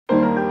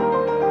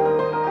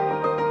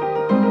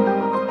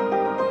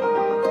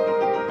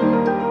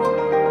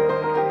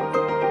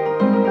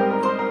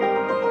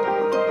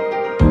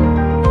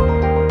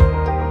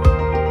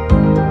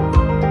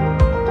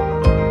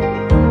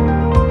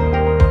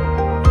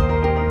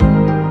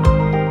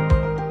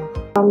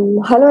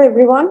Hello,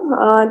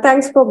 everyone.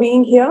 Thanks for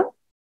being here.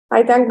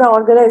 I thank the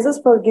organizers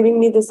for giving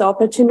me this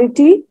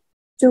opportunity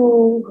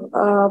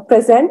to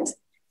present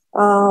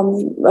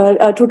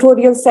a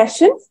tutorial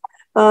session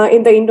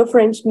in the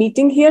Indo-French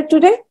meeting here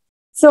today.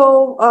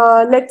 So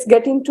let's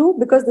get into,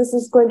 because this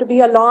is going to be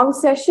a long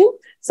session,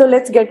 so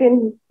let's get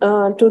in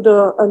to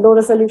the low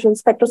resolution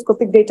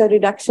spectroscopic data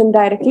reduction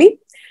directly.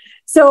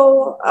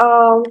 So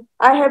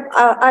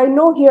I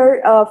know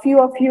here a few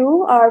of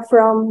you are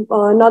from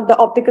not the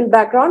optical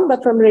background,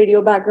 but from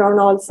radio background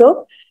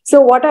also.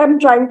 So what I'm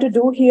trying to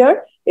do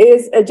here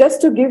is just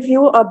to give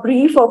you a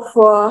brief of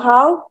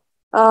how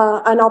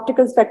an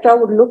optical spectra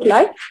would look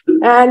like,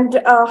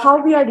 and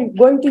how we are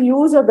going to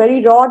use a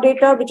very raw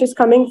data which is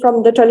coming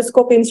from the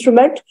telescope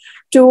instrument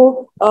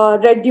to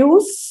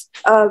reduce,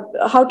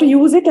 how to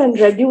use it and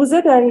reduce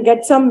it and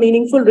get some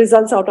meaningful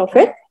results out of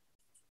it.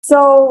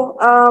 So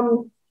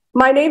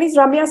my name is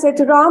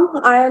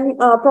Sethuram. I am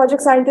a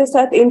project scientist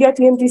at India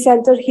TMT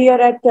Center here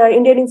at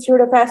Indian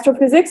Institute of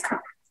Astrophysics.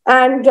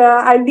 And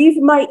I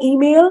leave my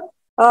email,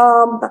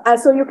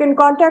 so you can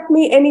contact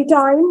me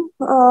anytime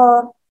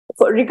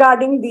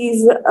regarding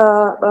these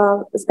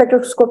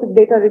spectroscopic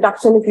data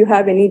reduction if you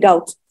have any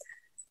doubts.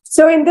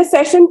 So in this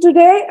session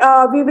today,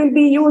 we will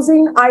be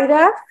using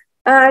IRAF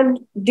and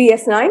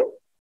DS9.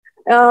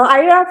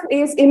 IRAF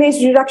is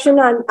Image Reduction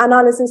and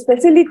Analysis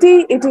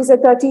Facility. It is a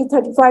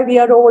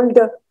 35-year-old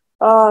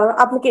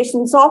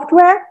application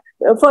software,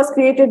 first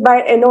created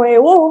by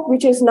NOAO,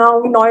 which is now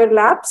Neuer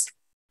Labs.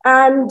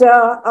 And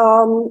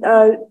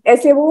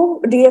SAO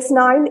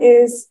DS9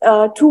 is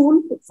a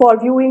tool for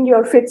viewing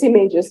your FITS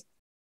images.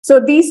 So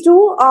these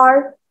two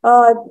are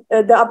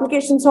the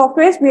application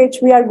softwares which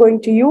we are going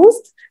to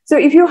use. So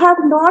if you have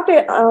not,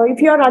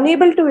 if you are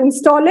unable to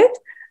install it,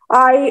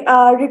 I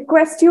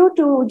request you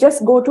to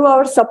just go to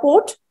our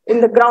support in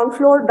the ground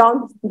floor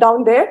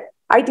down there,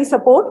 IT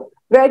support,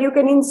 where you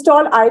can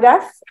install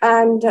IRAF,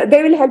 and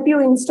they will help you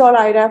install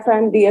IRAF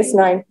and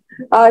DS9.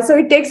 So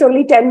it takes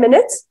only 10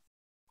 minutes.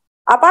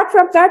 Apart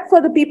from that,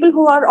 for the people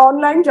who are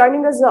online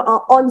joining us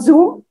on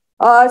Zoom,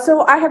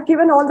 so I have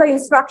given all the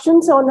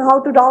instructions on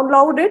how to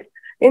download it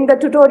in the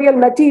tutorial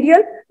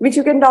material, which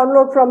you can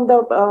download from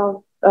the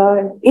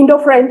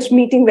Indo-French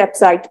meeting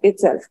website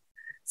itself.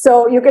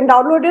 So you can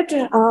download it,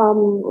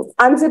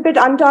 unzip it,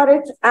 untar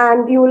it,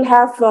 and you will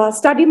have a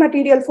study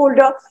material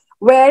folder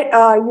where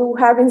you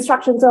have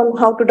instructions on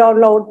how to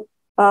download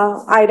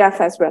IRAF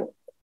as well.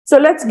 So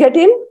let's get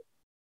in.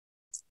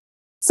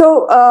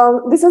 So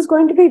this is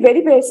going to be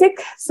very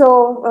basic.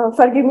 So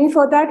forgive me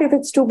for that if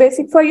it's too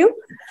basic for you.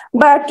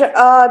 But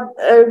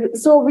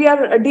so we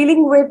are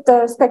dealing with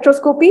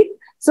spectroscopy.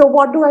 So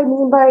what do I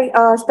mean by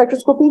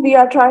spectroscopy? We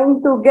are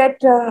trying to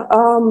get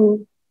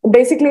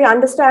basically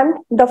understand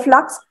the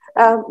flux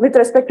with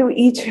respect to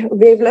each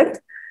wavelength.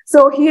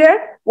 So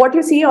here, what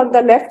you see on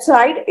the left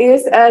side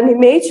is an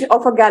image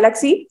of a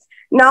galaxy.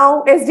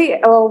 Now,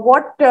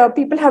 what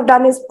people have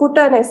done is put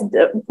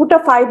a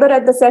fiber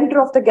at the center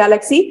of the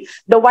galaxy.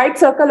 The white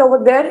circle over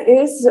there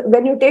is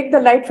when you take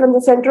the light from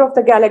the center of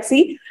the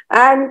galaxy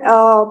and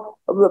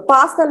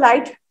pass the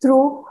light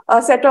through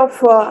a set of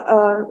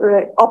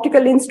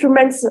optical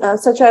instruments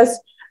such as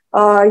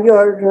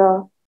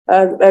your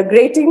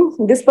grating,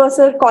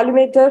 disperser,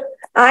 collimator,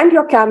 and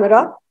your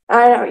camera.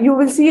 You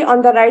will see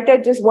on the right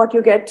edge is what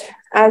you get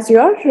as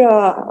your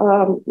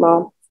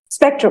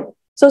spectrum.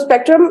 So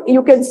spectrum,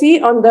 you can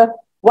see on the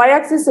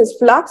y-axis is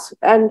flux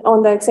and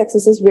on the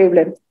x-axis is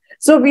wavelength.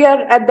 So we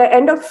are at the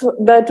end of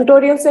the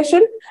tutorial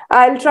session.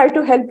 I'll try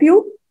to help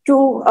you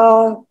to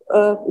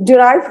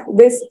derive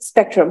this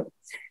spectrum.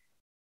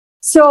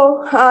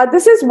 So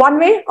this is one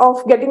way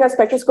of getting a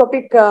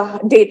spectroscopic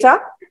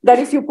data. That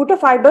is, you put a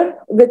fiber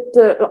with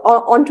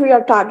onto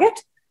your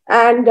target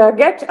and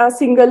get a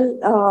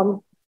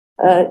single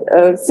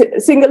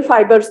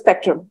fiber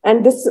spectrum.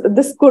 And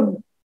this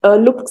could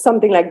look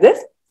something like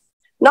this.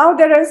 Now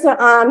there is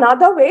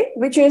another way,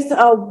 which is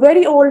a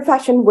very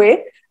old-fashioned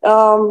way,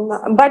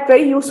 but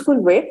very useful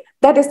way.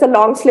 That is the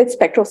long slit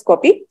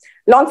spectroscopy.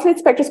 Long slit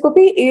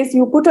spectroscopy is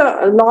you put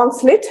a long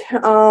slit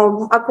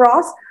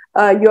across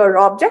your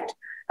object,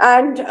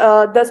 and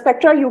the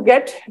spectra you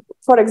get,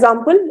 for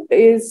example,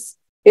 is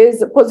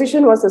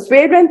position versus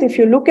wavelength. If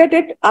you look at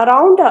it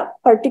around a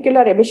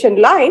particular emission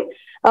line,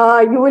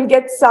 you will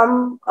get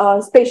some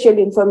spatial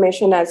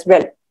information as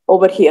well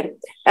over here.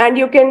 And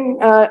you can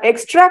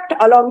extract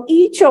along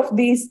each of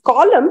these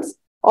columns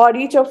or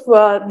each of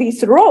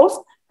these rows,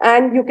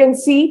 and you can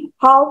see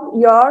how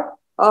your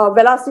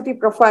velocity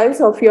profiles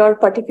of your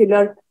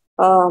particular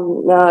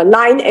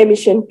line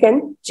emission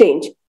can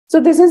change.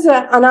 So this is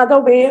another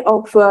way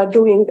of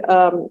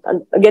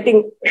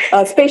getting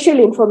spatial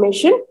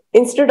information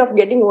instead of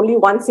getting only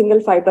one single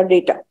fiber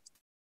data.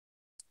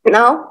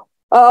 Now,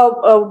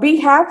 we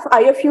have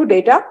IFU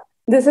data.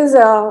 This is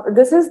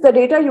the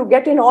data you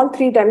get in all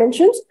 3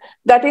 dimensions.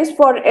 That is,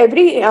 for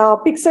every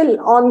pixel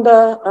on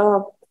the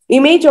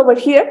image over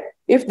here,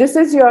 if this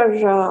is your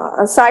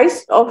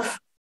size of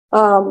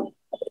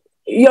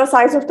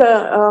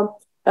the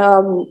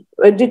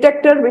a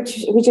detector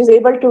which is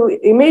able to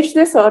image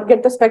this or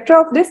get the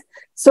spectra of this.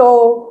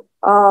 So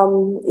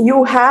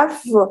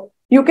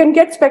you can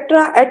get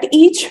spectra at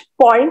each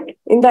point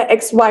in the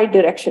XY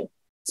direction.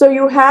 So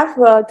you have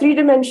 3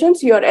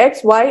 dimensions, your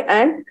X, Y,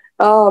 and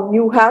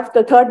you have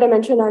the 3rd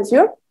dimension as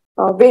your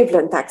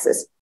wavelength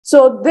axis.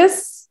 So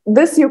this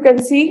you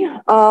can see,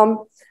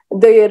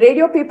 the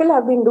radio people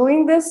have been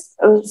doing this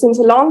since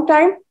a long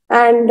time,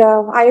 and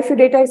IFU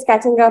data is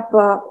catching up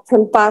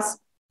from past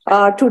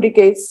 2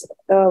 decades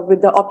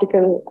with the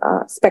optical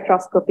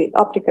spectroscopy,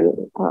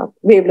 optical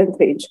wavelength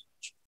range.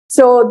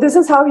 So this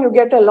is how you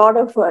get a lot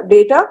of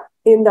data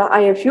in the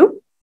IFU.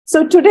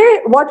 So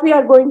today, what we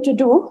are going to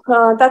do,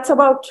 that's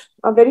about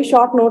a very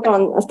short note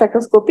on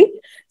spectroscopy.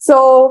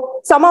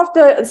 So some of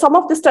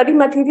the study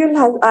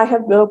material I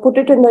have put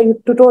it in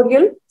the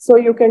tutorial, so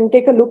you can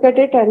take a look at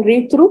it and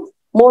read through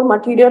more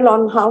material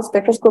on how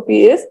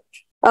spectroscopy is.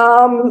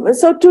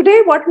 So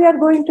today, what we are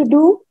going to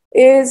do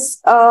is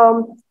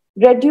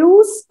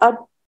reduce a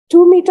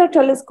 2-meter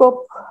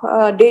telescope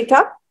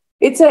data.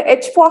 It's a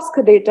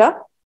HFOSC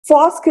data.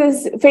 FOSC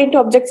is faint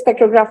object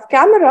spectrograph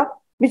camera,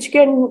 which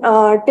can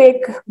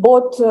take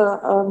both,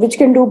 which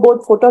can do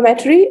both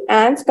photometry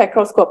and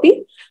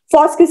spectroscopy.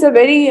 FOSC is a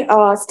very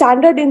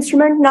standard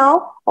instrument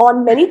now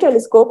on many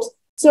telescopes.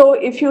 So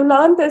if you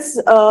learn this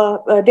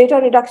data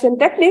reduction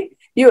technique,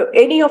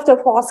 any of the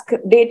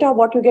FOSC data,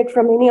 what you get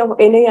from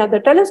any other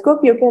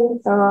telescope, you can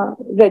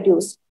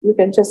reduce. You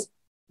can just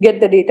get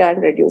the data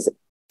and reduce it.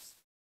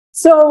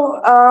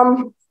 So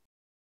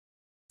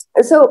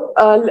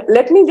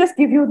let me just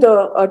give you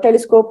the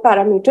telescope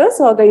parameters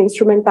or the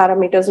instrument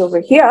parameters over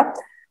here.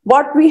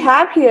 What we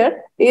have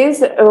here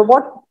is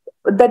what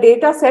the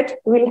data set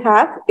will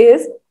have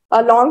is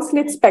a long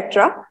slit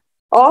spectra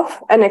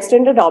of an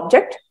extended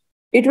object.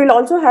 It will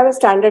also have a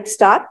standard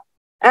star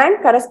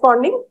and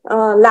corresponding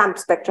lamp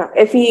spectra,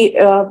 FE,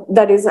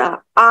 that is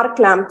arc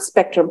lamp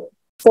spectrum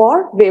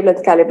for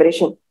wavelength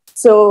calibration.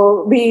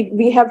 So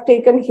we have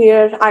taken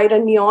here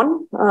iron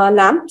neon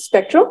lamp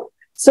spectrum.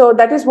 So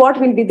that is what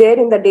will be there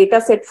in the data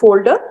set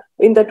folder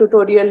in the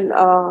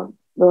tutorial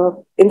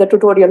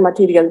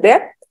material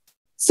there.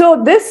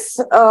 So this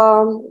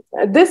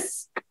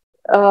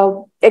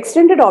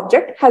extended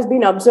object has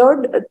been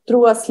observed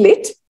through a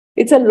slit.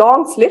 It's a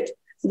long slit.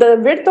 The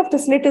width of the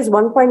slit is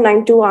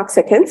 1.92 arc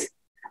seconds.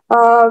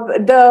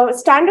 The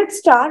standard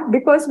star,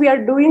 because we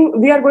are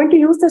going to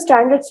use the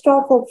standard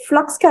star for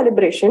flux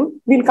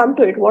calibration. We'll come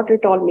to it, what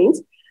it all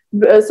means.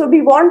 So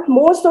we want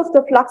most of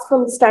the flux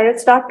from the standard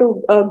star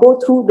to go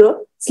through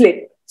the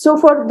slit. So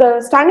for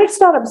the standard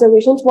star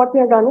observations, what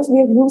we have done is we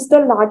have used the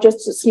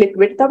largest slit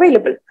width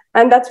available,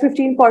 and that's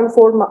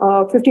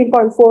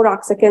 15.4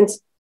 arc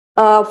seconds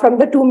from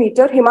the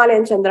 2-meter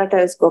Himalayan Chandra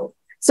telescope.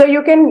 So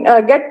you can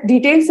get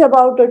details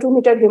about the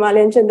 2-meter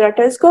Himalayan Chandra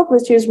telescope,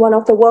 which is one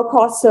of the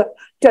workhorse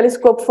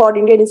telescope for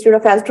Indian Institute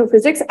of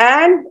Astrophysics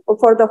and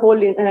for the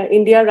whole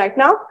India right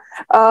now.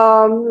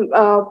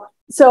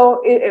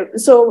 So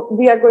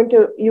we are going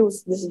to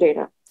use this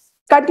data.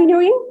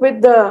 Continuing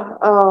with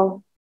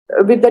the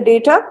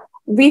data,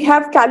 we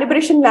have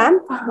calibration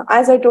lamp.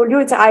 As I told you,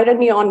 it's iron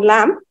neon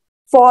lamp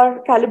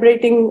for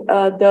calibrating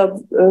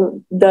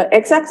the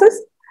x-axis.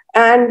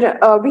 And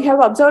we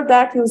have observed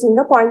that using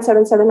the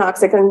 0.77 arc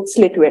second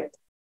slit width.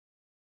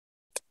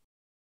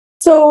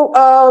 So,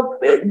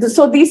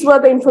 so these were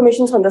the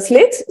informations on the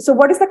slits. So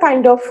what is the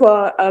kind of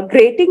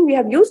grating we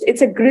have used?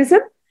 It's a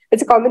prism.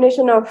 It's a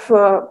combination of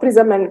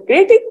prism and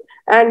grating.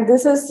 And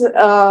this is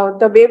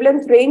the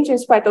wavelength range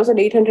is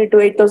 5,800 to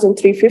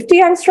 8,350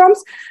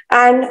 angstroms.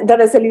 And the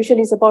resolution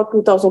is about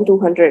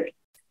 2,200.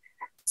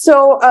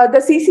 So the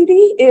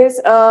CCD is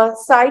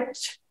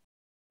site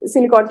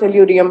silicon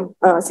tellurium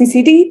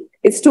CCD.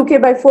 It's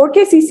 2K by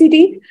 4K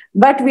CCD,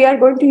 but we are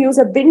going to use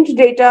a binned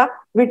data,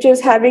 which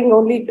is having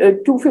only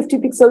 250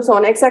 pixels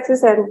on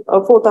x-axis and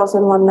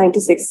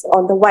 4,196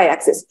 on the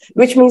y-axis,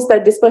 which means the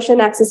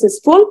dispersion axis is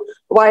full,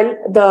 while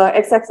the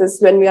x-axis,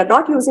 when we are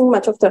not using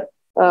much of the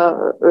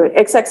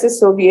x-axis,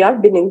 so we are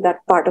binning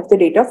that part of the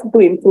data to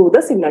improve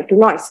the signal to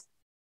noise.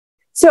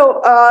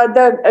 So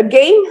the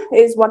gain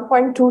is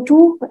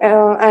 1.22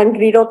 and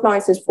readout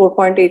noise is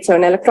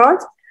 4.87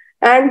 electrons.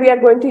 And we are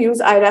going to use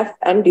IRAF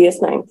and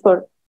DS9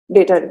 for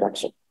data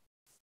reduction.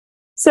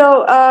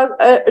 So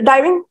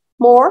diving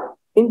more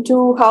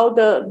into how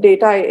the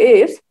data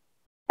is,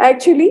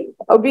 actually,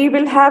 we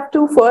will have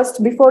to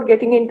first, before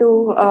getting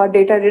into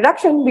data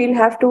reduction, we'll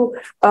have to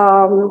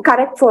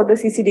correct for the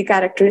CCD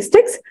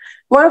characteristics.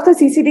 One of the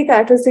CCD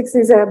characteristics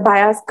is a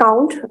bias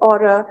count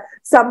or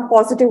some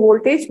positive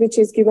voltage, which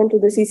is given to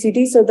the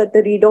CCD so that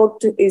the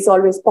readout is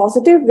always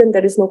positive when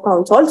there is no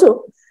counts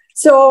also.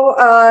 So,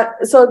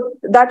 so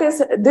that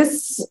is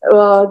this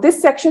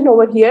section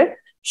over here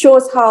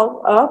shows how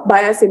a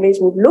bias image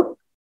would look.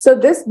 So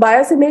this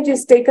bias image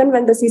is taken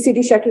when the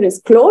CCD shutter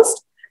is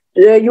closed,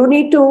 you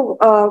need to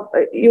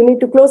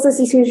close the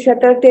CCD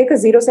shutter, take a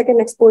 0-second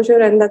exposure,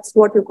 and that's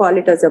what you call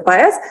it as a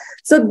bias.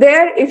 So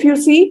there, if you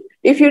see,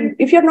 if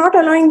you're not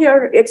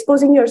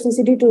exposing your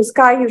CCD to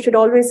sky, you should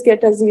always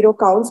get a 0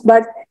 counts.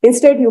 But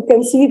instead, you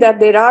can see that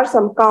there are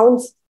some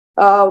counts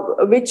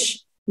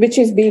which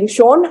is being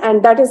shown,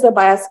 and that is the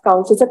bias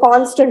counts. It's a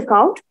constant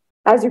count,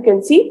 as you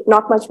can see,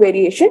 not much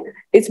variation.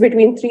 It's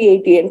between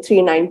 380 and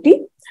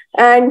 390.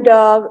 And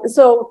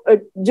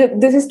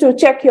this is to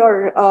check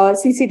your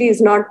CCD is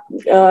not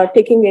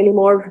taking any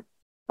more,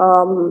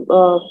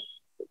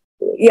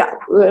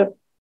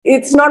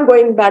 it's not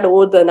going bad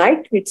over the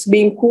night. It's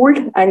being cooled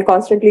and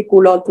constantly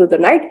cool all through the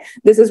night.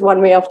 This is one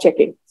way of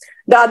checking.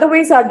 The other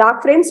ways are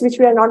dark frames, which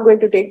we are not going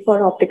to take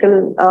for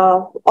optical,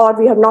 or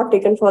we have not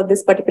taken for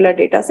this particular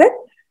data set.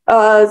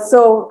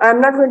 So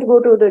I'm not going to go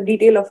to the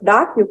detail of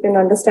dark. You can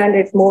understand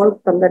it more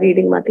from the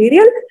reading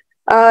material.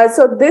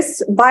 So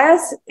this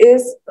bias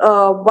is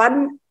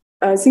one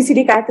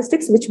CCD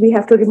characteristics which we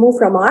have to remove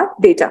from our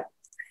data.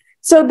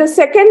 So the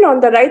second on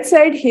the right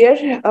side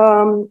here,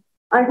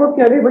 I hope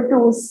you're able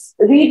to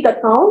read the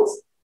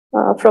counts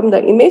from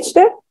the image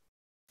there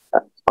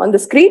on the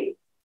screen.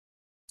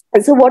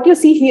 And so what you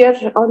see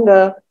here on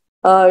the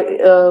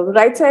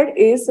right side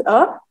is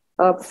a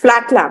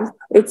flat lamp.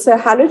 It's a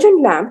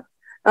halogen lamp.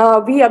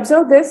 We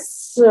observe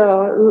this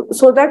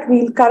so that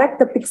we'll correct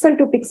the pixel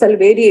to pixel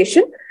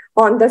variation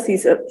on the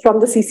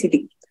from the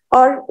CCD,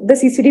 or the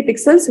CCD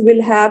pixels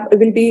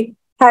will be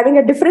having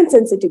a different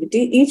sensitivity.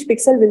 Each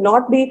pixel will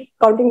not be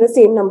counting the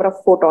same number of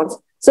photons.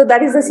 So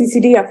that is the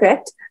CCD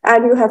effect,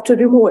 and you have to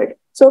remove it.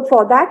 So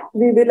for that,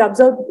 we will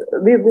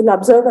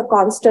observe a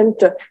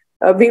constant.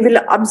 We will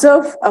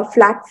observe a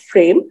flat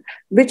frame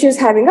which is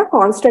having a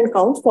constant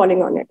count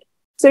falling on it.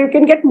 So you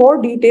can get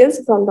more details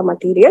from the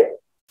material.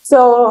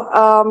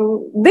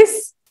 So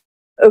this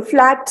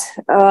flat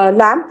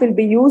lamp will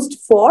be used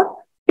for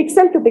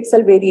pixel to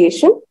pixel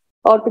variation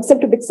or pixel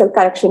to pixel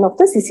correction of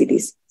the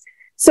CCDs.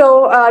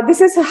 So this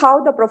is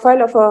how the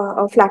profile of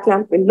a flat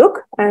lamp will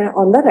look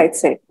on the right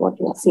side, what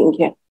you are seeing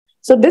here.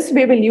 So this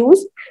we will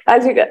use,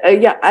 as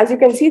you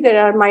can see, there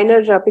are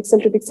minor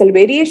pixel to pixel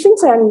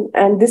variations,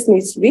 and this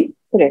needs to be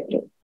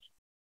corrected.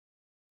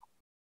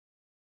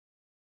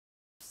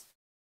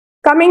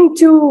 Coming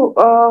to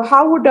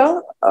how would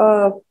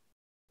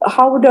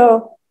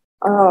a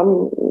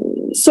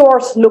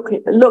source look,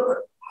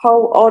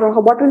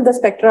 what will the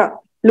spectra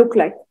look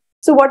like?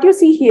 So what you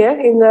see here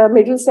in the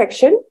middle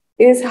section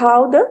is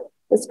how the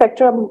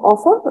spectrum of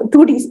a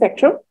 2D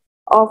spectrum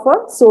of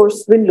a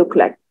source will look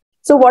like.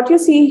 So what you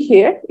see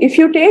here, if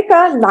you take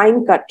a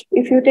line cut,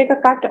 if you take a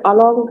cut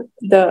along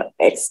the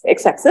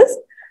x-axis,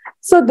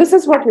 so this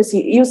is what you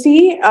see. You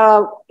see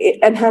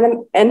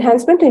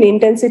enhancement in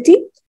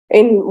intensity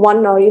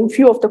in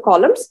few of the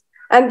columns,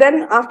 and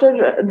then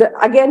after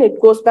again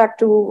it goes back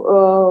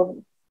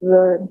to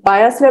the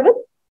bias level,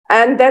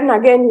 and then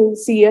again you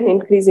see an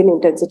increase in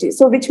intensity.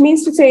 So which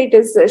means to say it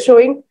is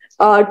showing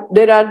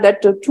there are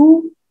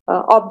two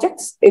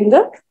objects in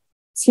the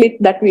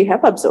slit that we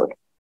have observed.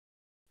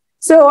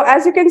 So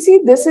as you can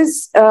see, this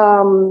is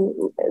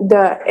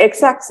the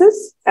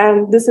x-axis,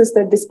 and this is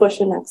the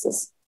dispersion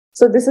axis.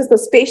 So this is the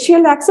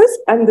spatial axis,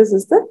 and this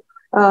is the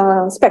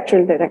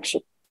spectral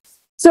direction.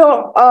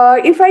 So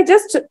if I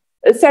just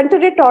center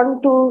it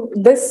onto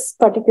this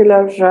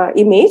particular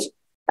image,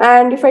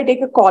 and if I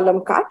take a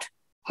column cut,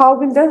 how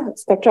will the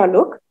spectra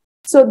look?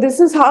 So this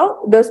is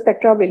how the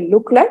spectra will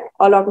look like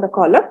along the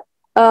column.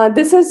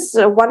 This is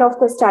one of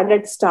the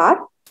standard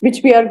star,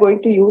 which we are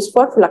going to use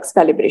for flux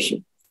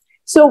calibration.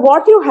 So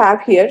what you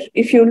have here,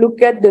 if you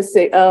look at this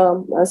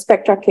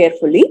spectra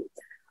carefully,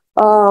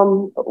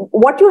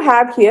 what you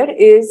have here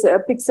is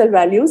pixel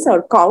values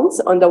or counts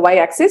on the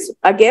y-axis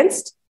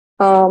against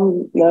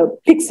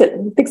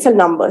pixel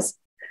numbers.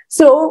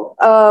 So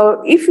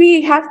if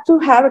we have to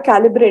have a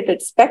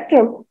calibrated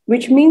spectrum,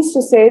 which means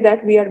to say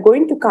that we are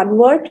going to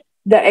convert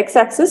the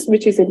x-axis,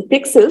 which is in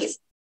pixels,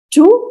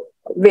 to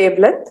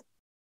wavelength,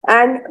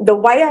 and the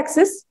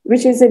y-axis,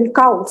 which is in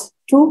counts,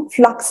 to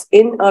flux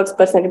in ergs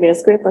per centimeter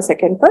square per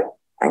second per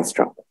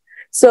angstrom.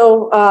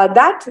 So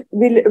that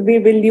we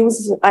will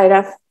use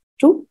IRAF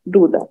to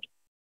do that.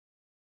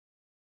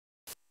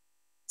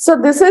 So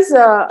this is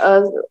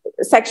a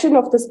section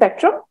of the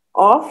spectrum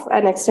of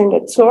an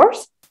extended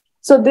source.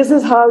 So this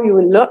is how it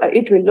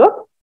will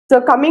look.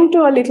 So coming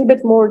to a little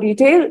bit more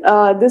detail,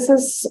 this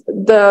is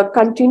the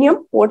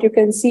continuum. What you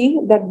can see,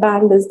 that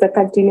band is the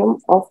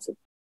continuum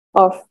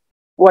of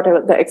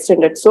whatever the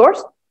extended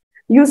source.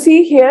 You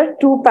see here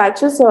two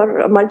patches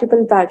or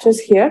multiple patches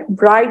here,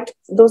 bright,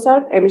 those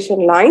are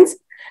emission lines.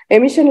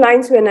 Emission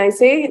lines, when I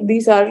say,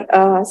 these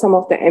are some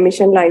of the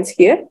emission lines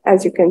here,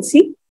 as you can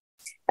see.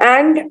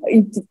 And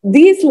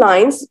these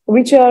lines,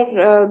 which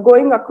are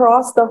going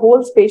across the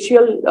whole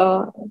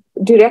spatial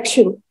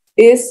direction,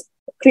 is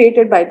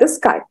created by the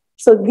sky.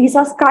 So these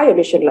are sky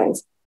emission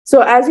lines.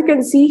 So as you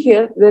can see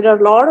here, there are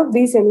a lot of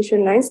these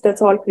emission lines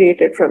that's all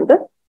created from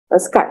the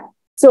sky.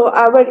 So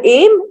our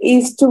aim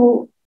is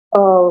to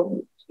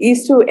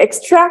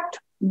extract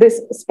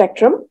this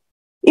spectrum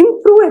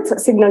improve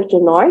its signal to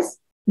noise,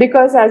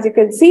 because as you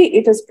can see,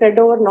 it is spread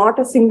over not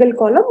a single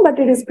column, but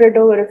it is spread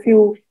over a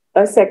few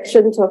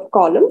sections of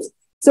columns.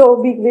 So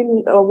we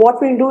will, what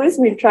we'll do is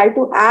we'll try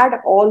to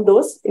add all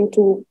those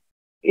into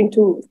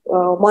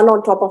one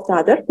on top of the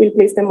other. We'll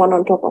place them one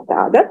on top of the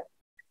other.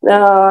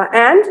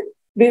 And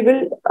we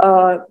will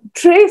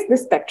trace the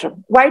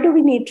spectrum. Why do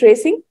we need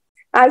tracing?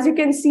 As you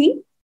can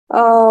see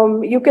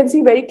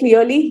very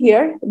clearly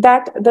here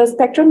that the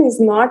spectrum is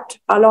not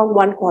along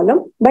one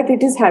column, but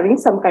it is having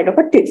some kind of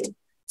a tilt.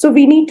 So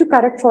we need to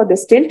correct for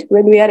this tilt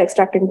when we are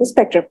extracting the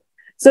spectrum.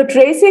 So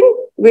tracing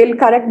will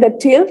correct the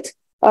tilt.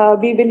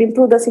 We will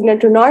improve the signal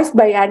to noise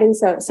by adding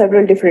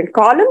several different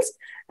columns,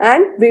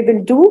 and we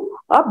will do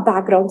a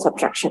background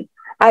subtraction.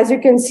 As you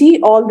can see,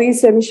 all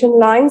these emission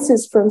lines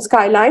is from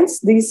skylines.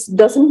 This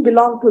doesn't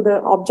belong to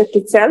the object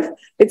itself.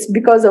 It's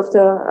because of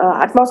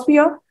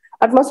the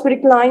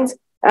atmospheric lines,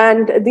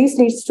 and these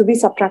needs to be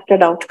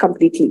subtracted out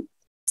completely.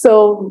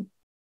 So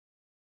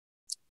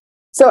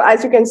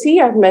as you can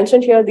see, I've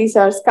mentioned here, these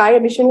are sky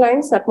emission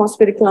lines,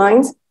 atmospheric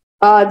lines.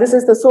 This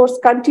is the source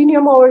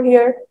continuum over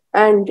here,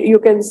 and you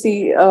can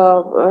see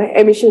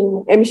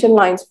emission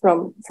lines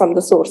from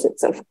the source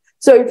itself.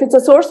 So if it's a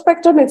source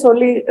spectrum, it's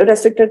only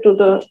restricted to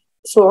the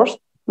source,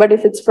 but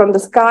if it's from the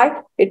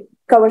sky, it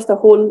covers the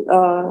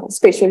whole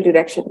spatial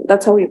direction.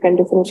 That's how you can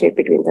differentiate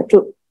between the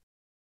two.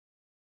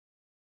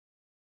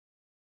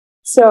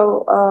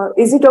 So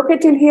is it okay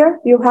till here?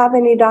 You have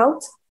any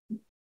doubts?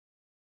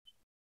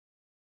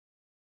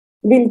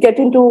 We'll get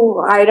into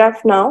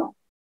IRAF now.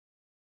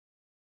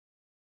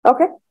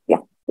 Okay, yeah,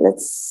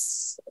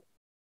 let's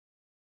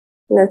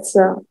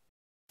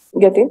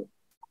get in.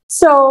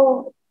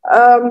 So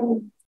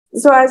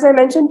as I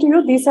mentioned to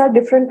you, these are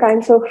different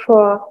kinds of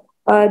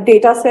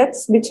data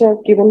sets which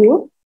I've given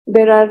you.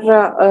 There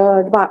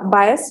are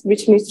bias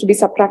which needs to be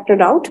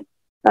subtracted out.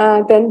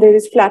 Then there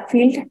is flat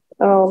field.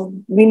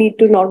 We need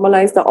to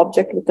normalize the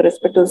object with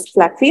respect to this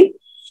flat field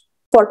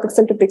for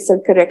pixel to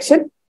pixel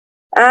correction.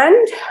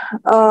 And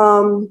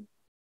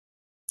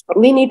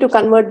we need to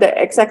convert the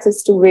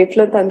x-axis to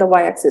wavelength and the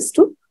y-axis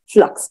to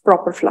flux,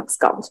 proper flux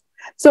counts.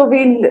 So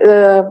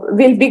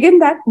we'll begin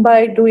that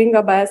by doing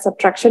a bias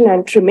subtraction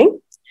and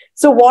trimming.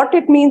 So what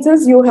it means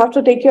is you have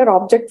to take your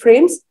object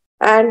frames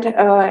and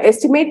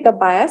estimate the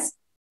bias,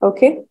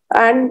 okay,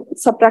 and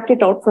subtract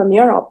it out from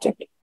your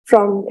object.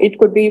 It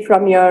could be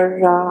from your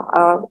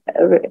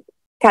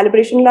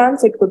calibration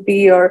lens, it could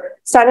be your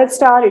standard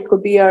star, it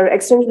could be your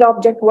extended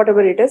object,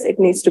 whatever it is, it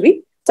needs to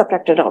be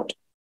subtracted out.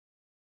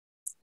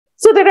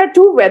 So there are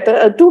two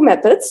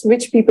methods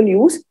which people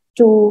use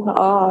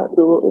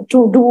to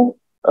do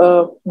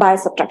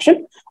bias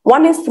subtraction.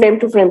 One is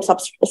frame-to-frame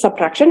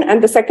subtraction,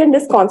 and the second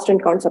is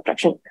constant count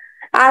subtraction.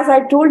 As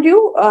I told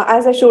you,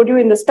 as I showed you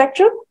in the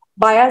spectrum,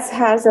 bias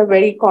has a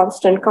very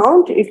constant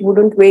count. It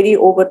wouldn't vary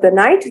over the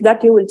night.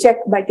 That you will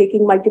check by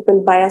taking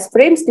multiple bias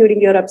frames during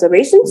your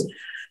observations.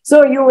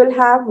 So you will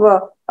have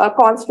a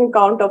constant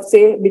count of,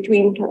 say,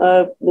 between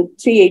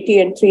 380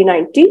 and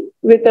 390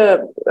 with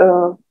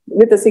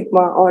a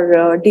sigma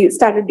or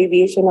standard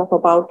deviation of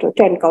about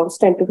 10 counts,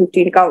 10 to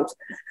 15 counts.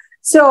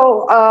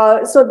 So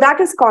that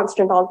is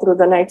constant all through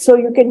the night. So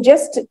you can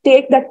just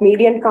take that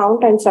median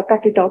count and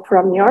subtract it out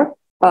from your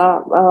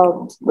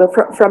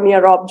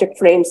object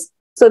frames.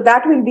 So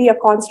that will be a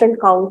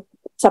constant count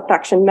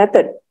subtraction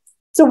method.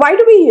 So why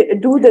do we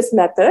do this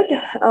method?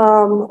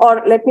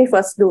 Or let me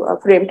first do a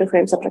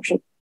frame-to-frame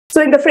subtraction.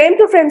 So in the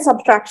frame-to-frame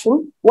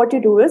subtraction, what you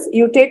do is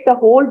you take the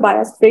whole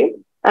bias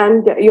frame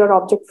and your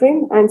object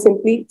frame and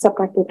simply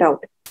subtract it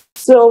out.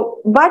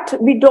 So, but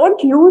we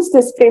don't use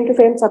this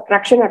frame-to-frame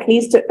subtraction, at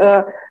least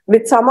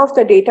with some of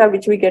the data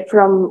which we get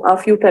from a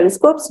few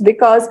telescopes,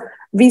 because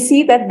we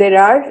see that there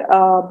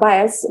are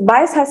bias.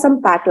 Bias has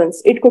some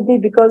patterns. It could be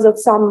because of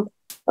some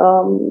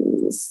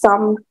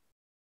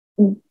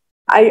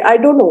I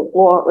don't know.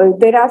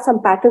 There are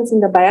some patterns in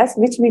the bias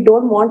which we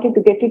don't want it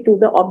to get into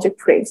the object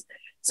frames.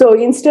 So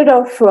instead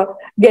of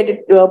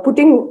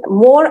putting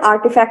more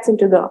artifacts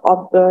into the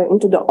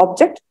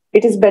object,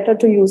 it is better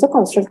to use a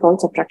constant count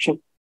subtraction.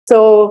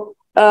 So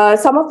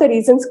some of the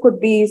reasons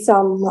could be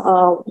some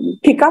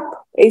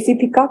AC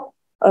pickup,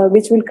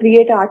 which will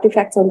create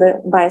artifacts on the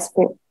bias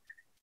frame.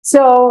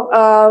 So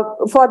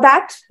for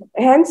that,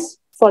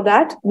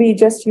 we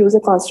just use a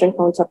constant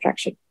count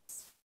subtraction.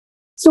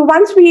 So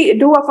once we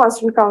do a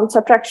constant count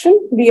subtraction,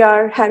 we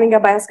are having a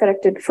bias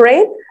corrected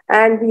frame,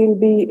 and we'll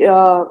be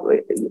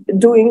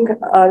doing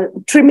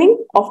trimming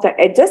of the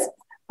edges.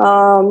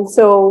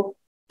 So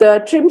the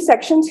trim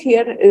sections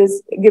here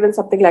is given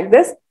something like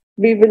this.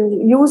 We will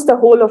use the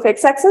whole of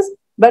x-axis,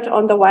 but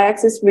on the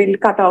y-axis, we'll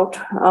cut out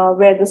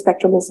where the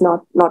spectrum is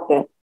not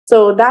there.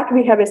 So that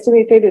we have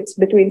estimated it's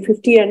between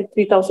 50 and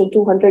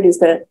 3,200 is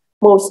the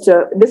most,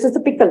 this is the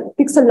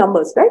pixel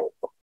numbers, right?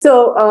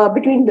 So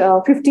between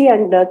 50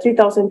 and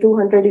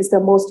 3,200 is the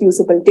most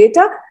usable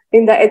data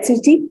in the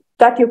HCT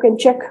that you can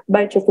check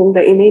by checking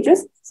the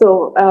images.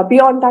 So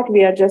beyond that,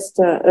 we are just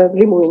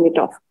removing it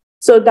off.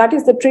 So that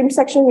is the trim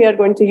section we are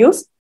going to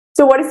use.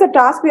 So what is the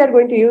task we are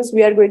going to use?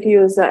 We are going to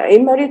use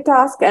IMRI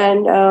task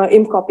and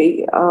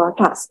IMCopy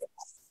task.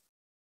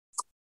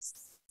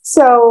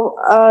 So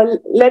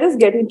let us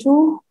get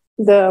into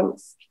the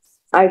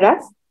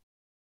IRAF.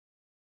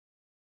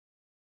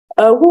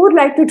 Who would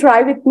like to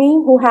try with me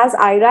who has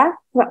IRAF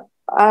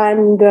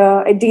and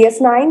a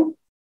DS9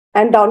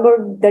 and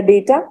download the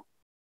data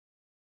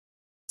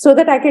so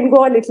that I can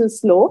go a little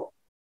slow?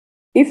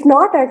 If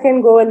not, I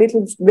can go a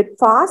little bit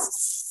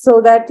fast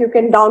so that you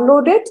can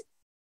download it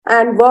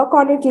and work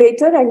on it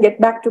later and get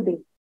back to me.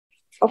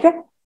 Okay?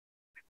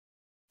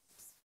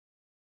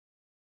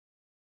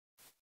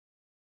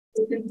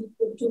 You can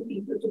put two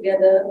people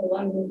together, the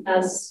one who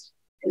has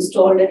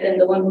installed it and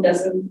the one who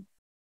doesn't.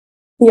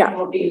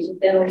 Yeah.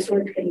 Then also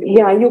it can be.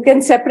 Yeah, you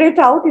can separate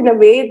out in a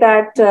way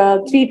that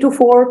 3 to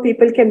 4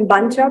 people can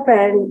bunch up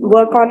and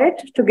work on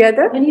it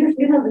together. When you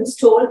have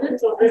installed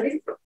it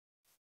already,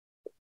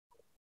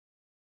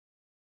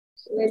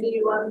 so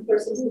maybe one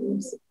person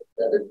who's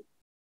the other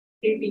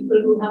 3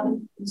 people who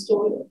haven't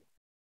installed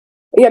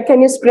it. Yeah,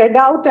 can you spread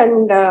out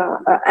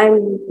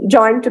and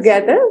join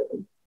together?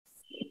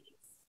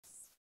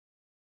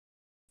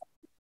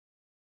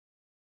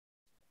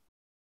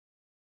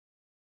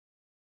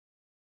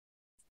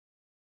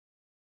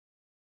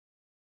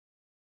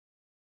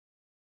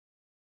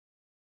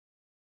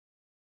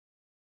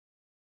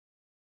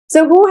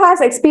 So who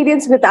has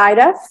experience with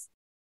IRAF?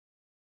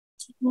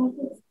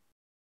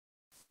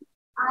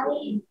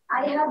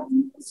 I have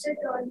used it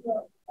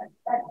earlier, but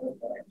that was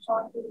a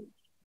short period.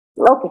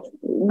 Okay,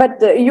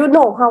 but you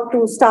know how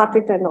to start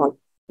it and all.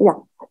 Yeah.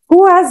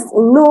 Who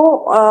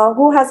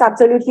has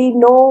absolutely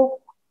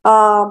no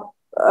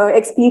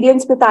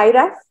experience with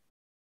IRAF?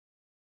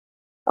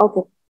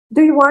 Okay.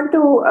 Do you want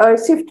to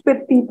shift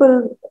with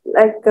people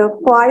like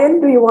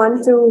Koyan? Do you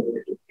want to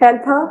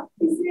help her?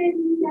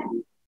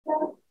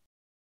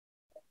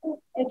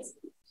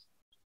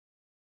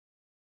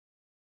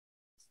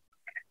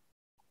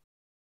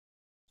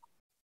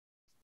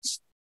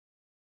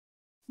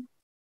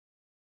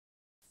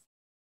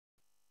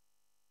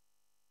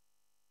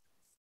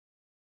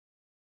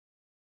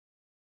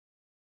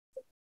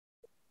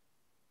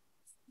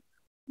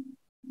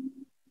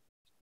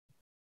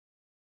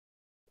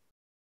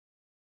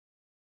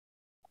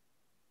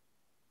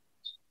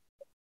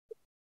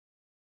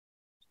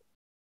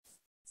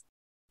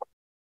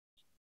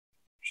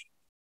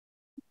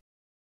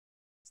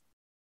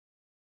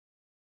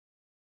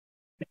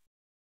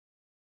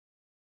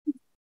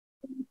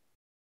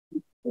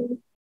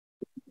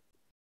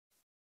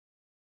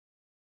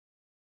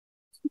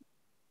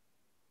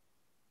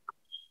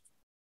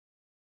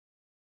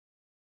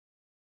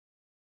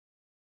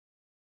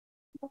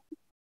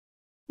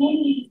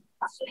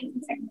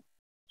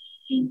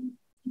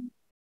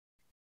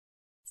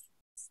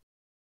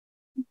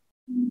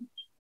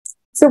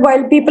 So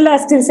while people are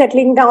still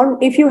settling down,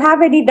 if you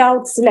have any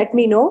doubts, let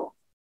me know.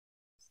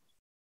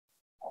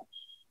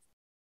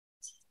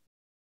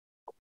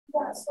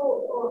 Yeah,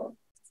 so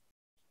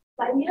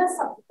while you are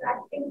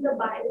subtracting the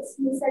bias,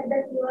 you said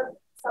that you are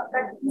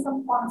subtracting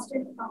some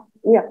constant number.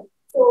 Yeah.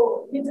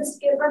 So you just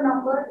give a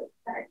number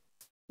that.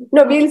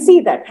 No, we'll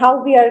see that.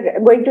 How we are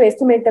going to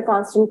estimate the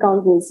constant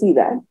count, we'll see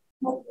that.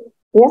 Okay.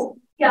 Yes?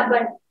 Yeah,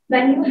 but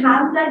when you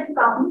have that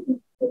count,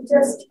 you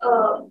just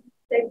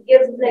like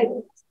give like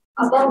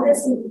above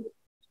this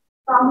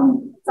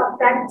count,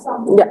 subtract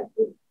some. Yeah.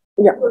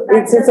 Yeah.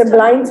 So it's a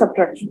blind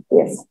subtraction.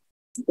 Yes.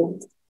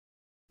 Yes.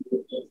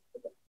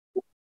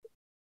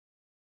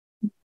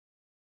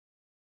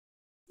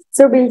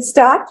 So we'll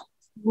start.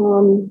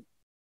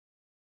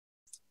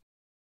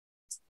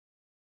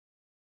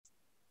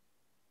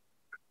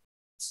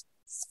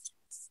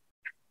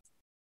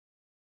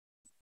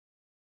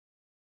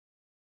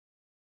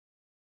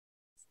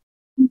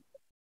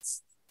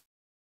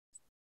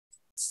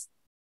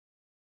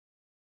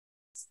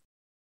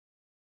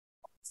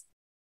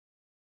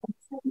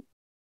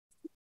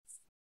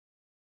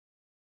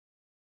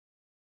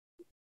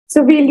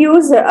 So we'll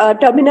use a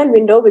terminal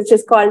window, which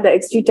is called the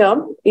XG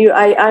term.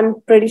 I'm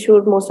pretty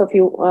sure most of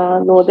you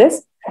know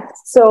this.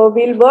 So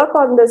we'll work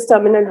on this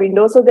terminal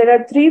window. So there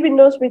are 3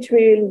 windows which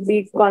we'll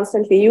be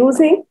constantly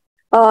using.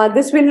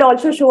 This will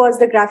also show us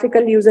the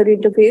graphical user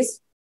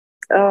interface.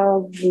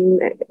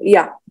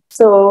 Yeah.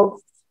 So,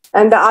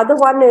 and the other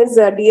one is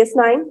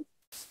DS9.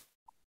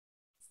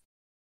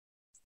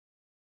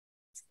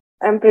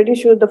 I'm pretty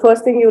sure the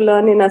first thing you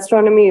learn in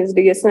astronomy is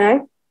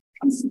DS9.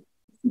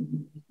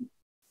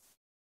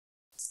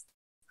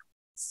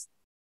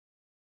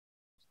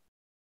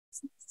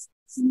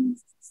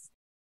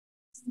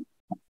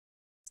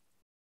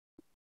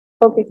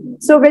 Okay,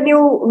 so when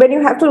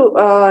you have to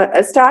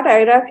start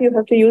IRAF, you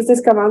have to use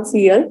this command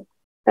CL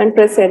and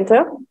press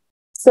enter.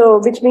 So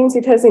which means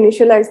it has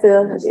initialized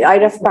the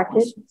IRAF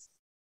package.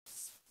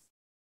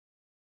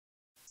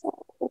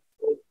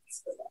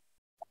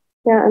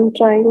 Yeah, I'm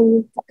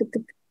trying.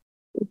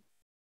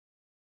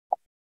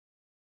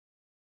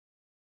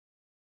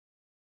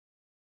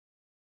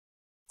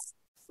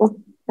 Oh,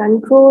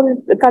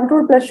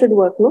 control plus should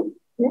work, no?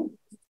 Yeah.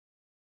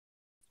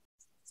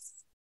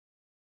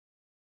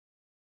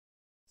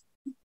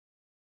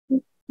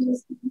 So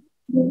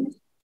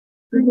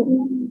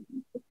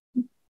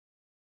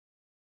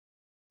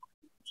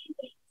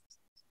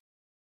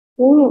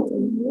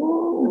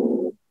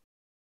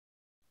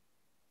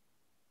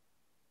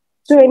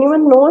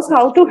anyone knows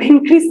how to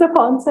increase the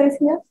font size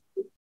here?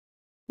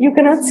 You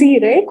cannot see,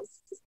 right?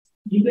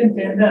 You can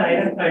change the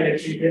IR file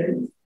actually. There is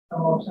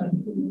some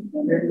option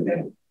that you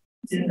can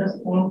change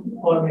the font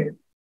format.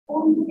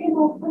 Or you can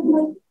open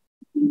like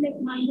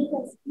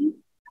 -SP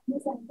and the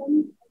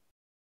second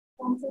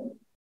concept.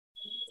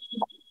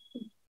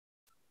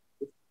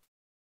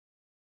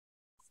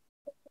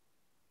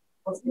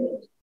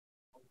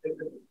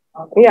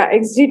 Yeah,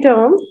 XG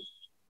term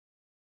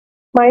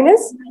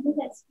minus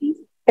 -SP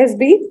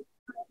SB.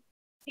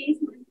 space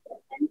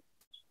 -7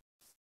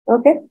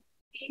 Okay.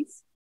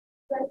 space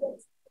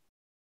 12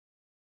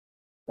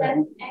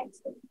 then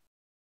X.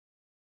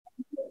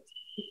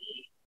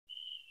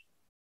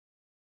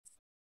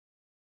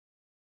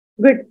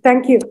 Good.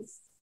 Thank you.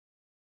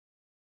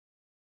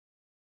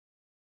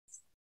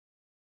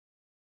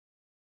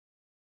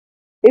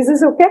 Is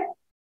this okay?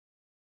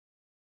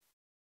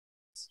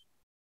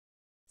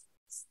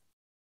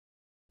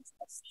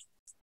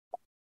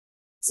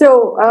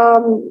 So,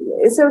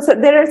 so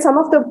there are some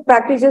of the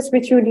packages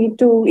which you need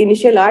to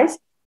initialize.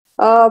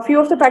 Few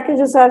of the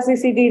packages are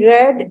CCD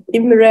Red,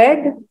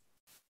 ImRed,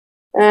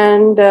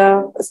 and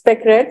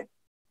SpecRed.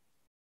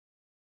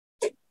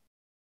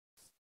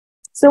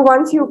 So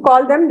once you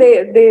call them,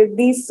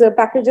 these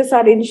packages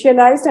are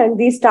initialized and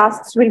these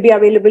tasks will be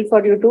available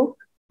for you to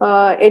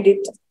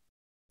edit.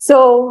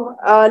 So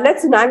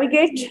let's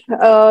navigate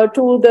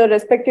to the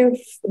respective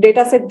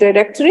dataset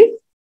directory.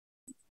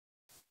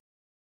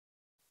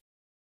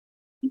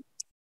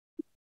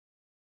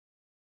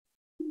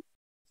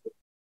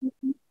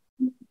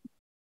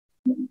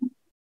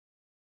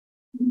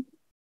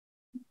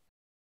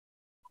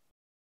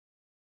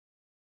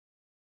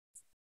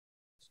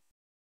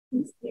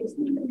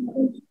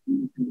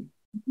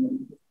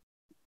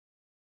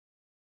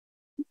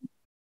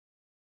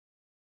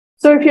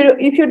 So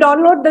if you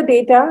download the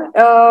data,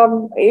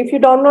 if you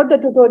download the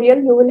tutorial,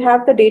 you will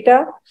have the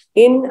data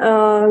in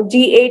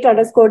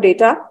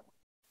G8_data.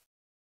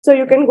 So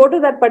you can go to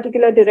that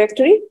particular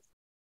directory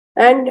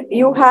and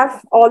you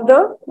have all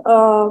the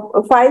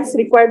files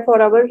required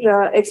for our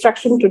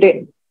extraction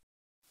today.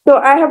 So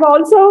I have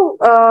also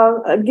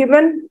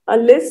given a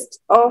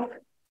list of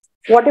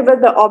whatever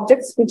the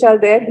objects which are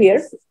there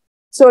here.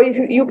 So if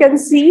you can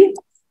see,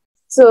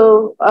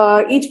 so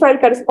each file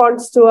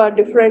corresponds to a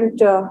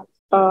different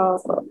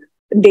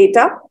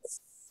data.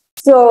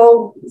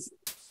 So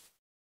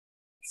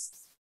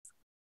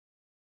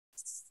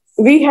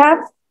we have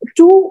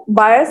two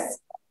bias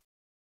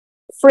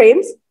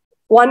frames.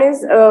 One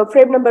is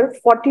frame number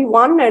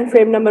 41 and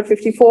frame number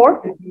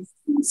 54.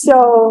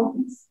 So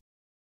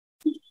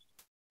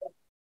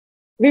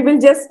we will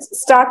just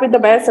start with the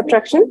bias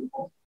subtraction.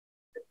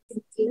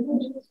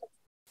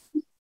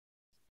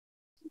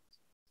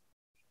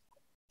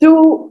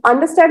 To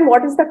understand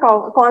what is the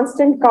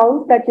constant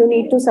count that you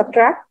need to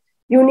subtract,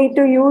 you need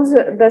to use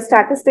the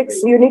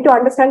statistics. You need to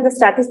understand the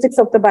statistics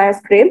of the bias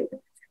frame.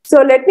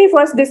 So let me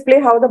first display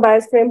how the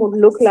bias frame would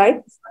look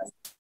like.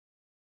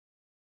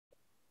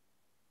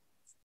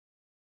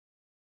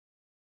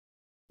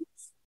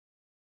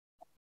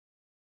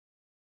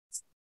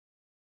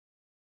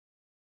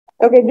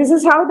 Okay, this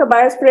is how the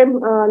bias frame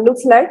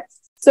looks like.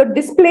 So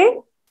display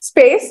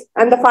space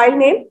and the file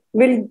name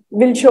will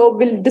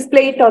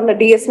display it on the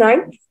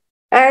DS9.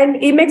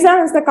 And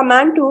imexam is the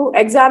command to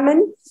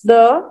examine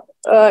the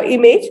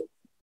image.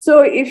 So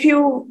if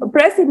you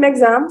press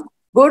imexam,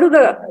 go to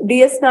the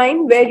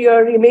DS9 where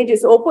your image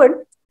is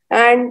open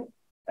and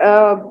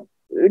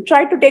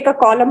try to take a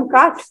column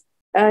cut,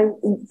 and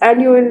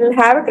you will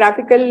have a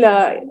graphical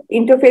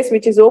interface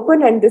which is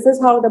open, and this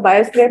is how the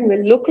bias frame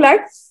will look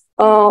like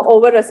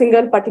over a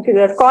single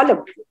particular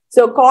column.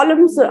 So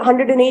columns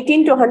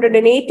 118 to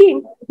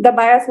 118, the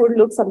bias would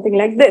look something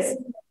like this.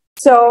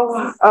 So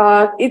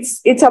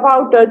it's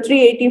about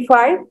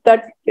 385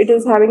 that it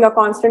is having a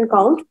constant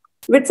count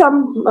with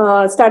some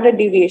standard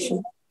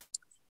deviation.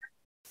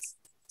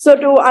 So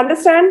to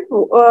understand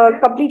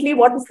completely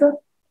what is the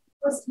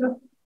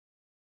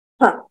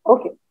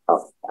okay.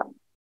 Oh.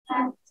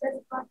 Can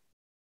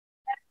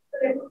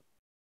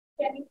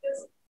you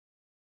just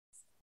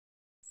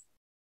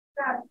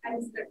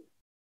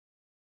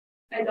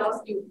I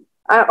lost you.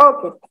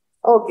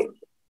 Okay.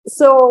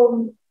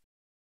 So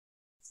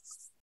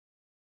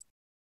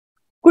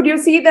could you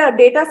see the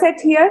data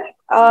set here?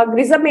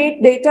 GRISM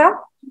 8 data.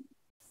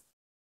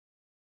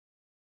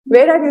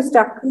 Where are you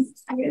stuck?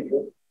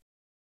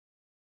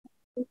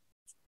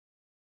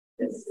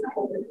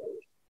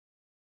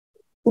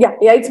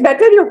 Yeah, it's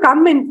better you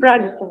come in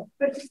front.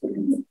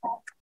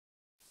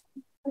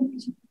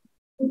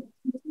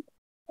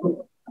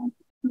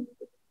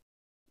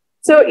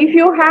 So if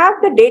you have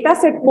the data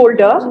set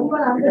folder,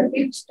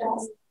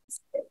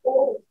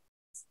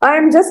 I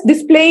am just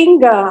displaying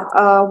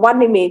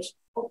one image.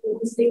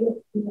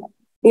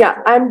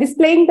 Yeah, I'm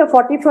displaying the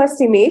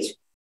 41st image,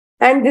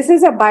 and this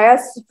is a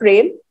bias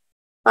frame.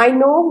 I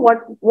know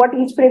what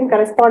each frame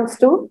corresponds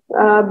to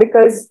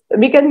because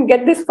we can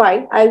get this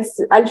file.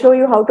 I'll show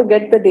you how to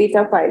get the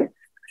data file.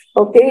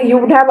 Okay, you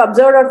would have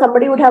observed or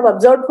somebody would have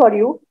observed for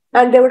you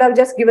and they would have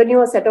just given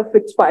you a set of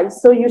fixed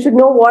files. So you should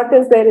know what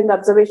is there in the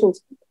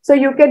observations. So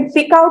you can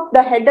pick out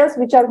the headers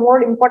which are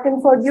more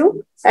important for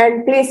you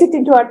and place it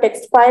into a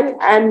text file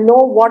and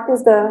know what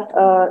is the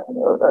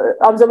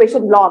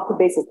observation log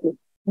basically.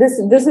 This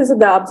is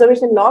the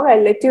observation log.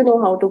 I'll let you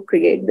know how to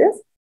create this.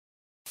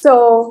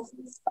 So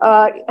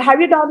have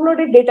you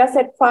downloaded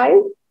dataset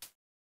file?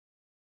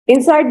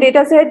 Inside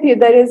dataset,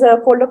 there is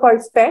a folder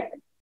called spec.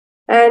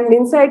 And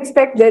inside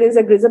spec, there is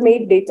a GRISM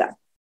 8 data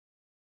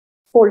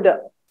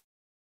folder.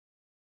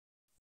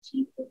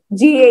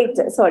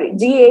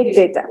 G8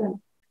 data.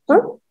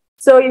 Huh?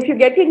 So if you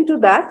get into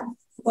that,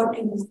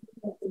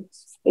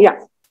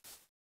 yeah,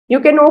 you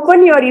can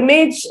open your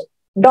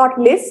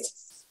image.list.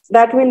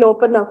 That will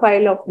open a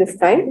file of this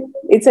kind.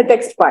 It's a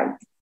text file.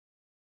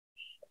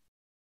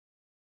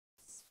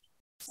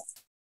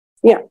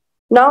 Yeah.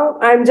 Now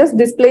I'm just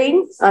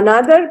displaying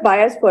another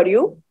bias for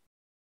you.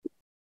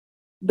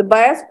 The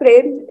bias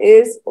frame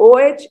is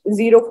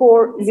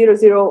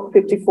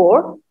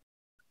OH040054.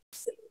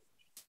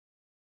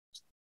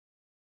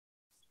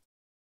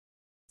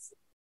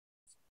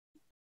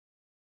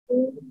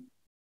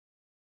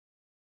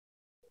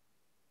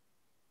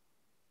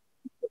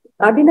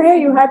 Abhinaya,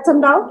 you had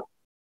some doubt?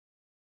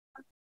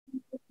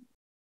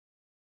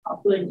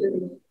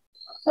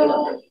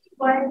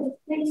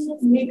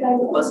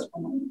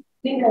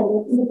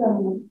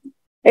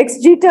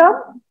 XG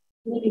term?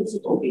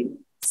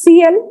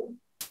 CL?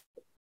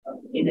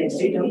 In the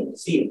XG term,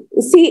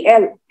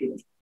 CL.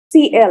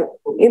 CL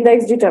in the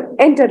XG term.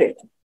 Enter it.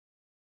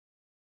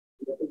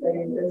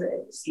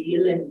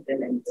 CL and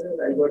then enter,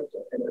 I got.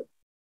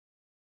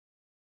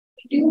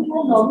 Do you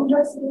have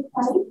login.cl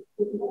file?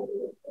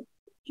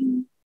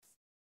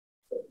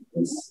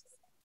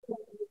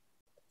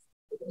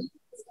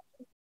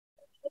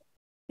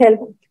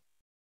 Help.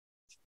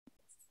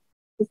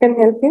 You can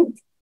help him.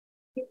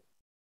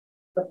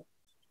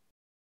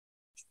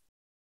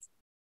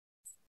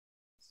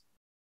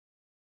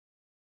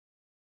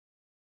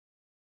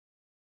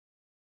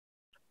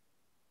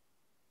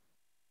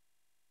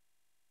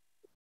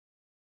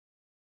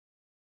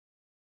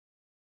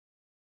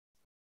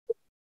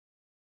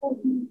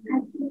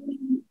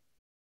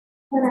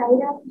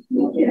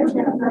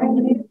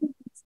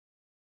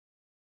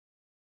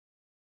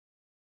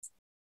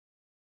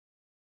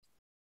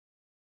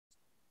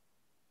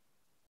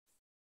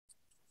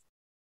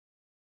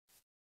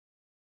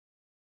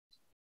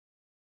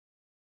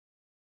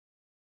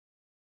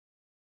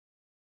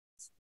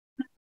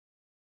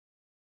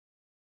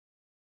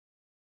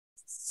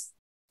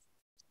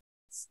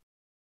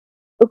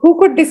 Who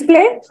could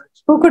display?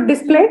 Who could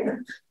display?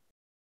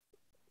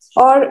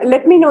 Or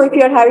let me know if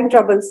you are having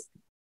troubles.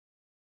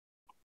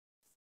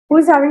 Who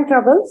is having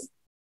troubles?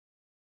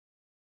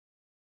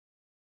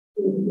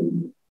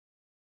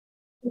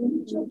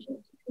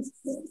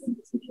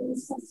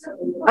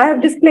 I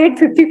have displayed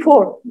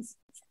 54.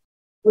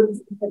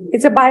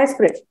 It's a bias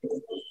frame.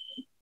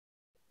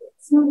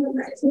 So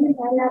actually,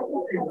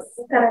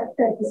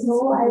 corrected.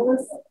 So I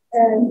was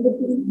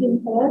looking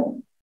in her.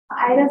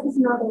 Iris is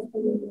not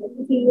open.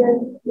 Here,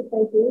 if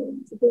I do,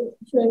 it is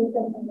showing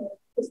that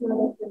it's not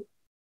open.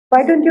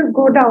 Why don't you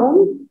go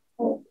down?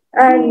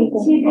 And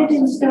She did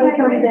install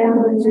from them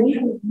only.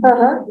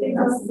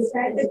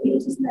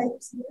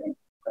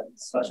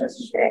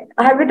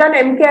 Have you done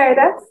MK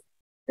IRAS?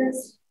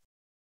 Yes.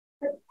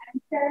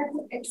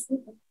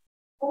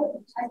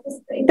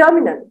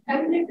 Terminal.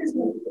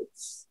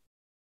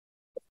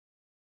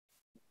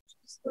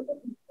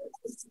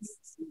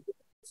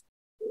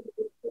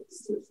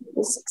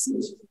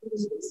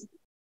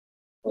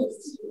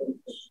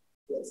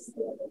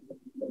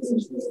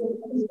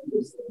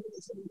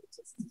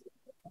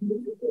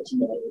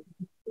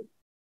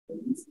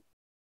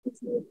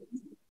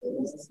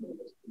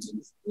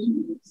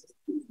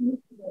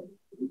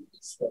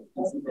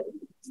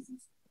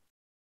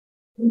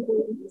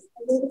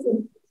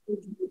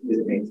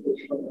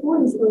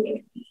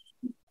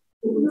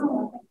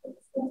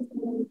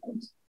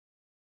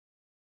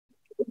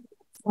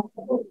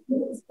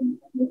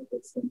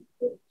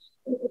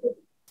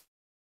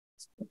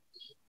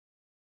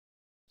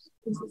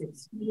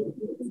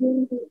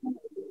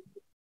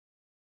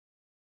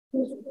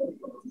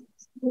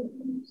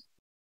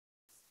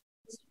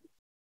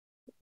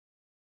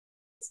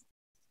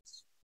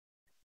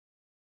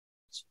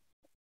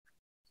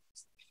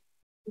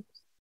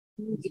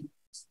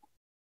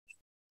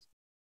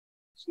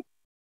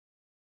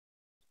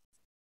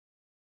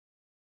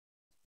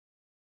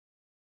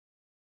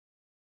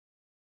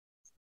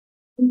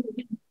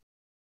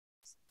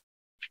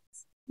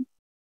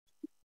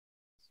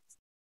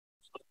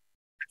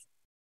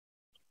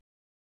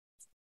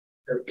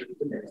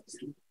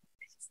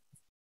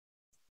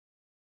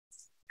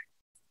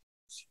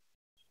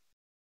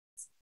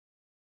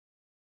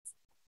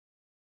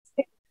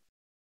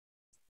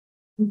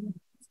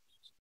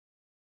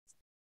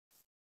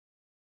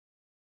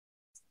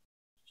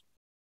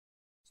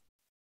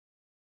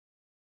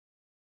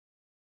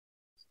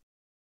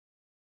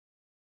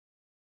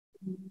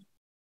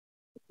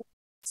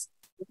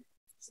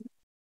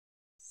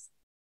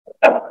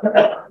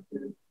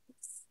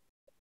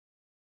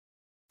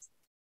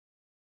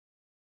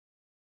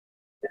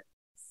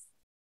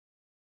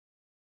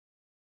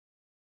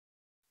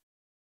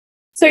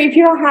 So if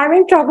you are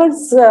having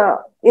troubles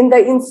in the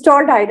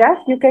installed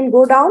IRAF, you can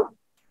go down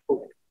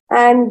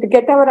and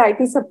get our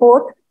IT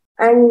support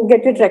and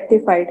get it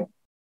rectified.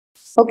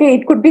 Okay,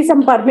 it could be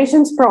some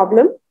permissions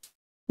problem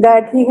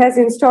that he has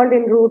installed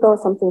in root or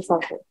something.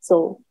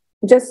 So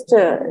just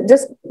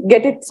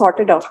get it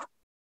sorted out.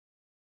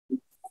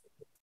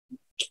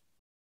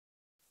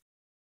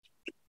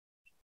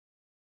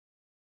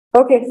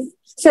 Okay,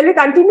 shall we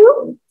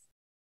continue?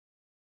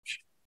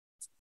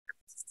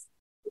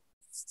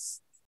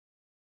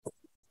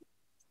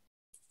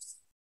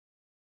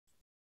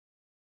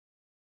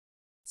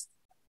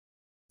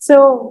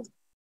 So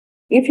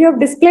if you have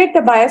displayed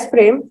the bias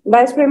frame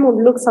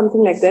would look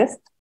something like this.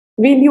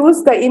 We'll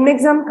use the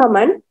imexam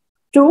command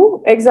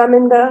to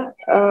examine the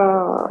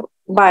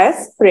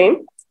bias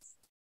frame.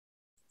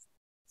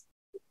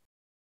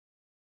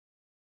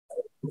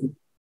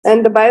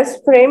 And the bias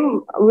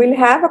frame will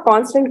have a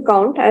constant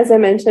count, as I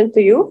mentioned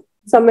to you,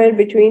 somewhere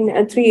between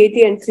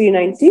 380 and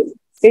 390.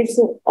 It's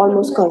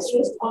almost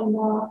constant. On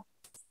the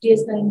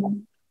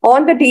DS9.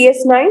 On the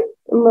DS9,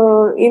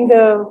 in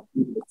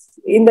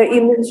the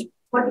image.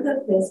 What is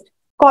the first?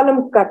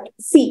 Column cut,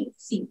 C.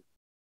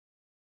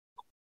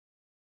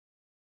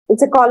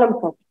 It's a column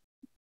cut.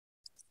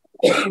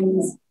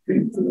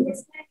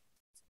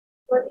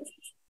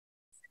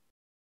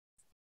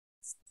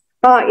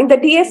 In the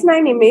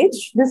DS9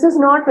 image, this is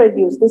not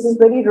reduced. This is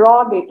very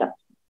raw data.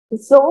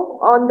 So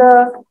on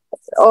the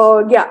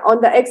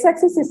on the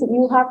x-axis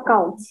you have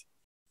counts.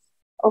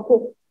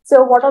 Okay.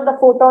 So what are the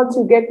photons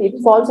you get?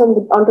 It falls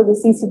onto the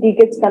CCD,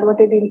 gets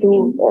converted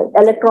into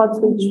electrons,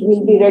 which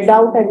will be read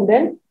out and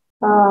then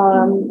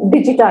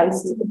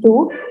digitized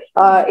to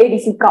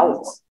ADC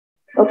counts.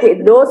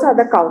 Okay, those are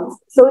the counts.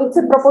 So it's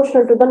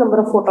proportional to the number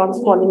of photons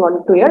falling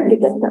onto your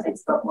detector.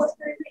 It's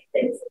proportional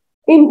to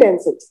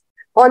Intensity.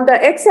 On the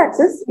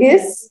x-axis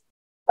is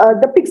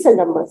the pixel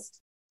numbers.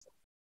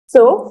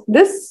 So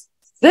this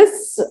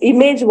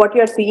image, what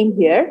you are seeing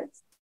here,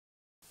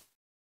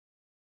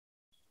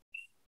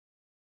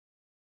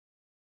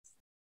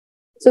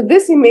 so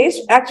this image,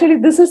 actually,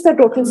 this is the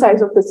total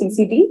size of the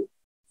CCD.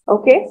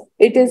 Okay,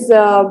 it is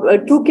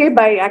 2K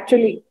by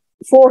actually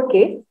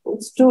 4K.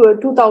 It's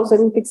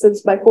 2000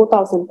 pixels by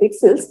 4000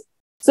 pixels.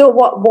 So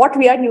what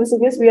we are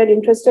using is we are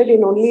interested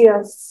in only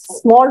a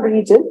small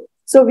region.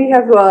 So we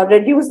have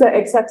reduced the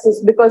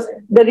x-axis because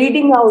the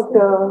reading out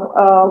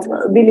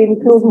will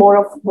include more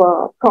of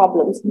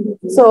problems.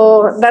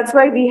 So that's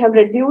why we have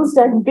reduced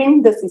and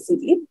binned the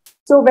CCD.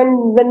 So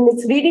when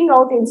it's reading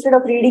out, instead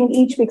of reading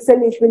each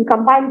pixel, it will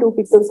combine 2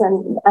 pixels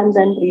and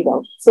then read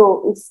out.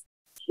 So it's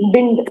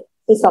binned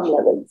to some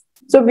level.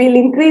 So we'll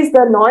increase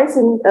the noise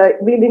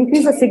we'll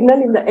increase the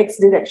signal in the x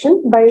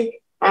direction by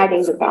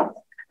adding it up.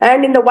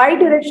 And in the y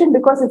direction,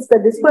 because it's the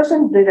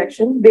dispersion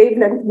direction,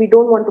 wavelength, we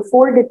don't want to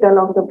fold it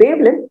along the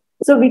wavelength.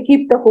 So we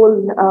keep the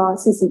whole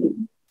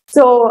CCD.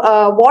 So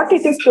what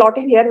it is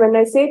plotting here, when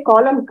I say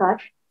column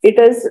cut, it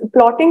is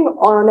plotting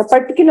on a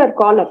particular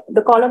column.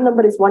 The column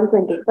number is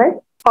 120, right?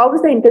 How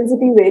is the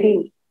intensity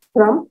varying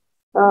from,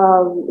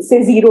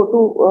 say, 0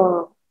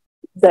 to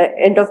the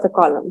end of the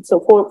column?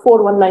 So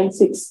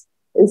 4196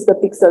 is the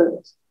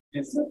pixel.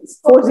 Yes.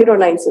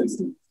 4096.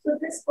 So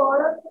this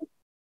column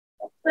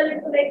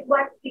is like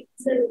 1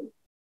 pixel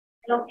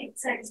along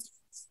x-axis.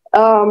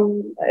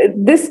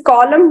 This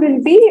column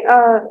will be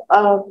a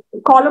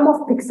column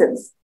of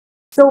pixels.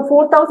 So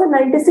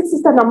 4096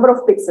 is the number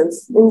of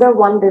pixels in the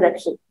one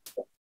direction.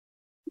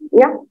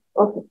 Yeah.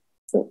 Okay.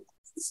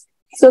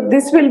 So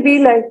this will be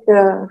like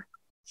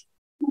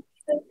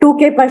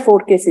 2K by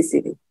 4K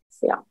CCD.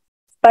 Yeah.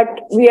 But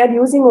we are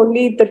using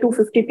only the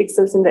 250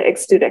 pixels in the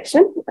x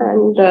direction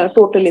and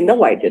total in the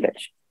y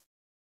direction.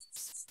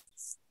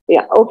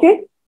 Yeah.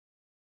 Okay.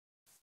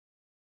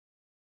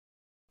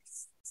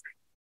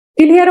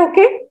 Till here,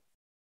 okay?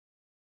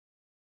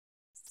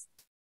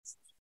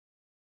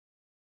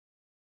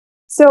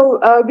 So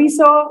we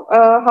saw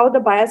how the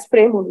bias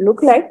frame would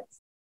look like.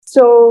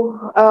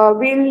 So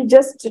we'll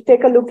just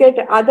take a look at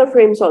other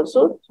frames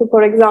also. So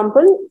for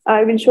example,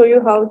 I will show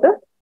you how the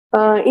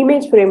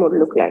image frame would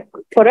look like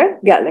for a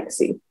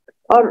galaxy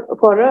or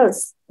for a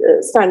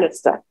standard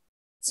star.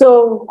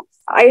 So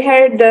I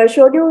had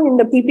showed you in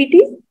the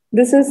PPT,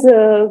 this is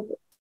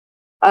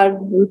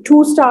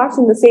 2 stars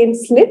in the same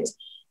slit.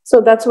 So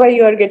that's why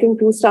you are getting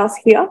 2 stars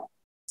here.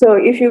 So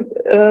if you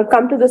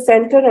come to the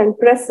center and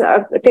press,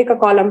 take a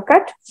column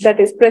cut, that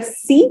is press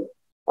C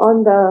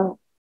on the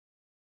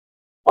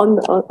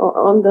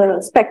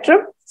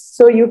spectrum.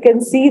 So you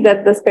can see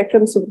that the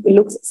spectrum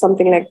looks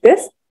something like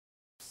this.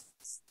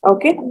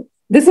 Okay.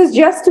 This is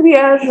just, we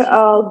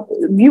are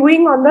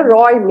viewing on the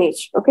raw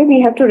image. Okay.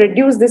 We have to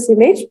reduce this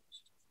image.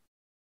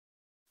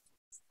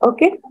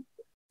 Okay.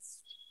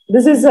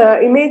 This is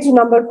image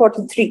number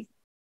 43.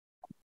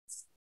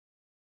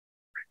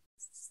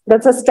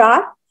 That's a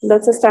star.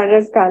 That's a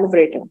standard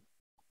calibrator.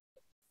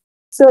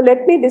 So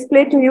let me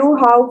display to you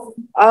how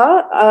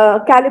a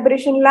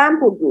calibration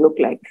lamp would look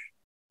like.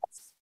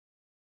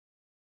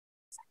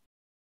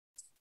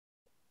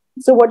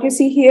 So what you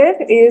see here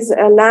is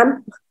a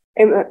lamp,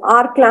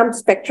 arc lamp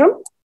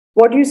spectrum.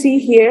 What you see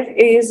here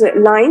is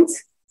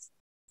lines,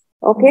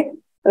 okay,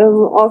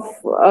 of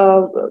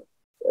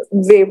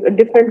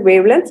different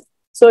wavelengths.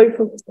 So if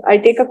I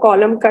take a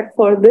column cut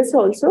for this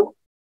also,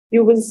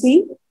 you will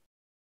see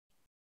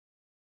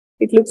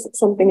it looks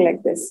something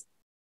like this.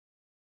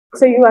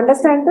 So you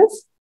understand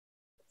this?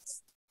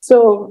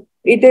 So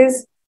it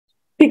is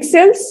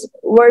pixels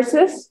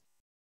versus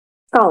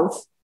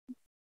counts.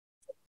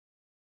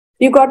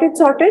 You got it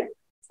sorted?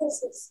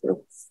 Yes.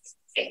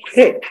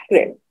 Great,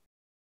 great.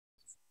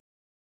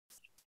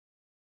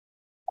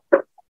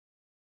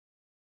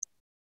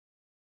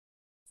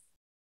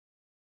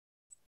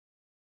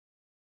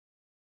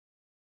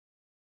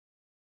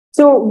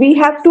 So we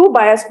have two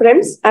bias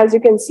frames, as you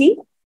can see,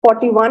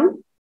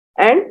 41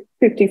 and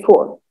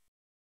 54,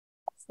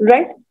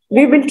 right?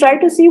 We will try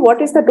to see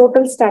what is the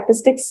total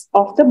statistics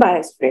of the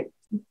bias frame.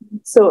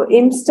 So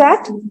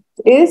imstat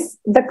is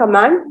the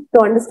command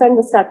to understand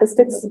the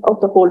statistics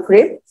of the whole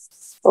frame,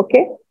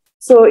 okay?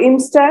 So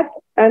imstat,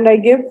 and I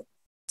give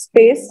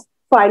space,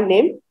 file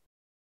name,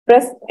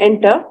 press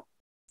enter.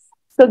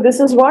 So this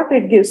is what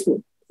it gives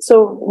me.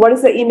 So what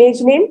is the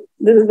image name?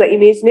 This is the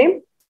image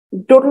name.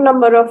 Total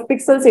number of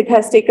pixels it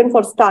has taken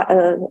for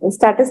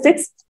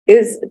statistics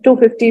is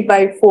 250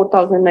 by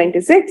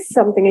 4096,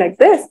 something like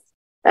this.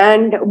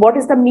 And what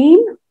is the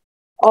mean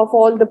of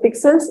all the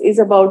pixels is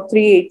about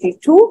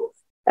 382.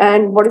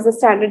 And what is the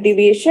standard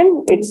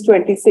deviation? It's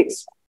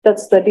 26.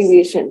 That's the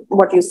deviation,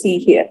 what you see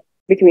here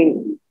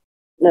between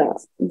the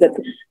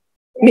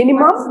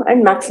minimum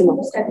and maximum.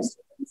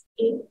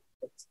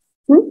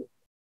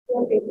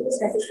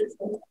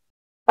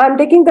 I'm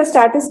taking the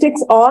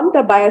statistics on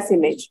the bias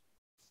image.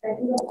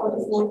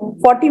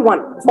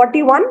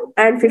 41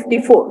 and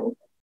 54.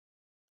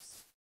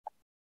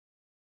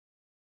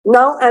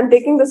 Now I'm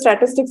taking the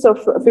statistics of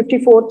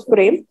 54th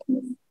frame.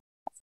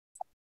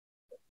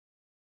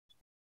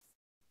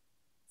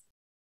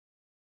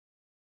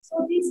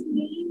 So this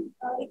mean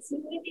it's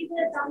limited in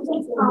the terms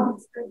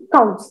of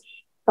counts.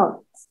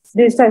 Counts.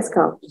 This is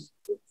counts.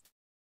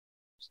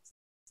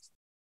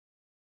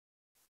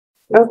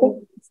 Okay.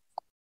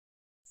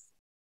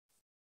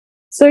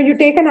 So you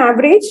take an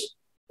average.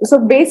 So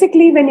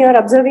basically, when you are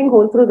observing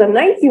whole through the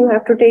night, you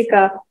have to take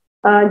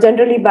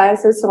generally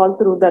biases all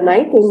through the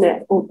night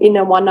in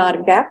a 1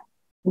 hour gap.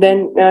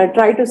 Then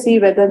try to see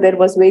whether there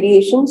was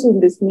variations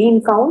in this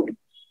mean count.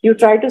 You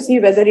try to see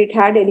whether it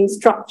had any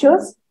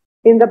structures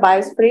in the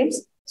bias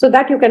frames. So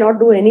that you cannot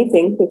do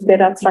anything if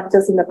there are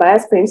structures in the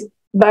bias frames.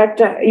 But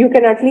you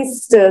can at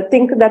least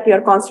think that your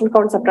constant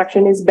count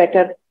subtraction is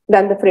better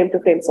than the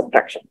frame-to-frame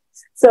subtraction.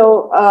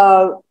 So,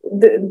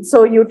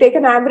 so you take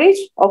an average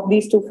of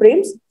these two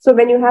frames. So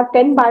when you have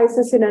 10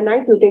 biases in a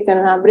night, you take an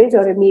average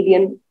or a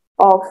median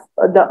of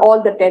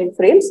all the 10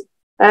 frames,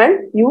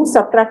 and you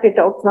subtract it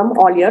out from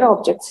all your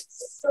objects.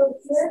 So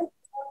here,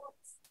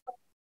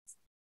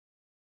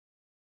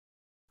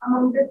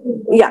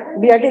 yeah,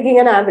 we are taking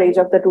an average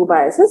of the two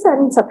biases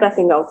and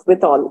subtracting out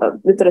with all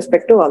with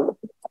respect to all.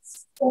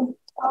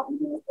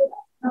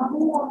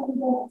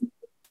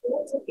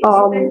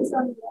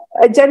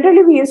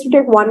 Generally, we used to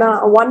take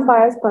one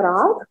bias per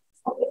hour.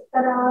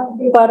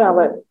 Per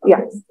hour,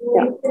 yeah.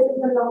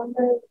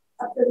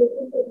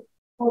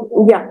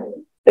 Yeah.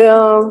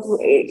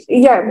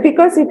 Yeah,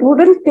 because it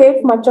wouldn't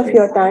take much of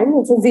your time.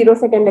 It's a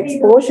 0-second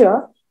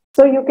exposure,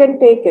 so you can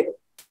take it.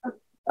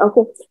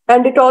 Okay,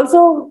 and it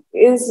also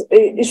is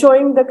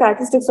showing the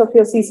characteristics of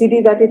your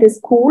CCD that it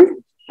is cooled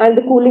and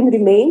the cooling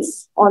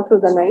remains all through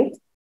the night.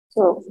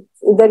 So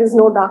there is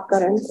no dark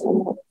current.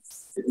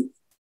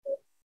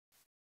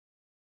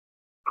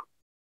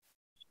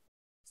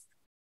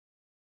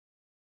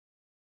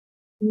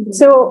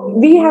 So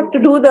we have to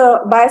do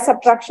the bias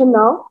subtraction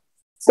now.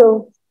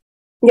 So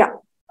yeah.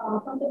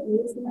 From the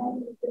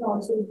baseline, you can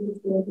also use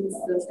these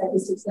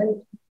statistics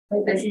by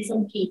pressing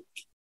some key.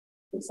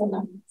 It's a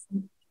number.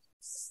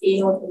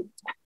 A or B.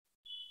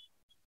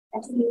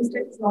 Actually,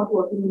 it's not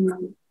working now.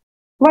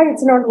 Why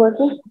it's not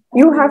working?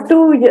 You have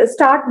to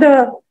start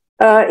the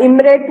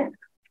IMRED,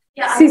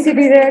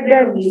 CCD red,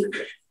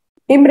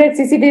 IMRED,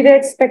 CCD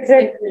red,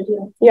 spectral.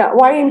 Yeah.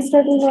 Why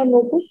instead is not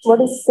working? What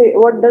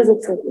does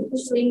it say?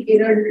 It's showing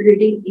error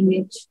reading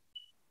image.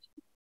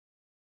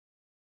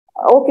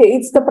 Okay,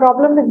 it's the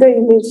problem with the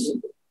image.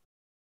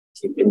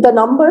 The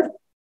number,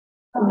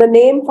 the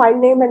name, file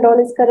name, and all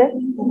is correct.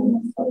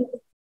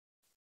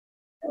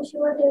 She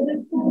was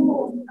able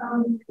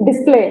to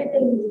Display.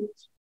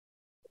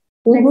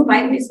 Like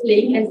by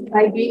displaying and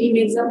by being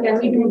in exam, can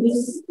we do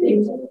this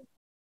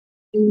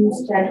in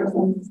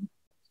Spectroscopic?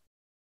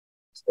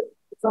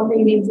 From the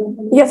image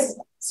exam? Yes.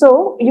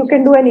 So you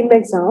can do an image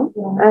exam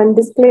and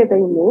display the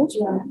image.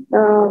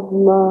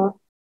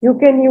 You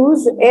can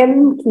use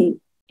M key.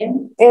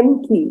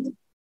 M key.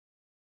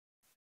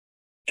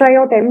 Try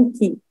out M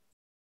key.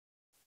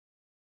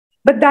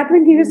 But that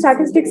will give you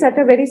statistics at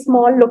a very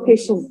small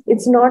location.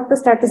 It's not the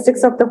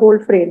statistics of the whole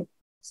frame.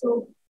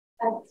 So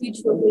at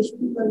which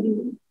location per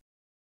unit?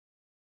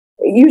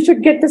 You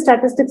should get the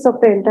statistics of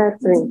the entire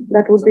frame.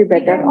 That would be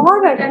better.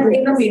 Or I can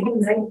take a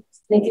medium, right?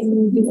 Like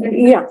in different.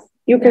 Yeah,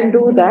 you can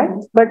do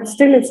that, but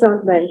still it's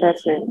not the entire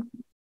frame.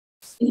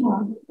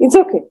 Yeah. It's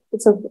okay.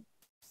 It's okay.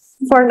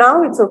 For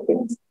now, it's okay.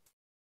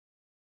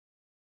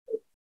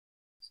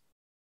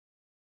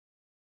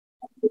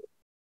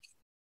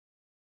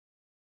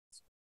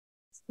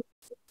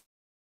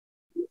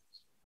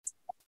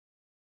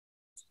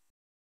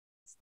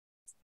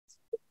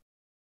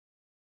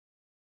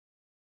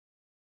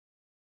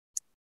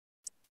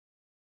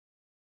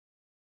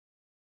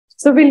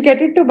 So we'll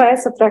get into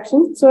bias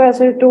subtraction. So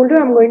as I told you,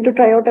 I'm going to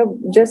try out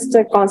just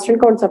a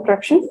constant count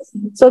subtraction.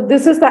 So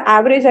this is the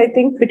average, I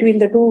think, between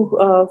the two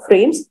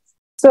frames.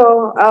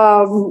 So,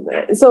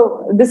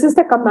 this is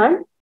the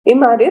command.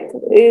 IMARITH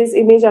is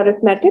image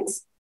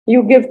arithmetics.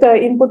 You give the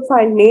input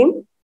file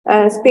name,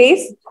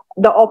 space,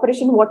 the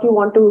operation, what you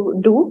want to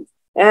do,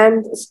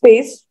 and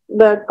space,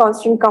 the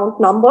constant count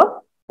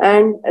number,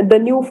 and the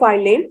new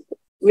file name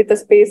with a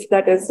space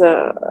that is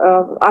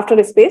after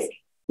a space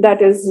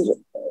that is.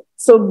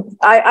 So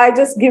I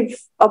just give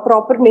a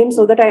proper name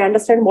so that I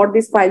understand what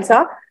these files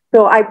are.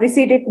 So I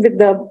precede it with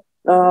the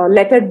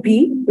letter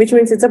B, which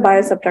means it's a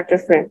bias subtracted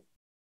frame.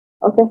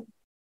 Okay.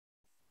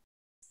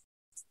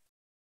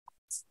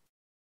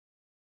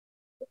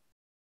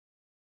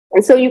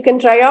 And so you can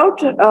try out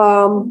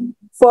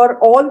for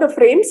all the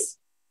frames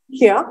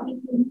here.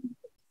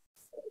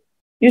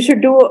 You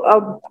should do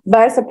a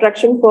bias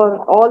subtraction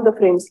for all the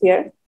frames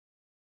here.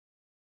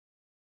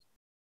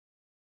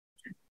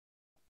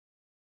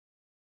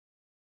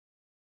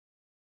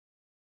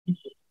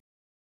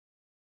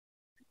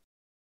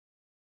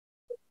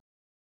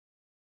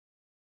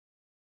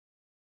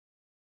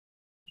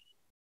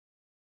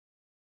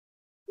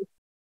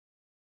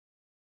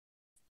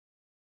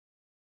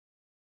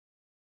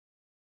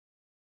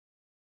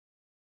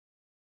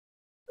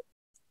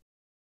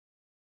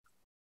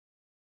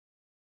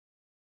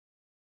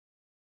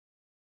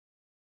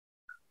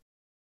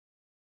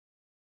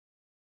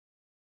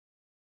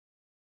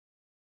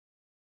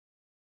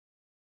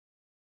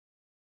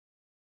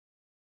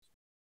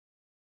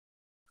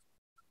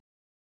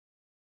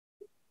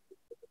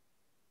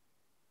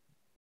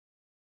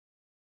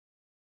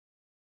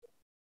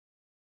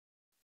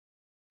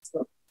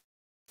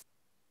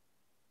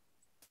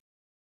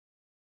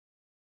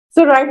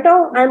 So right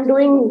now I'm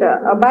doing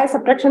a bias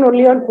subtraction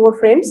only on 4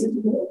 frames,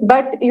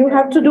 but you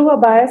have to do a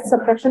bias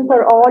subtraction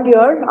for all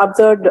your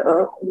observed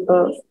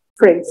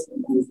frames.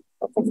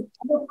 Okay.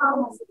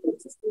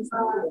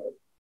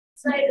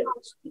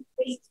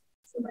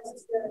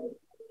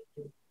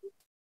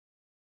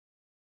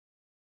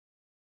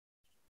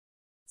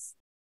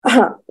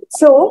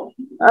 So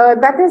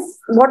that is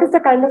what is the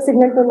kind of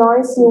signal to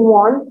noise you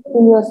want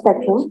in your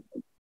spectrum.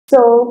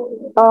 So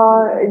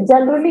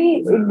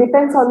generally, it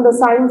depends on the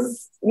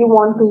science you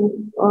want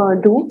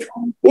to do.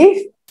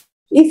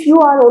 If you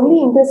are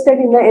only interested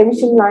in the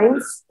emission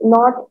lines,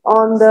 not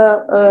on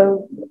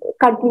the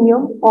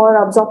continuum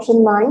or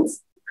absorption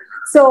lines,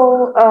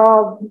 so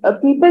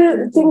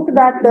people think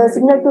that the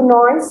signal to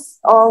noise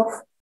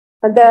of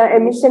the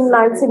emission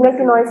line, signal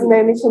to noise in the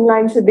emission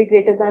line should be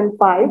greater than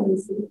 5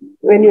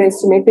 when you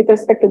estimate with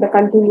respect to the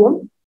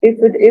continuum.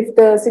 If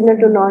the signal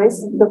to noise,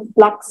 the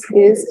flux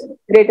is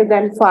greater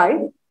than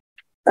 5,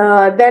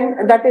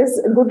 then that is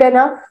good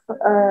enough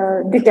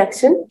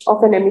detection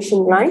of an emission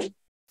line.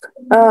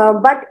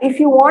 But if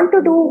you want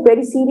to do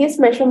very serious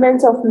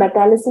measurements of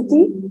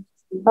metallicity,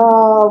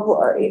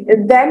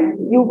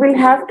 then you will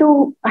have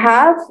to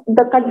have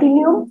the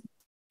continuum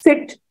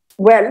fit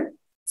well.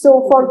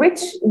 So for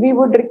which we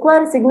would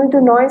require a signal to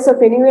noise of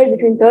anywhere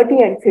between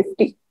 30 and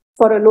 50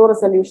 for a low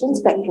resolution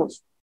spectrum.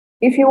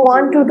 If you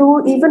want to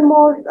do even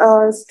more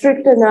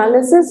strict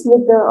analysis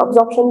with the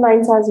absorption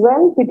lines as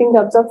well, fitting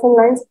the absorption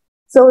lines,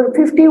 so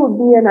 50 would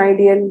be an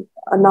ideal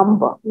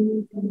number.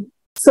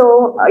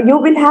 So you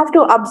will have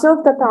to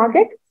observe the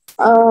target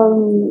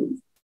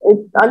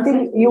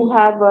until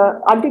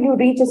you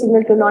reach a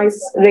signal to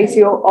noise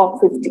ratio of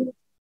 50.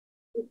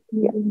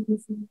 Yeah.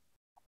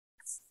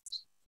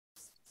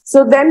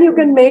 So then you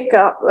can make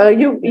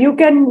you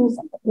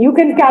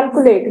can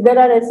calculate. There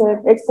are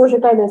exposure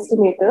time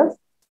estimators.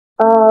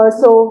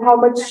 So how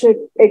much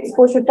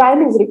exposure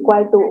time is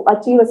required to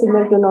achieve a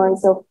signal to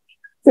noise of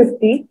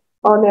 50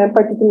 on a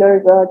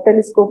particular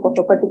telescope of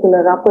a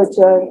particular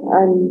aperture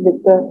and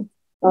with the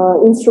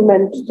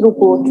instrument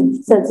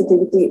throughput,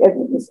 sensitivity,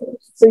 everything.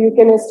 So you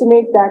can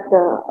estimate that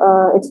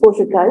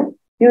exposure time.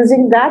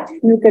 Using that,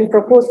 you can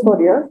propose for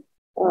your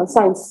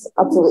science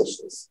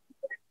observations.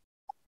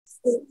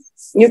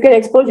 You can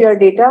expose your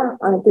data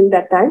until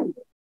that time.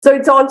 So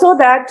it's also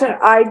that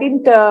I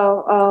didn't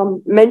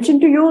mention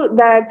to you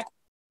that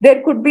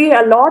there could be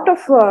a lot of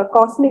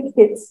cosmic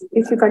hits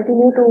if you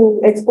continue to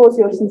expose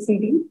your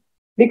CCD,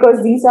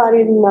 because these are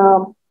in,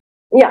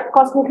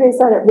 cosmic rays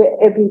are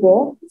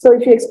everywhere. So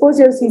if you expose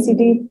your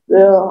CCD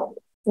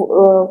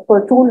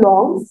for too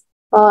long,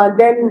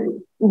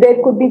 then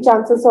there could be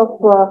chances of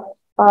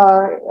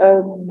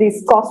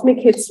these cosmic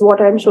hits,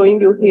 what I'm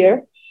showing you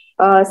here,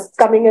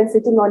 coming and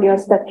sitting on your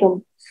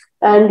spectrum.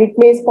 And it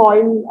may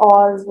spoil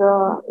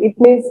or it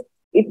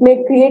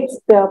may create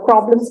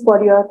problems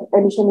for your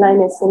emission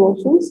line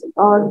estimations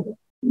or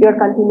your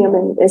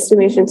continuum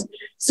estimations.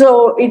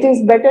 So it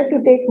is better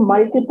to take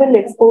multiple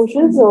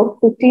exposures of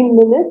 15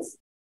 minutes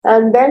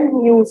and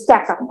then you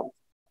stack up.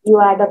 You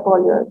add up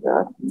all your.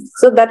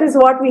 So that is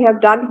what we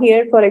have done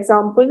here. For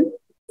example,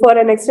 for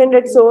an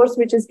extended source,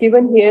 which is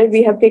given here,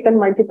 we have taken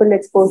multiple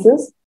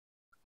exposures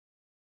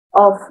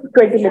of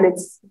 20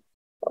 minutes,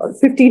 or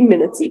 15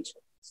 minutes each.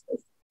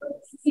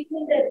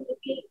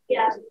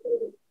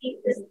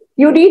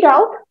 You read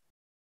out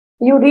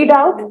your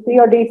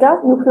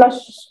data, you flush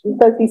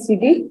the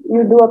CCD,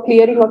 you do a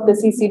clearing of the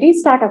CCD,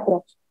 start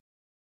approach.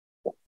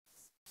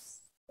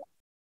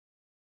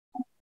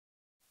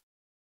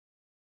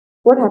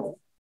 What happened?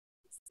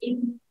 It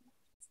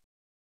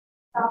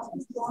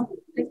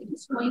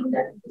is showing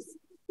that this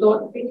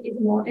plot print is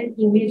not an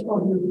image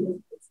of the video.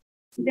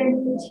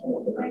 Then we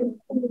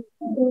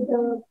do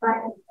the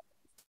bias,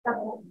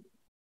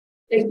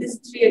 like this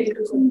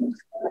 382.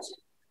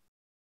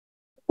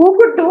 Who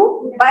could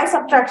do by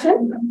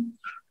subtraction?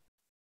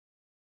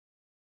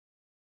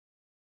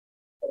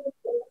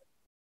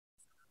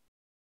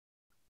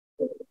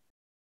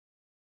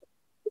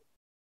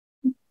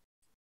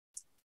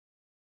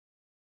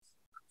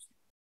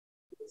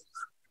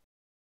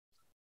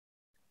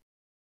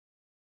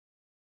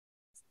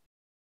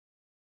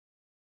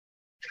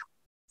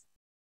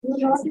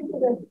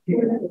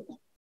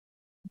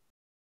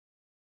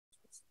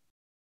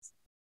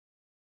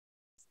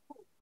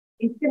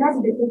 It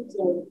cannot detect.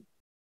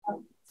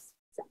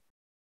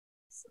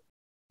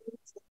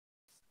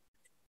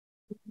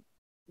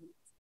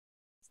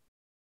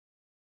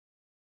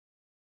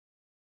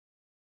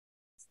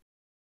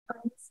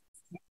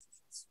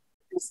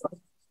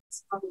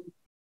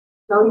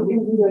 Now you can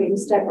do your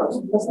Instagram.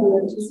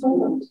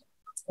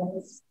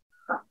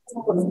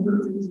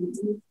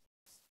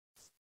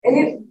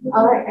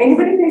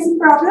 Anybody facing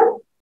problem?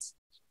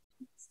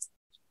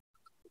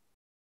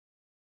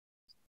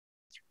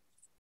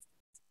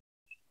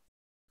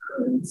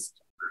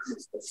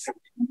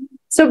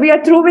 So we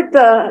are through with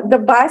the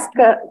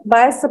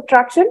bias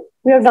subtraction.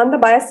 We have done the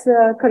bias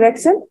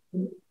correction.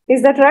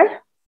 Is that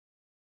right?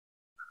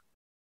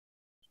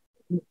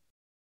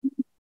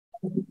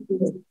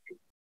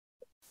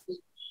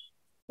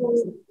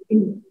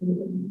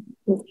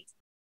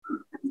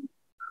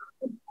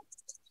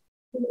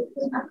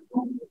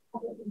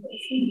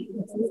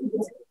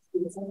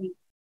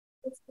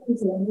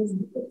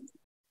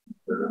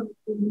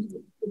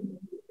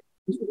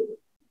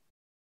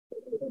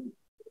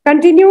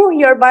 Continue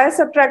your bias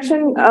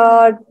subtraction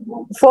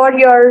for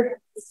your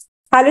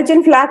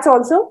halogen flats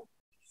also.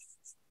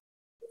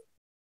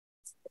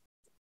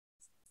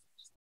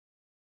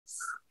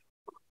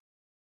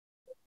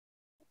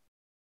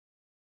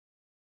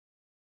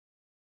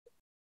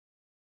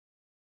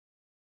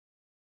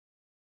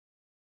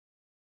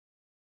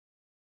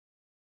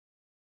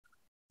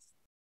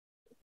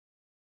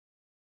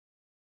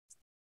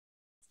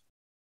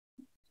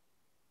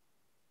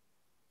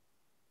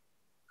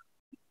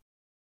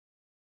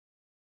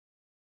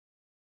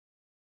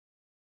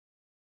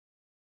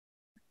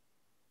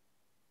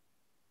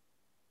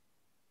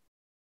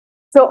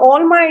 So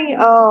all my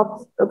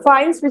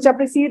files which are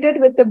preceded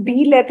with the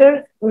B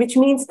letter, which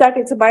means that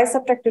it's a bias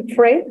subtracted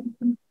frame.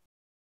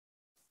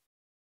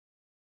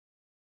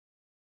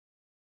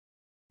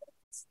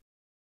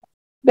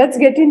 Let's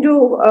get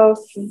into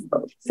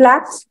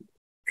flat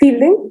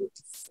fielding.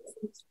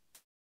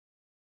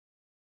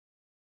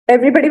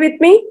 Everybody with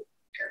me?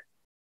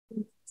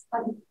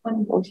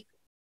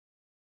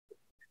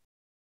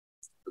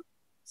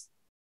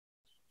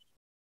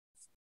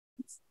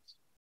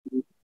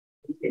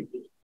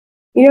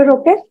 You're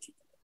okay?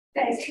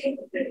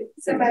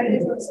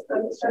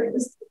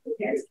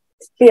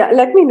 Yeah,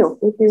 let me know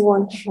if you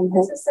want some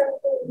help.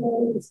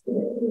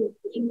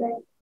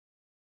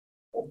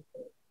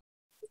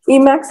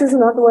 Emacs is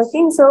not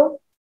working, so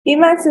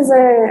Emacs is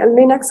a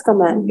Linux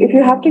command. If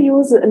you have to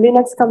use a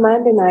Linux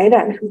command in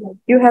IRAC,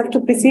 you have to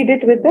precede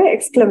it with the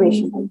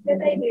exclamation.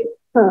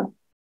 Huh.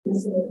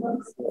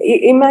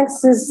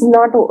 Emacs is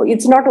not,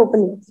 it's not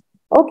opening.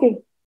 Okay.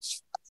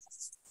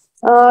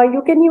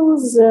 You can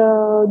use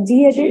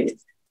gedit.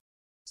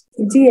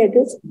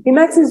 Gedit.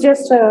 Emacs is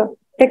just a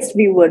text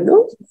viewer,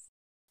 no?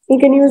 You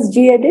can use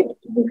gedit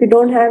if you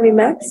don't have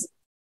Emacs.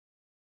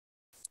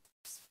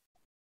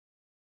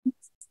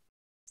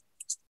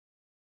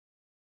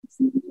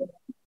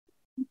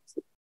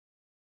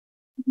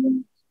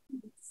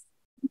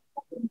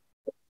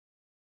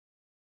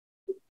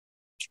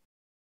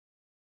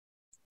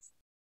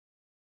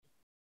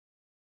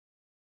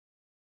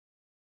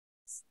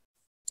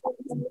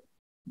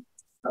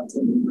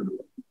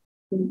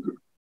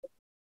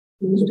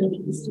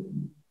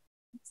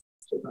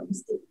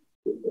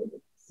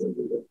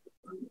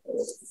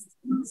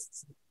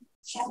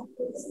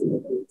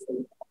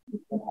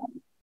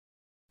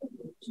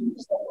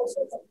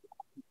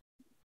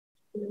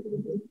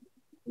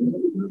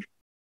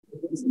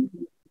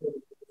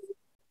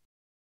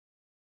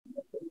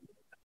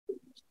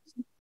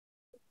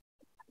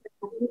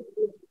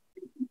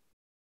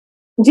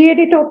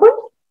 Gedit open?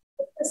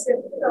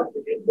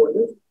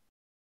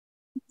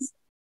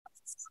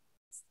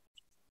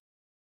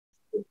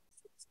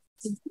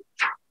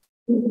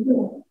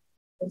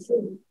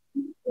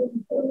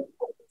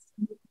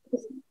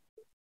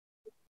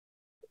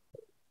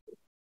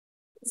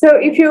 So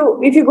if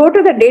you go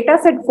to the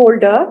dataset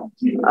folder,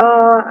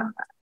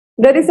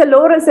 there is a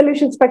low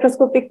resolution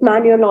spectroscopic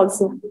manual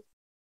also.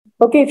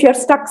 Okay, if you're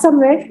stuck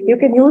somewhere, you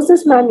can use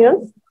this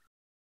manual.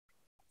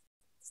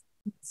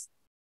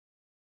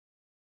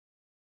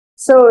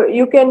 So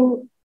you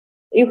can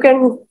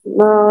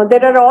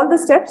there are all the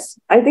steps.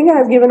 I think I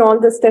have given all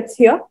the steps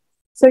here.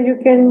 So you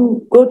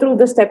can go through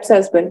the steps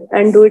as well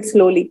and do it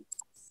slowly.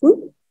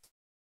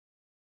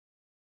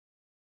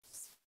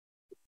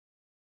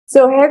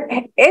 So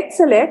head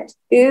select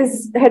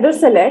is header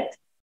select,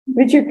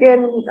 which you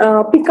can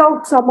pick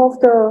out some of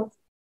the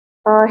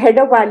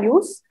header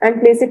values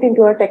and place it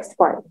into a text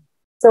file.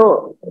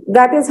 So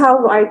that is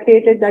how I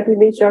created that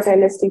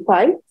image.lst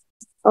file.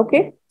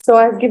 Okay, so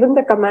I've given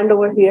the command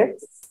over here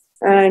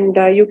and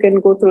you can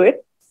go through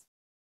it.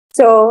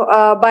 So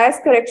bias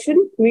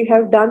correction, we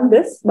have done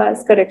this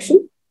bias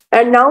correction.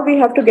 And now we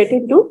have to get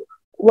into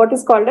what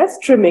is called as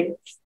trimming.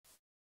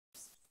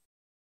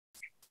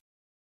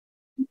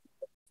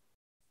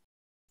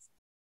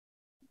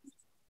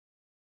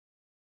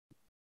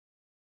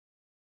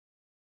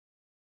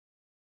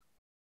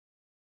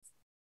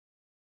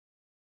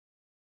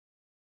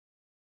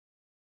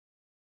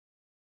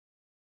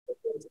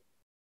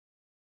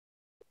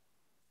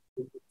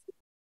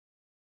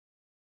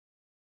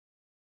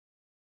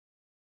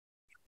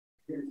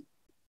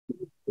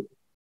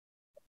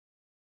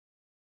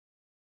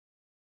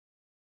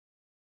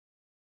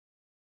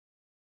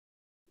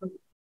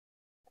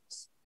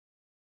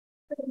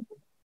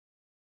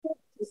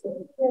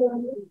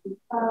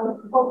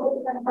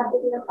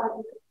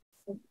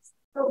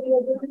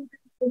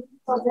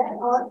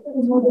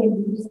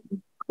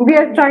 We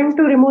are trying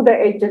to remove the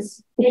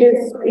edges.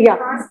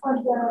 Yeah.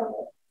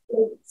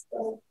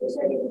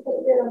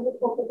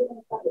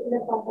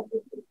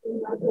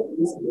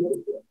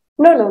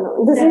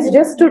 No. This is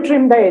just to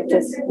trim the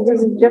edges.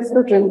 This is just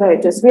to trim the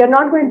edges. We are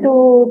not going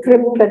to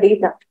trim the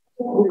data.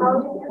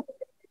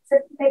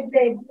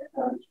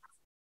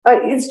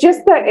 It's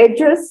just the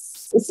edges.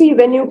 See,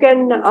 when you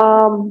can,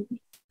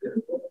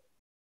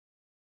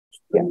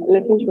 yeah,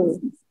 let me show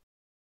you.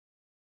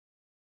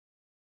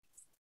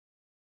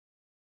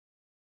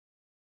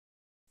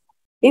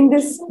 In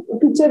this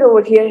picture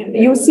over here,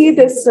 you see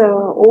this,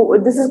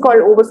 this is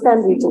called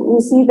overscan region.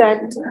 You see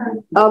that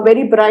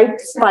very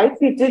bright spike.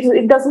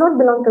 It does not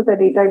belong to the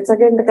data. It's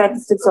again the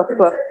characteristics of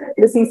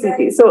the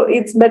CCT. So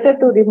it's better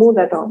to remove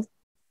that off.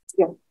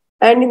 Yeah.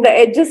 And in the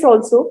edges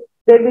also,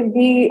 there will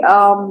be,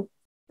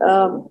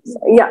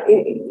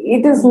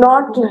 it is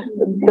not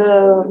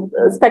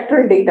the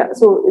spectral data.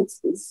 So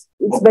it's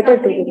better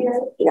to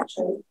remove. Yeah.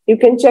 You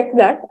can check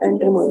that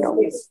and remove it off.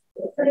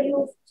 So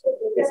you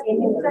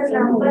the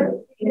number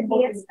in the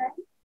PS file?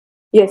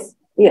 Yes. So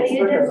you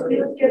just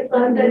use your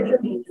cursor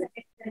to meet the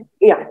extent.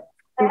 Yeah.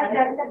 I have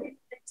done that.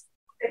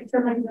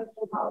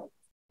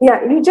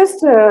 Yeah, you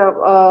just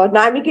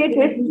navigate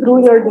it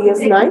through your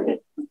DS9.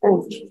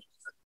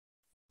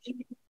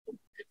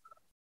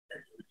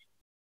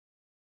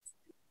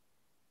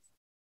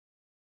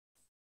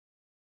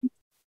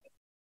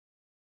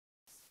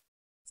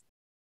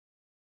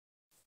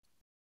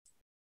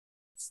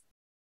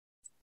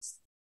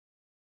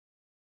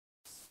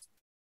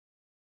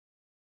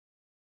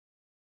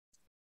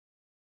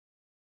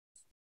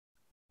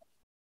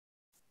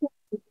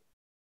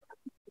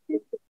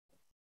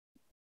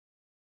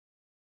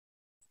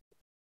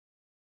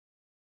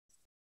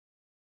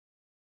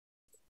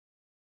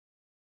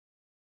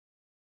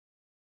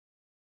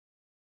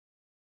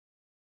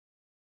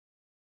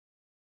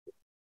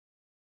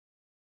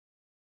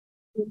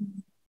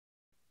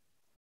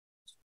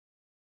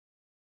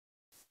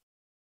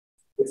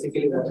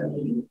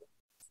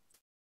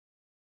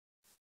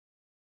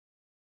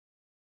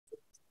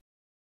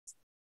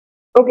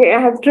 Okay, I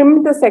have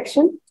trimmed the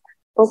section.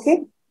 Okay,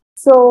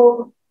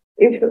 so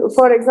if,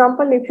 for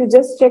example, if you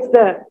just check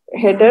the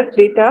header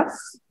data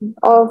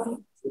of,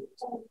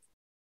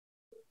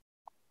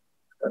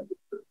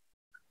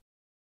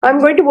 I'm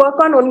going to work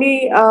on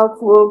only 4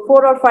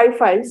 or 5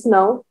 files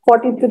now,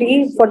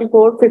 43,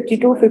 44,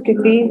 52,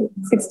 53,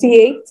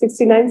 68,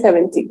 69,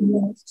 70.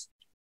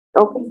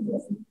 Okay.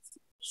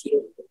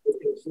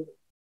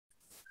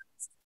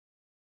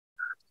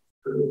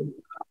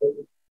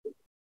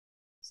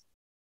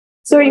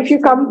 So if you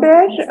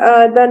compare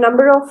the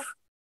number of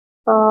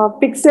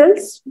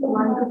pixels,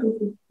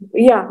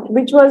 yeah,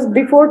 which was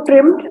before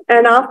trimmed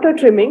and after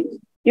trimming,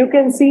 you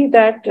can see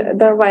that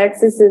the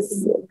y-axis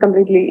is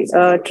completely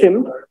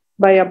trimmed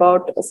by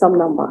about some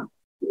number.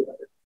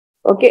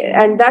 Okay,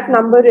 and that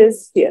number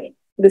is here,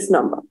 this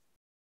number.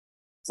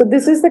 So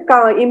this is the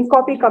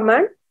imcopy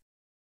command.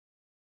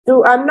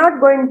 So I'm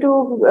not going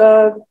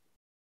to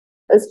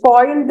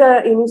spoil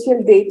the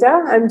initial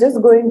data. I'm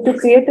just going to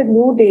create a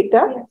new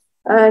data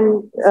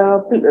and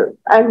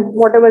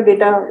whatever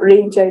data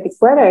range I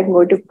require, I'm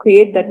going to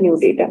create that new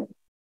data.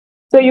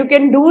 So you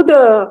can do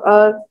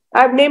the,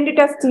 I've named it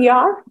as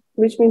TR,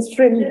 which means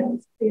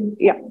trim.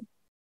 Yeah.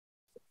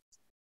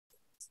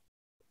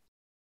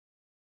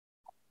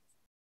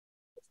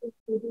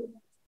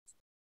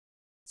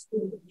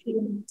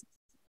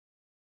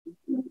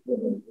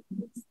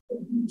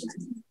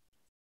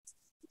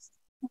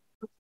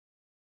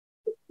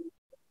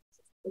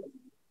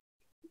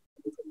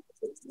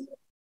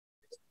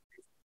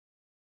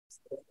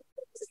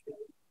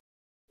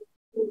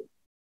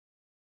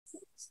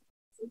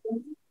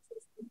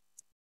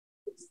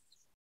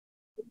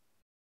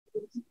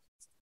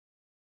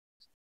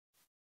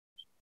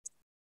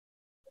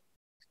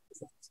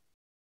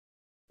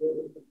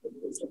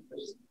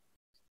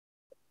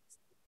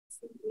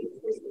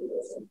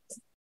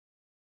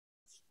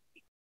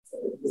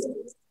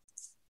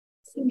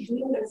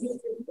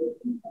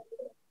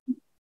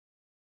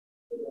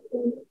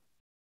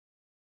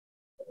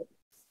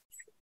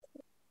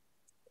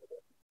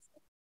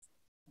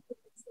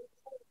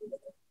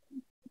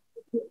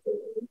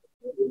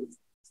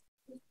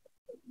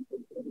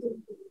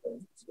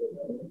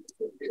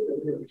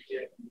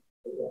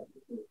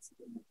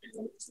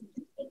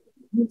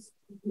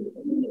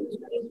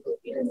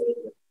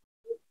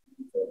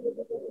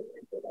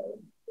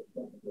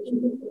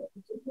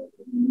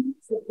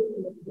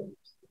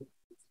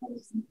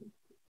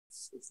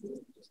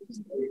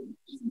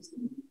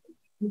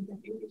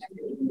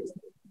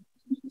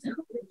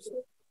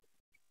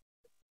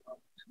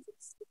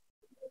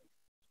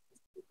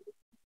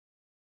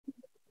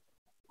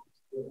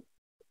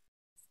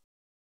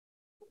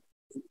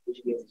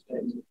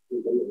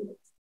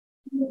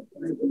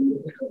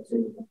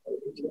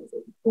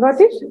 Got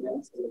it?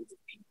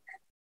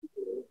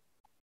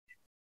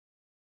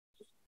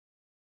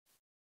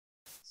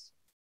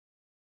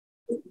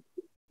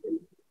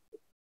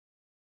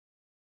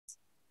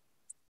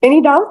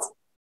 Any doubts?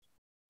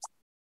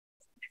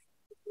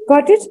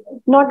 Got it?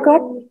 Not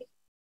got?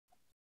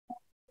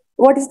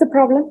 What is the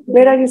problem?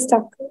 Where are you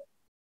stuck?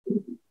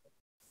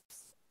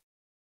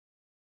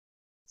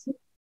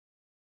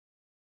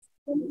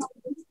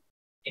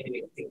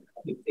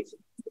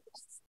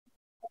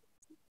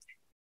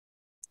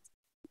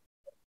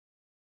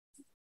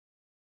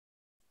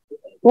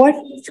 What,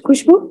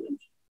 Kushbu?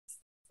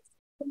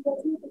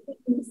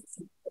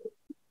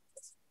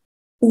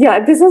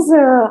 Yeah, this is,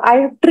 I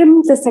have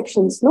trimmed the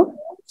sections, no?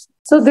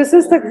 So this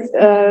is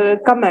the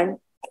command.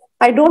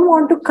 I don't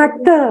want to cut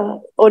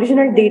the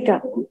original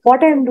data.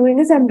 What I am doing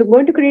is I'm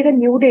going to create a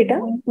new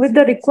data with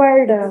the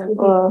required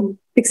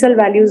pixel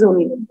values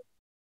only.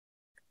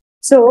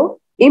 So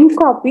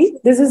imcopy,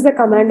 this is the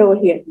command over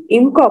here.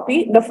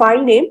 Imcopy the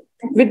file name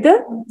with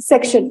the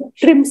section,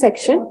 trim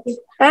section,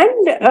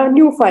 and a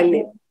new file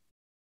name.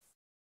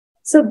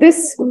 So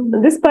this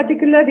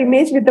particular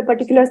image with the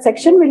particular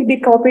section will be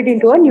copied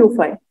into a new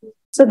file.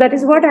 So that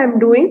is what I'm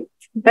doing.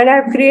 And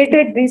I've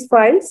created these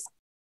files,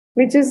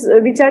 which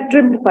are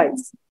trimmed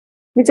files,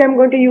 which I'm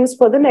going to use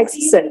for the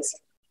next cells.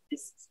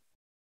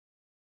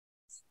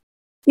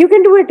 You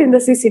can do it in the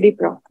CCD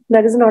Proc.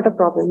 That is not a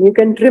problem. You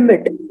can trim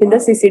it in the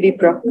CCD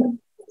Proc.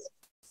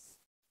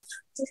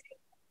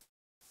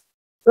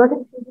 Got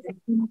it?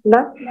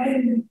 No?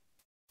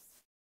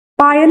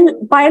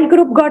 Pile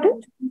group got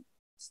it?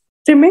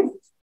 Trimming?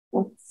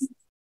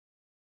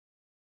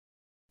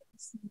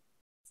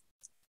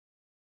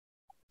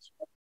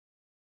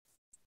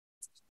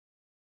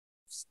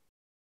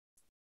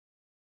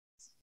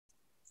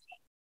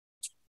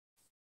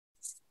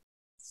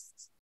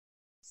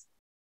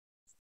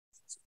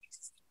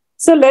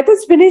 So let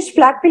us finish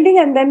flat building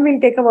and then we'll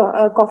take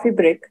a coffee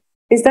break.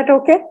 Is that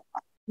okay?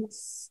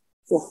 Yes.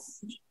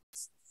 Yes.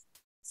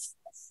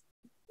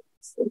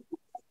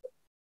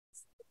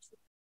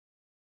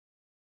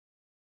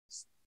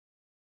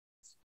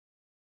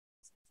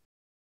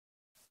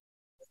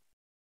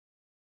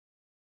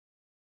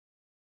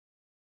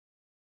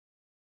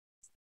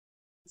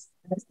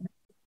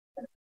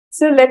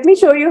 So let me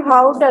show you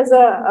how does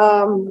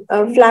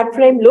a flat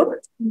frame look.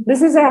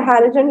 This is a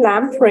halogen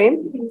lamp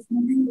frame.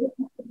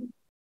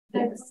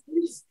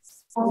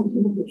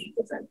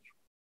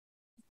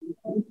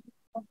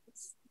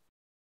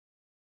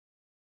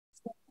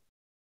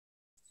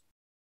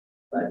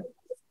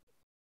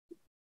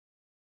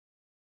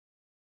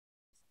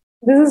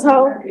 This is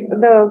how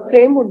the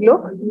frame would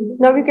look.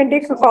 Now we can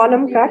take a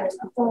column cut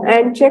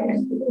and check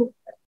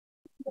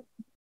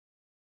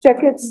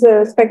its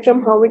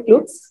spectrum, how it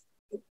looks.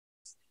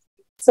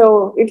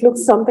 So it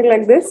looks something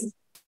like this.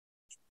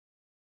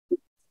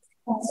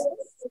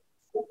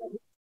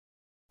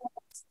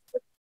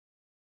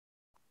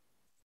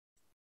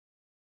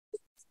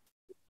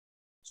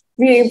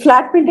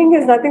 Flat building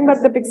is nothing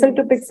but the pixel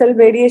to pixel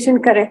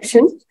variation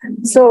correction.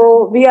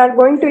 So we are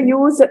going to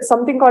use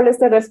something called as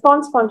the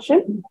response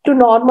function to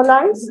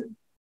normalize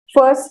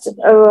first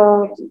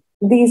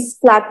these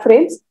flat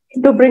frames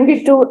to bring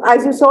it to,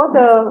 as you saw,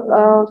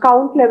 the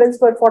count levels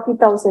were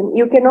 40,000.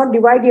 You cannot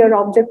divide your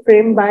object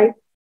frame by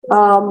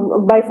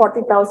by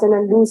 40,000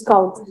 and lose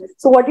count.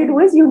 So what you do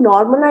is you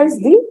normalize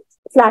the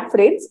flat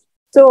frames.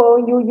 So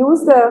you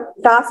use the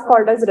task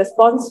called as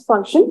response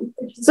function.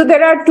 So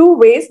there are two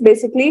ways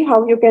basically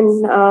how you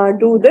can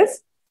do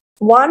this.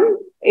 One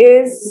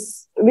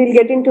is we'll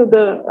get into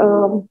the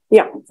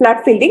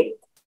flat fielding.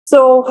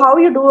 So how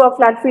you do a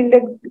flat field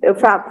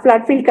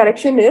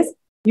correction is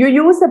you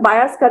use a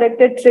bias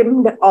corrected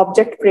trimmed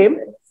object frame.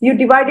 You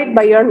divide it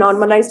by your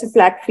normalized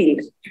flat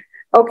field.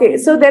 Okay,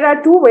 so there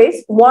are two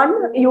ways.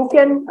 One, you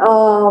can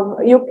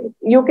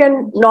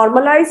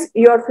normalize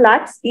your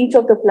flats, each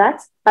of the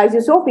flats. As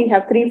you saw, we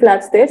have three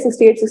flats there,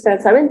 68, 60,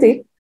 and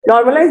 70.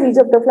 Normalize each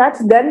of the flats,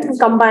 then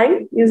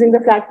combine using the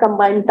flat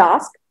combine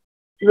task.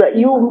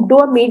 You do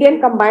a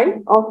median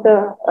combine of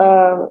the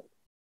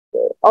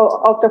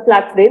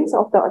flat frames,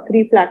 of the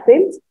three flat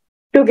frames,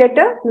 to get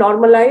a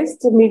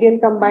normalized median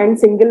combined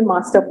single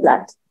master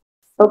flat.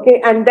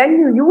 Okay, and then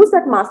you use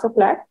that master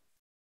flat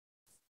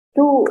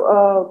to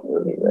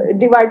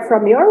divide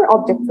from your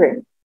object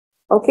frame.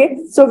 Okay,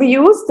 so we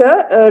use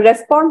the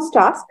response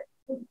task,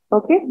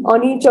 okay,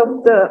 on each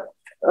of the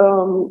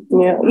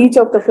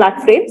flat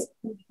frames.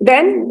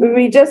 Then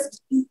we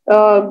just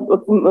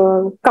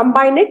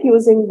combine it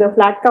using the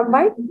flat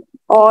combine,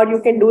 or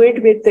you can do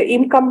it with the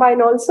in combine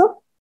also.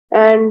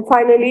 And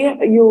finally,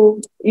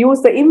 you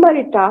use the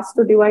invalid task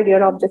to divide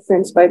your object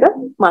frames by the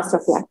master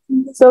flat.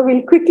 So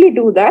we'll quickly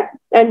do that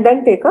and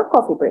then take a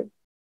coffee break.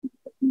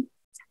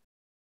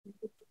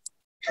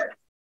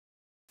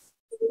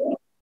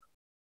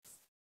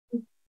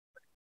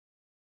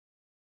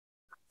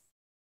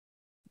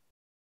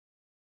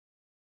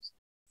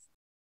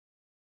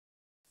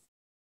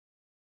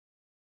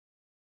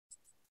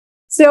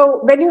 So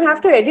when you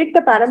have to edit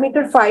the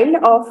parameter file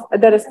of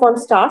the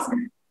response task,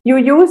 you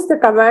use the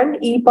command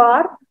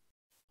ePar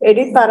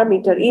edit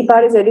parameter.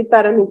 ePar is edit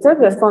parameter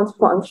response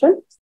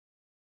function.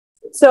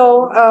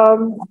 So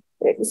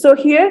so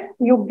here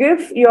you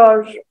give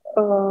your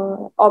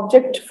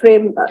object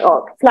frame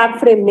or flat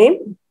frame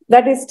name,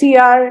 that is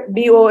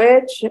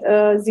TRDOH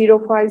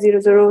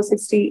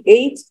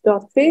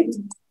 050068.fit.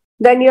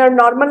 Then your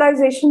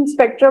normalization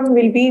spectrum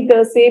will be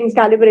the same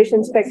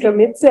calibration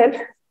spectrum itself.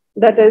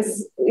 That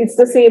is, it's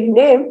the same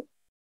name.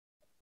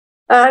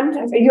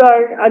 And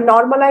your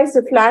normalized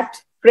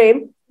flat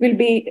frame will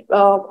be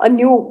a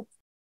new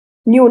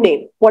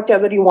name,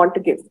 whatever you want to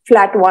give.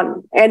 Flat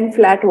one, N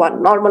flat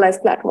one,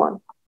 normalized flat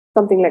one,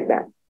 something like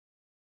that.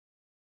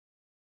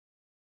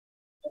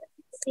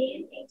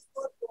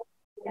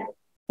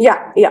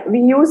 Yeah, we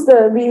use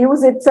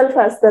itself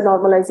as the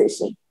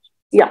normalization.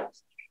 Yeah.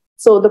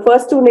 So the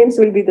first two names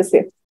will be the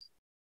same.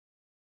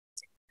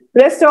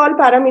 Rest all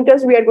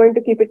parameters, we are going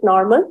to keep it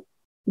normal.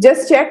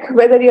 Just check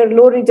whether your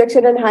low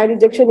rejection and high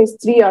rejection is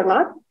 3 or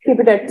not.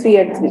 Keep it at 3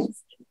 and 3.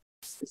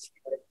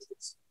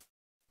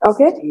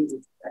 Okay.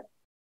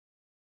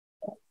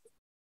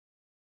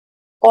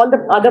 All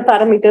the other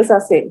parameters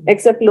are same,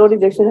 except low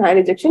rejection, high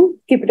rejection.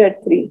 Keep it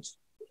at 3.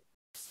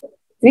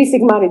 3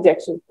 sigma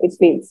rejection, it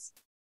means.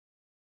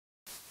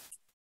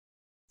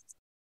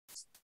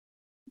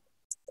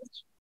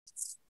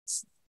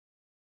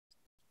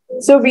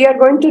 So we are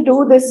going to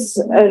do this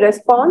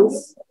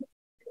response,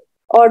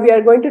 or we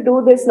are going to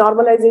do this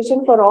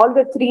normalization for all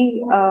the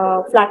 3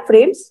 flat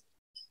frames.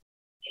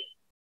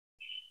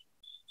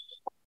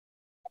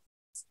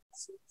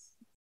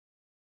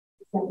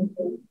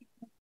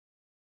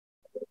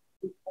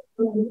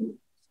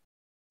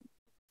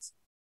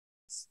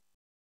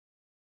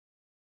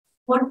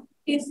 What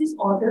is this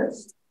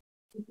orders?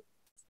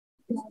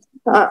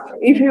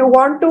 If you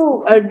want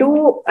to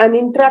do an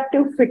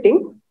interactive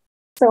fitting,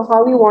 so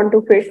how you want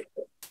to fit,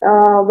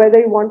 whether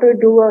you want to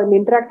do an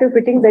interactive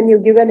fitting, then you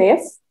give an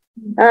S,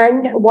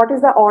 and what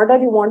is the order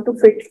you want to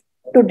fit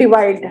to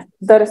divide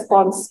the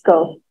response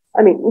curve.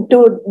 I mean,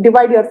 to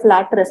divide your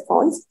flat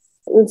response.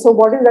 So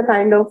what is the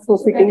kind of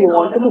fitting you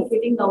want to do?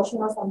 Fitting Gaussian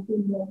or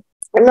something.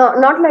 No,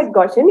 not like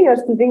Gaussian. You're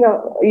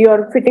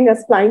fitting a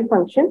spline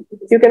function.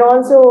 You can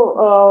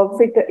also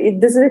fit.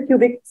 This is a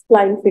cubic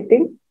spline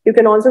fitting. You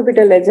can also fit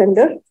a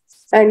Legender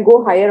and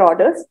go higher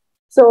orders.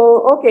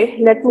 So okay,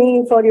 let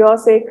me, for your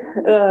sake,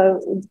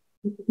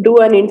 do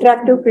an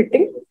interactive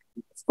fitting.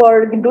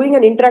 For doing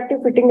an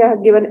interactive fitting, I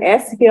have given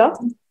S here,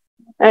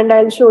 and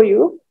I'll show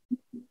you.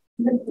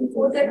 But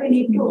before that, we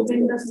need to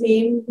open the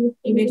same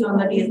image on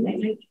the DS9.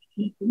 Right?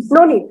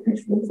 No need.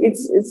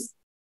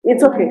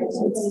 It's okay.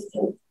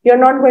 You're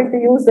not going to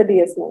use the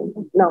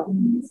DS9 now.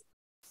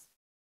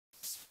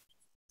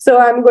 So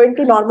I'm going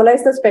to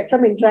normalize the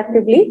spectrum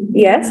interactively.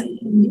 Yes.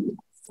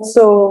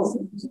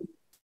 So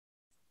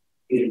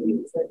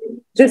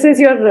this is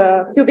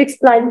your cubic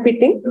spline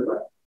fitting.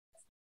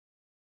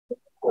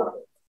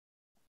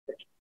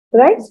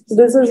 Right?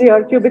 This is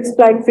your cubic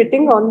spline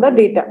fitting on the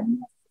data.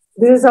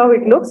 This is how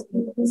it looks.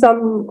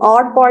 Some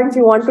odd points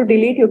you want to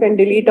delete, you can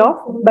delete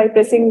off by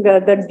pressing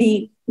the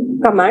D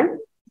command.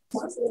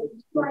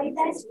 Why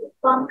that's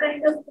one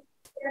kind of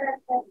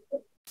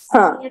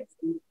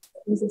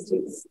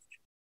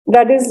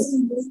That is,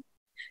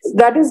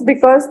 That is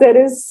because there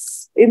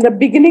is, in the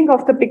beginning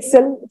of the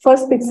pixel,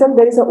 first pixel,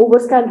 there is an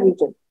overscan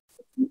region.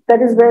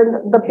 That is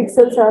where the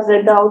pixels are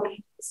read out.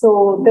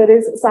 So there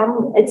is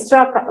some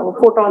extra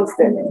photons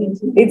there.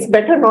 It's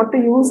better not to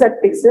use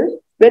that pixel.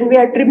 When we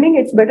are trimming,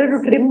 it's better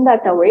to trim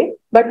that away.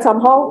 But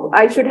somehow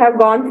I should have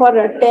gone for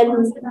a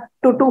 10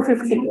 to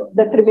 250,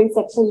 the trimming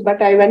sections,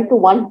 but I went to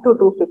 1 to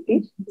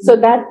 250. So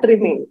that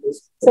trimming.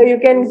 So you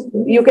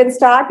can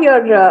start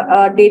your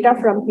data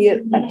from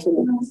here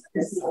actually.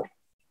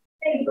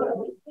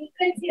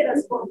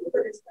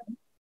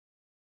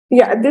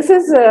 Yeah, this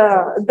is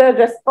the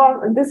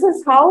response. This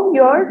is how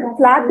your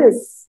flat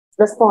is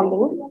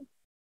responding.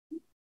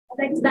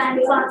 Like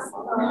bandpass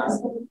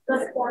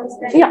response.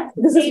 Yeah,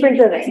 this is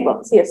filter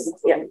response. Yes,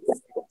 yeah.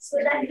 So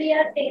that we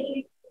are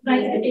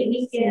trying to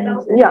taking care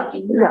of. Yeah,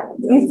 yeah.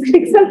 It's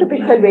pixel to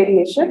pixel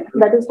variation.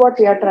 That is what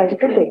we are trying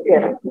to take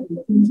care of.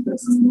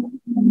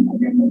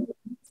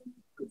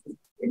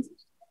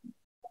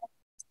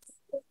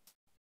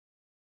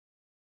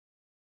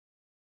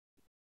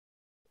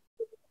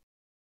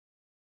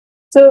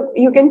 So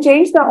you can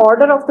change the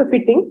order of the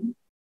fitting.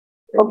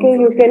 Okay,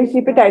 you can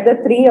keep it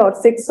either 3 or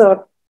 6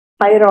 or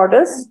higher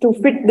orders to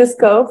fit this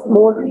curve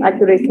more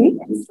accurately.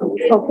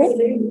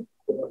 Okay.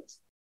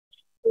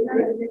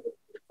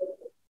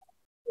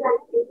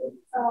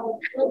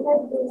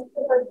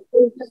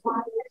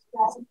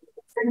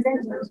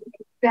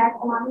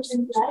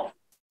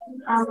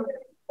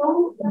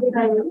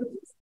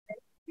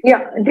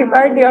 Yeah,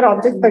 divide your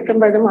object spectrum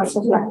by the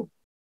master flat.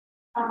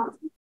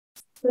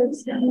 So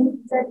it's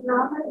that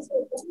normal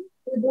spectrum,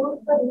 you do it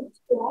for each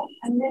flat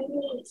and then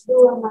you do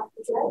a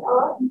master flat,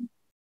 or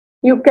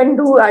you can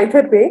do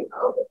either way.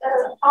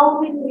 How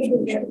will we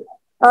do that?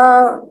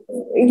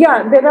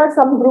 Yeah, there are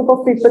some group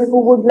of people who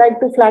would like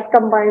to flat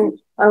combine,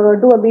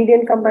 do a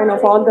median combine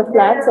of all the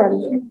flats.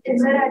 And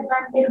is there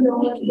advantage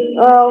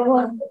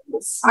over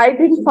I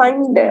didn't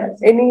find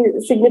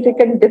any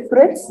significant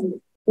difference.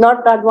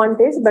 Not the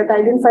advantage, but I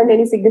didn't find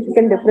any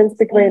significant difference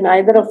between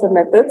either of the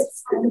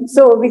methods.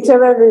 So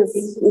whichever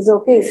is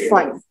okay, is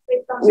fine.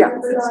 Yeah.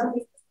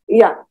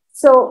 Yeah.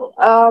 So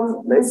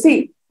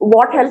see,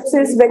 what helps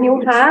is when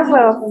you have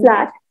a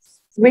flat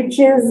which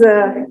is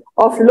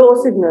of low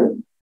signal,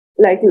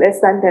 like less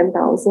than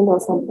 10,000 or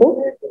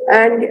something,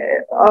 and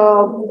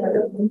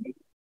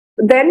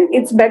then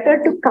it's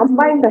better to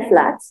combine the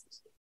flats,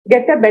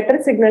 get a better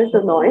signal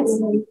to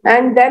noise,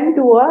 and then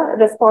do a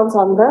response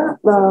on the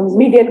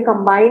median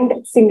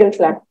combined single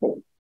flat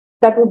thing.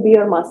 That would be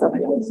your master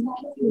flat.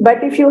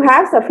 But if you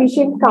have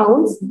sufficient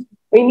counts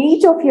in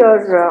each of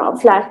your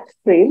flat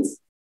frames,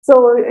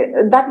 so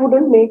that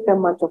wouldn't make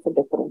much of a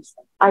difference.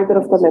 Either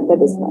of the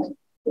method is fine.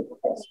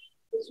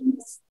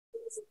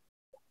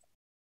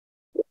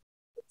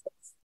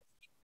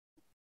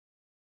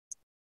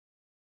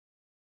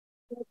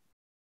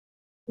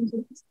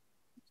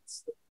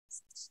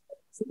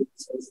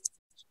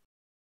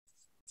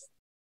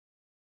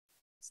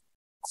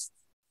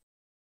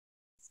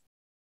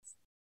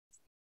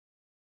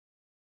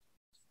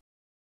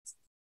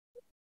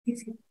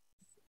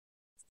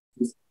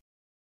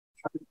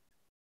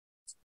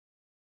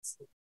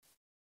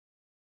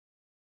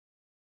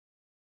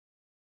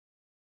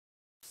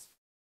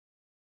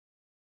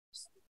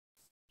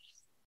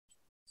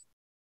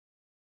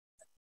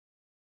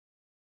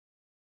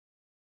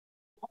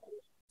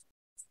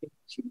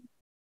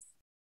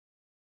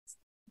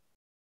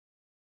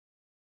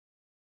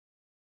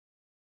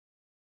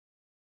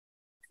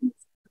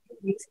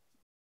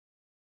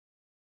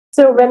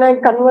 So when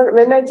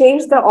I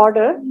change the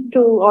order to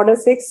order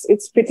 6,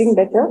 it's fitting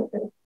better.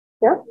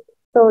 Yeah.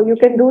 So you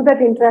can do that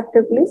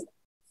interactively.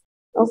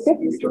 Okay.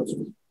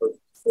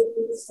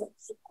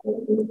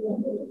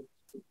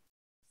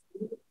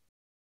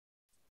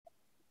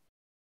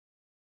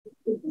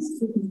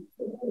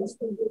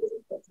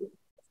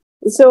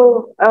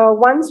 So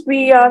once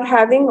we are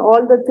having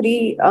all the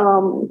 3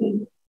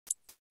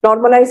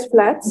 normalized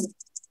flats,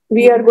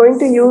 we are going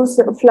to use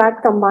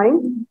flat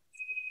combine,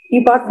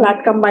 EPAR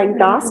flat combine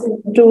task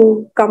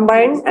to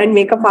combine and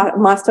make a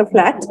master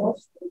flat.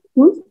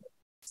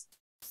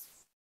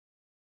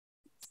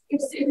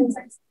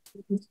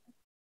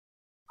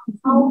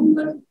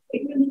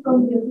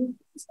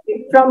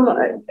 From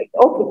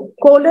okay,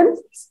 colon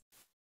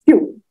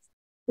Q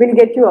will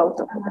get you out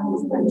of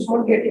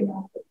it.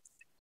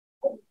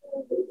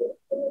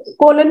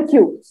 Colon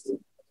Q.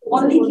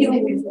 Only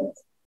Q.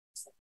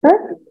 Huh?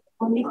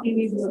 Only Q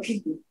is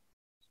working.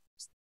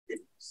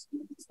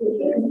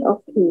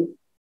 Okay.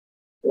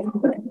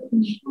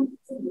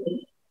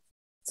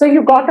 So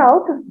you got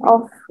out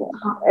of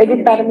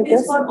edit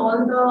parameters for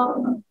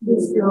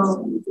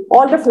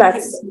all the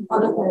flats,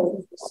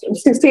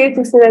 68,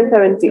 69,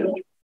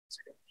 70.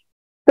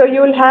 So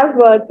you will have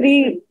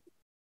 3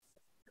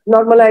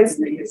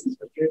 normalized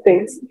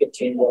things.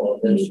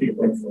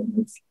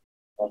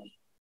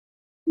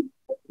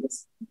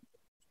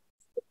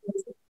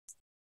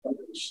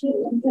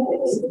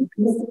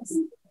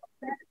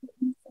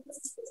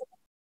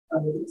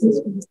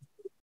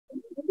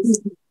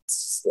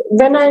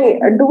 when I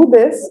do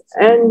this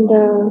and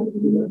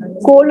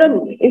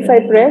colon, if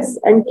I press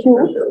and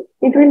Q,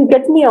 it will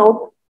get me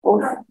out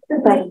of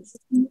that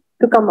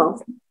to come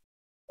out.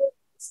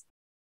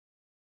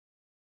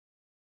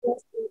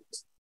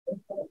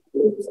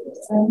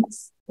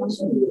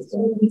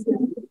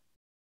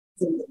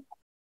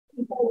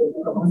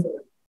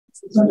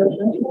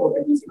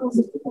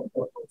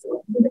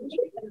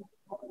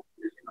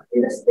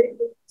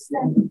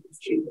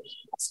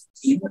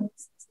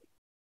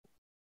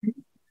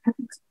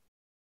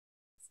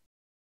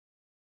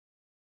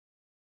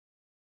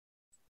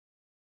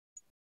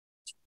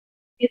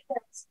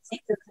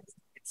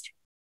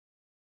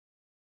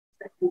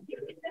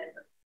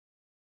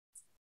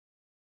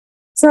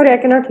 Sorry, I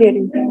cannot hear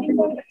you.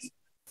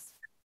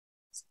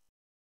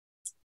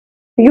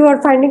 You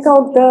are finding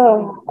out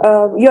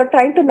you are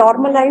trying to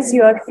normalize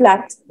your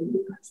flat.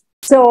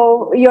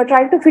 So you are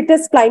trying to fit a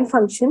spline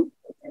function,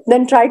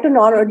 then try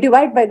to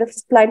divide by the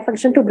spline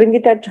function to bring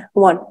it at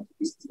 1.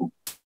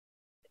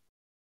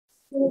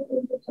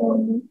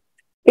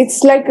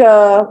 It's like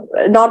a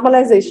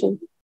normalization.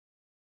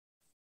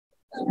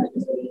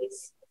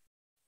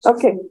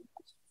 Okay.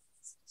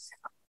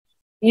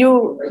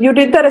 You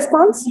did the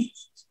response?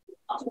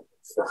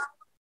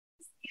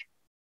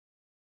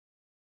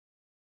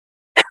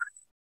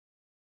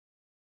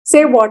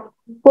 Say what?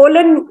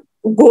 Colon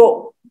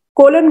go.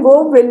 Colon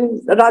go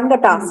will run the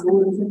task.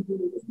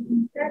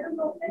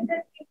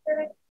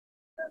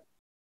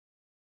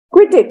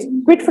 Quit it.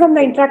 Quit from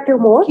the interactive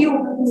mode.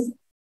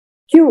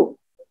 Q.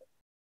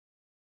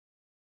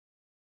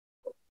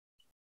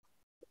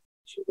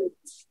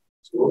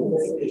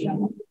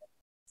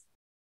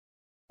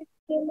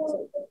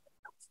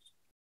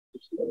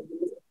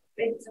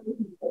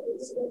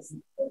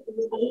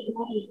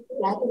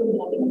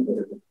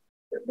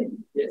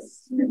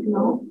 Yes.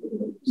 No.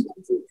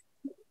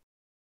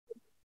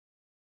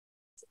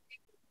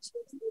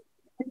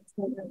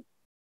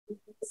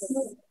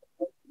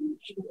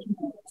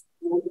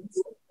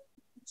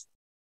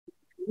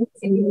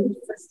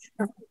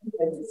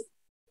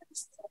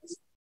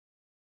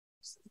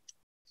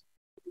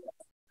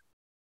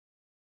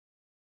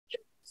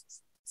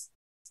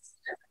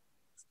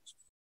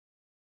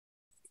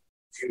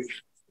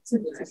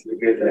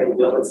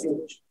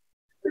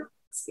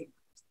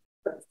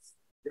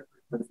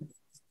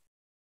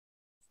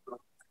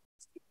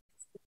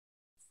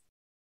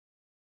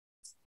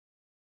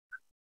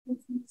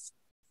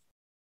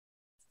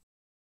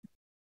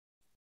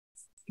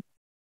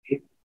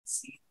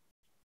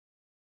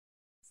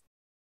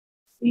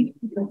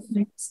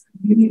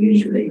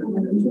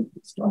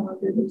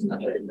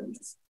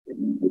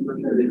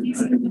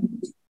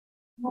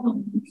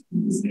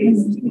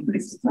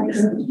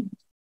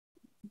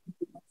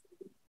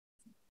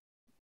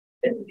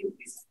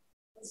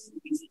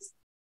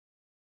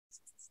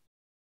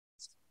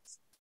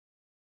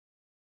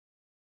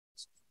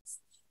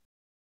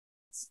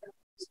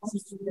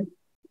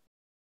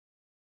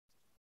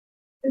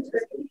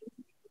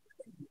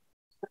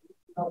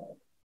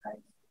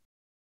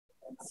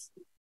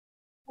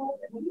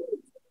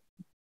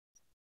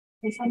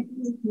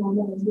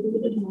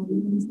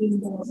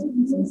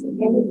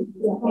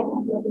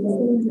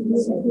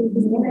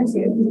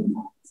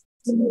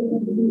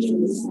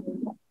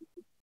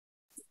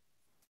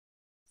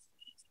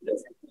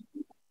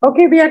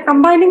 Okay, we are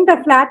combining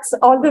the flats,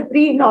 all the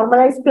 3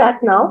 normalized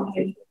flat now.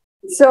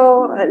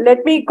 So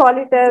let me call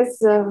it as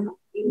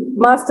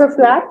master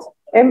flat,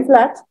 M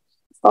flat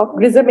of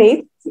prism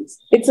 8.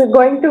 It's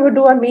going to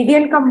do a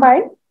median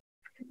combine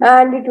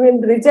and it will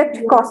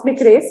reject cosmic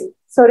rays.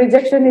 So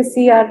rejection is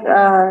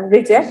CR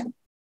reject.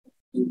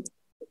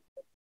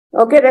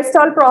 Okay, rest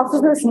all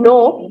processes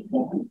no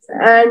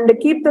and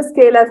keep the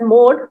scale as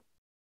mode.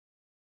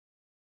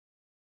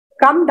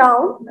 Come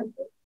down,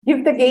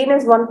 give the gain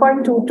as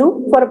 1.22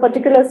 for a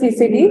particular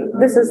CCD.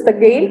 This is the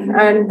gain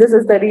and this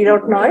is the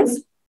readout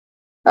noise.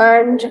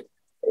 And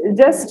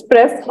just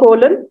press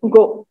colon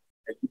go.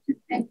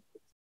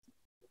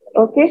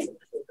 Okay,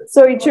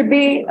 so it should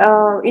be,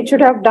 it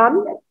should have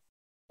done.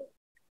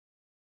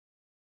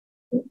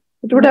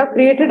 It would have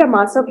created a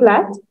master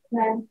flat.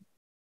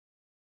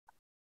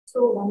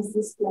 So once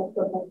this flat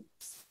combines,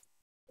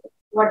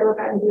 whatever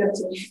time we have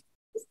changed.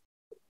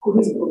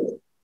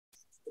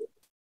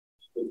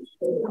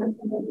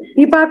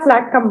 Keep our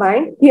flat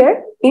combined.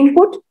 Here,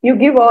 input, you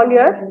give all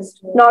your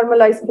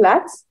normalized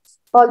flats,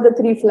 all the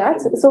 3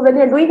 flats. So when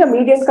you're doing a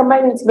median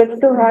combine, it's better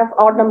to have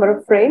odd number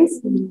of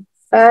frames.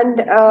 And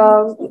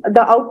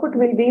the output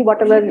will be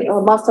whatever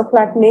master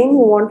flat name you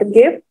want to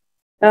give.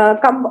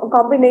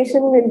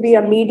 Combination will be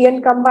a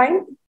median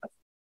combine.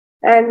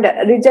 And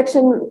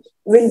rejection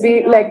will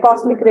be like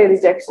cosmic ray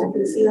rejection.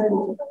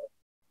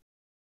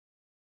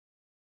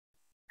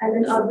 And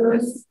then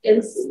others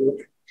else.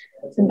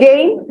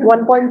 Gain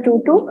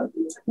 1.22.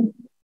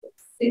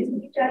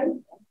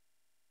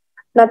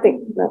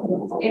 Nothing.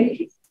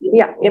 Empty.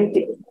 Yeah,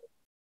 empty.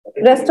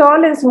 Rest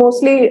all is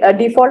mostly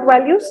default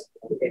values.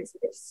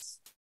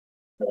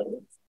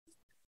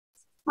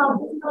 How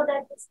do you know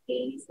that the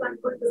scale is 1.26?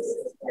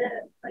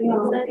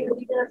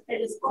 The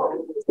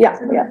telescope. Yeah.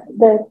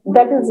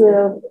 That is,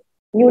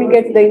 you will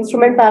get the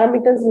instrument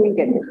parameters, you will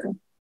get it.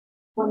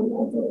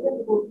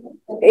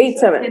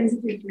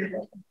 87.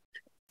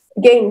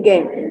 Gain.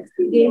 Gain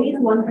is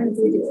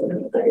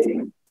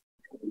 1.26.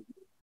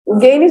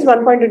 Gain is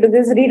 1.22.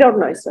 This is readout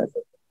noise, sir.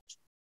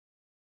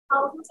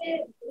 How do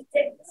they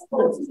detect the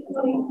scopes?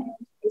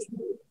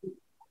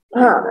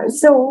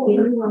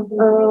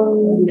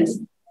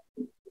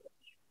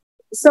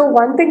 So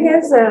one thing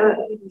is,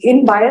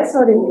 in bias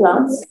or in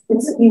class,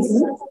 it's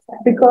easy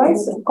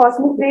because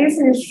cosmic rays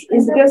is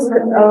just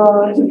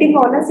hitting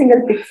on a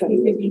single pixel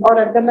or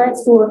at the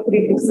max 2 or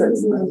 3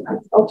 pixels.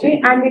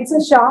 Okay, and it's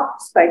a sharp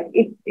spike.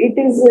 It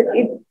is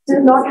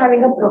not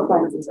having a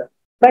profile.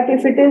 But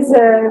if it is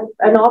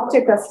an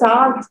object, a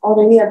star or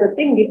any other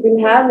thing, it will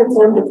have its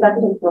own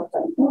diffraction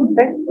profile.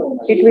 Right?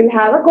 It will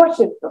have a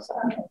Gaussian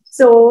profile.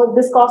 So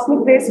this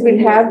cosmic rays will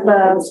have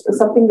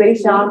something very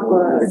sharp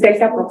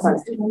delta profile.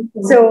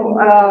 So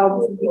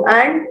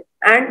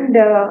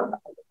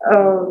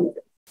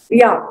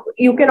yeah,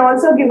 you can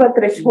also give a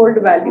threshold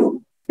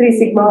value, 3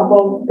 sigma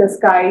above the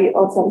sky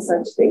or some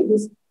such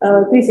things,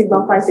 3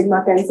 sigma, 5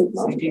 sigma, 10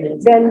 sigma.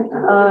 Then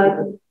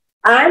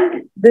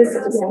and this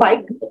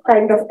spike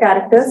kind of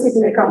characters, it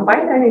will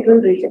combine and it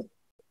will reject.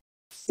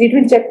 It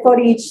will check for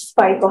each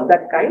spike of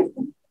that kind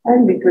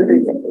and it will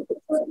reject it.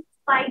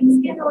 Spikes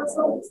can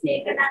also be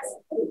taken as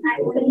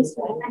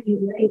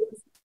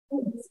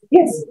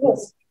Yes.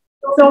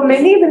 So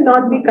many will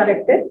not be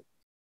corrected.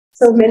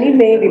 So many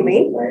may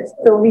remain.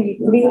 So we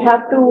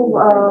have to,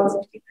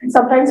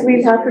 sometimes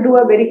we'll have to do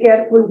a very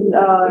careful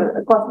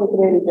cosmic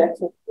ray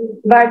rejection.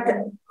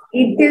 But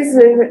it is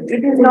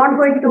not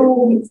going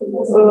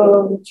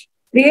to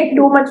create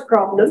too much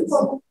problems.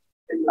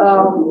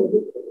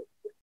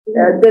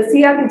 The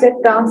CR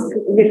reject task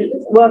will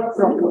work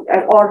properly,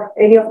 or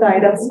any of the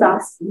IDAS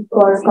tasks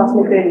for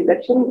cosmic ray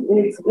rejection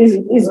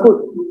is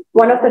good.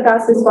 One of the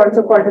tasks is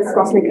also called as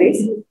cosmic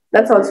rays.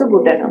 That's also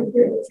good enough.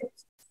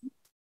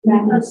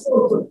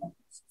 So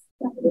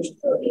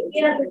if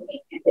we are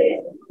looking at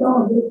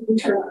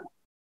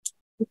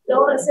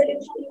low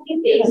resolution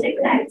in basic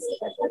lights,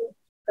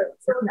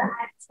 so the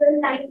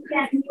actual light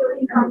can be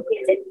only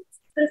computed.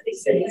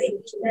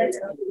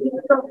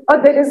 Oh,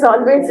 there is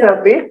always a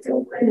bit.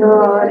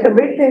 The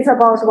bit is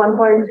about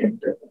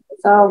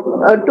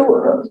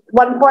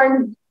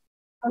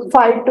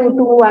 1.5 to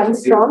 2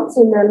 angstroms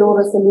in a low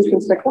resolution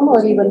spectrum,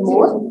 or even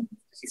more.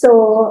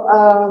 So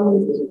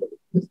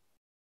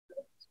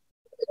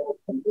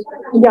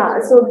yeah,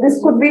 so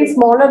this could be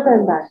smaller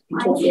than that.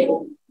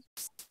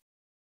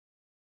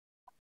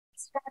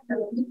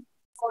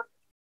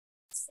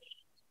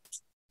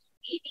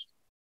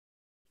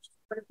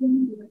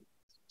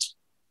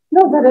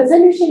 No, the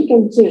resolution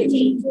can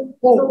change.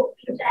 So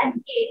in that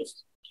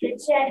case,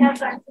 let's say I have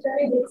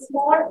considered a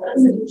small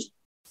resolution,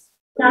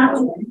 large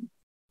one.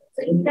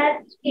 So in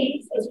that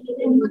case, if the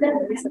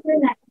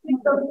actual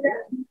aspect of the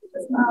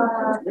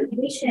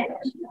emission,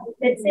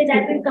 let's say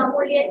that will come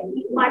only at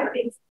 1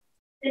 pixel,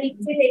 then it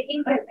will be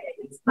taking 5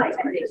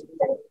 pixels.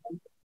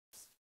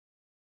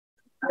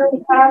 You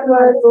have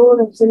a low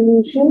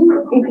resolution,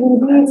 it will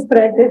be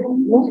spread.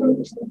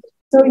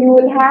 So you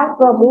will have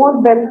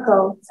more bell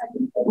curves,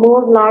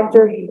 more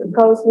larger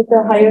curves with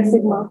a higher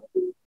sigma.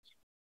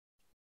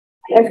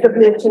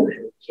 FWH.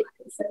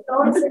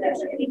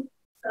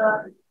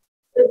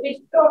 The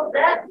width of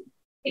the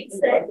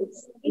pixel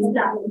is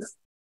large.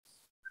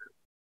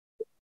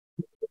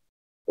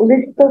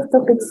 Width of the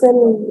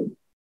pixel.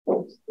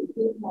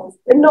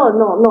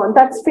 No,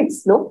 that's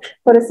fixed, no?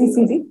 For a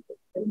CCD.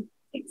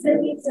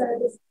 Pixel is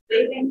this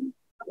wavelength.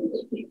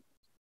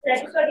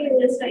 That's what you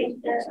just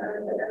write the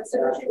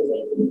solution.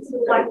 So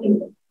what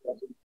you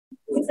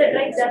said,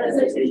 right? The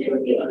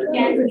resolution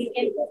can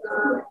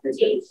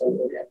change.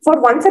 For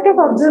one set of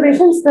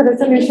observations, the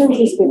resolution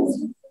is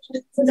fixed.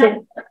 So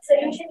that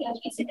solution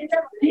is in the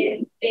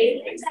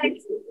wavelength.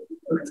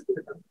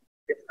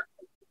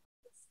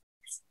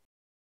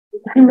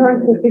 I'm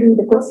not getting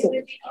the question.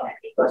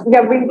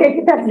 Yeah, we'll take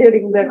it up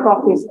during the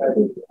coffee.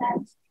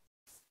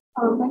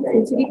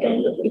 Actually,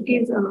 it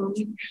is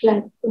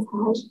flat to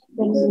have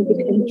when we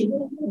get into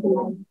the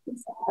line.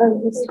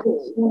 Where is it?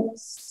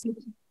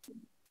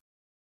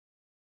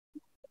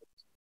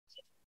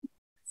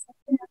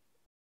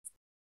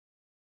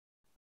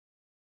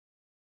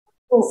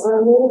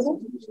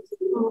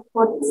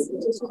 What's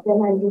just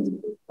behind it?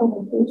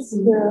 Oh, it's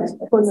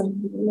the column.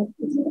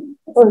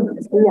 Oh,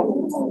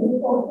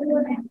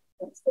 yeah.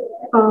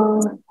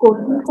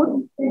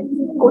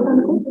 Quote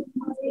unquote.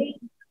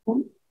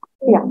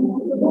 Yeah,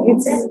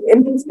 it's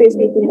empty space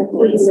between the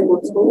codes.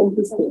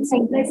 Empty space.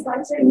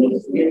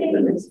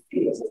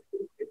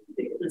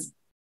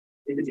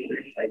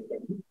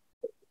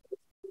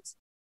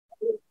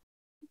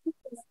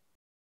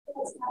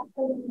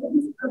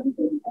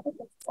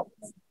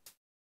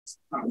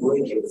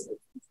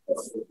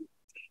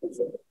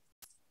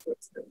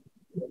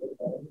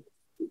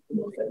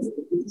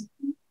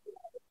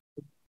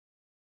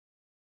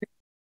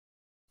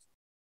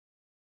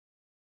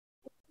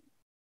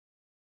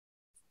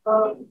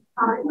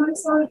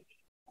 Arnold's or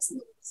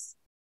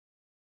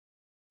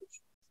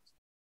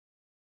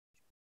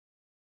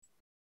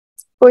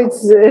Oh,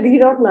 it's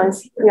readout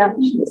noise. Yeah.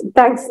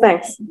 Thanks.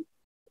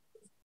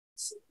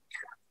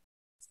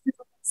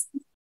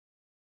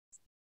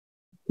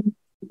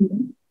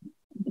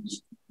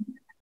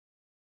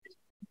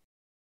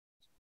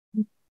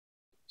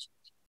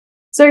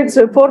 So it's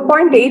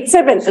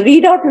 4.87.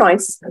 Readout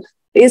noise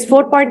is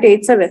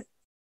 4.87.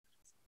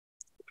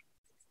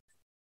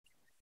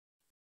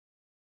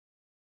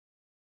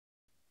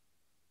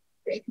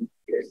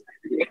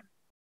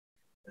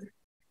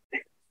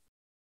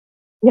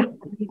 Yeah.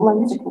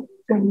 1 second.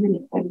 1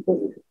 minute.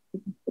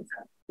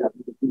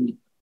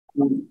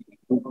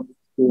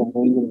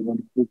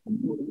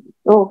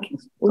 Okay.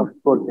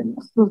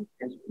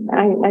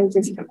 I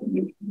just.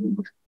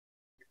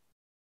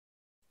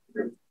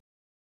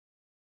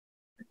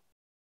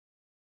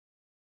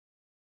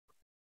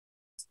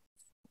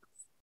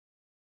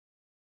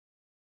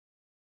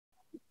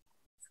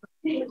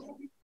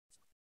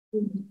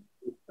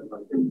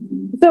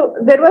 So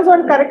there was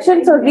one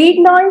correction. So read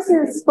noise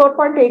is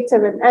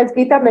 4.87, as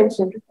Geeta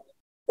mentioned.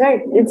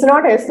 Right. It's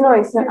not S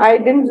noise. I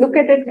didn't look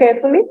at it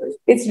carefully.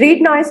 It's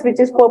read noise, which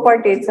is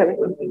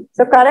 4.87.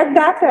 So correct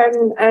that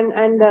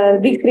and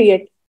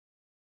recreate.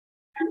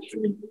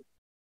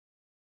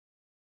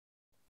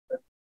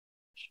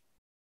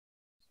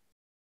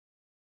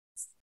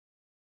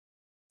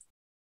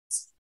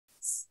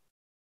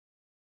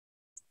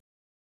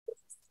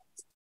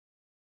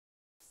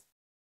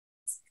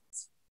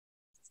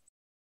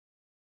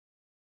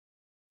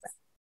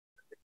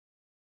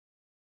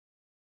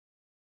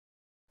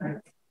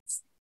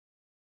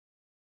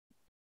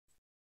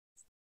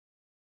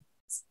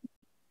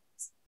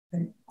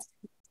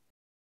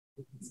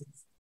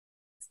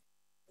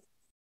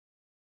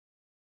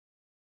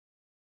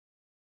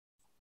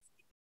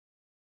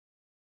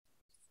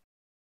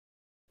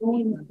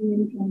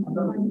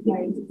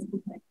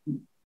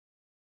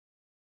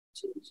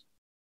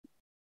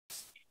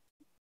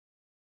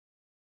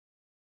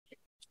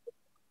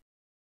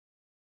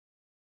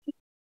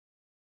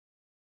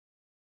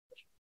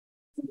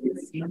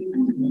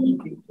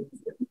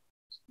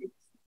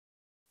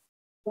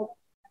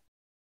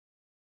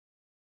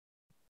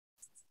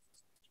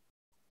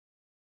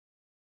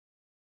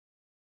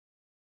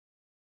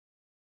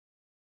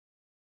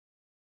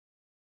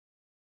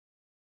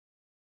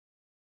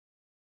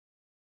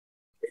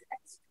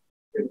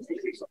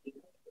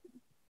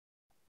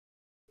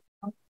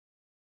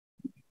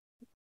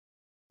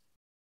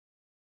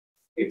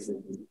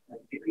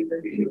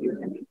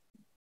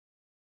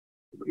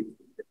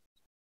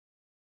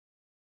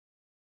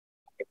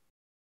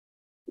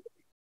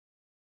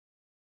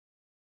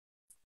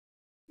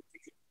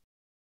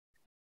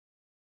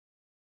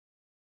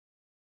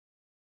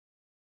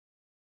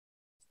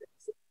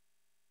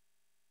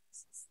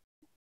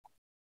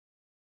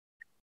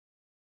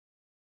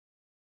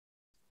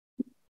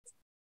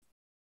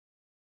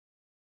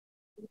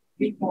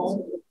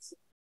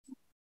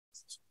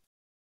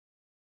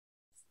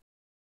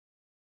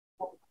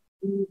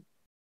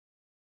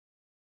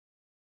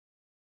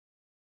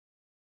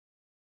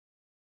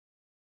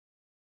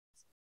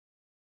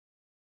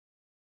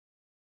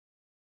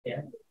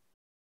 Yeah.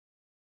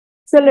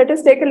 So let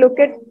us take a look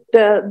at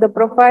the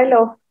profile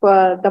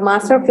of the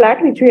master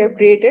flat which we have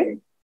created.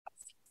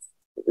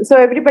 So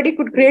everybody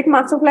could create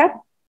master flat.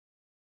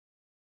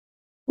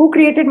 Who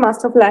created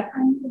master flat?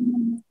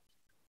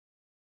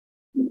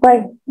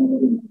 Why?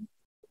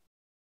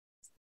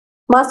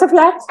 Master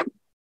flat?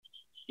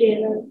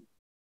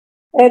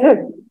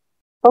 Error.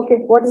 Okay,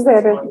 what is the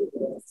error?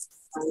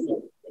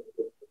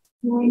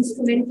 No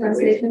instrument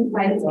translation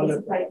files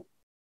specified.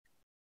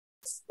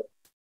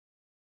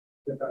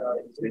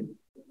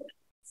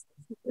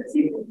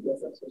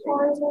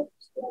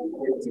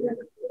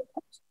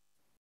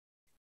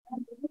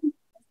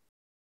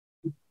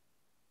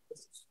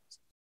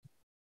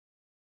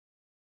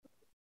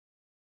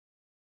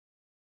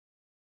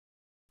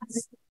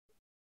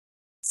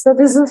 So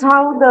this is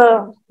how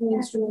the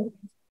instrument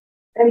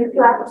and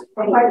flat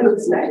profile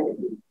looks like.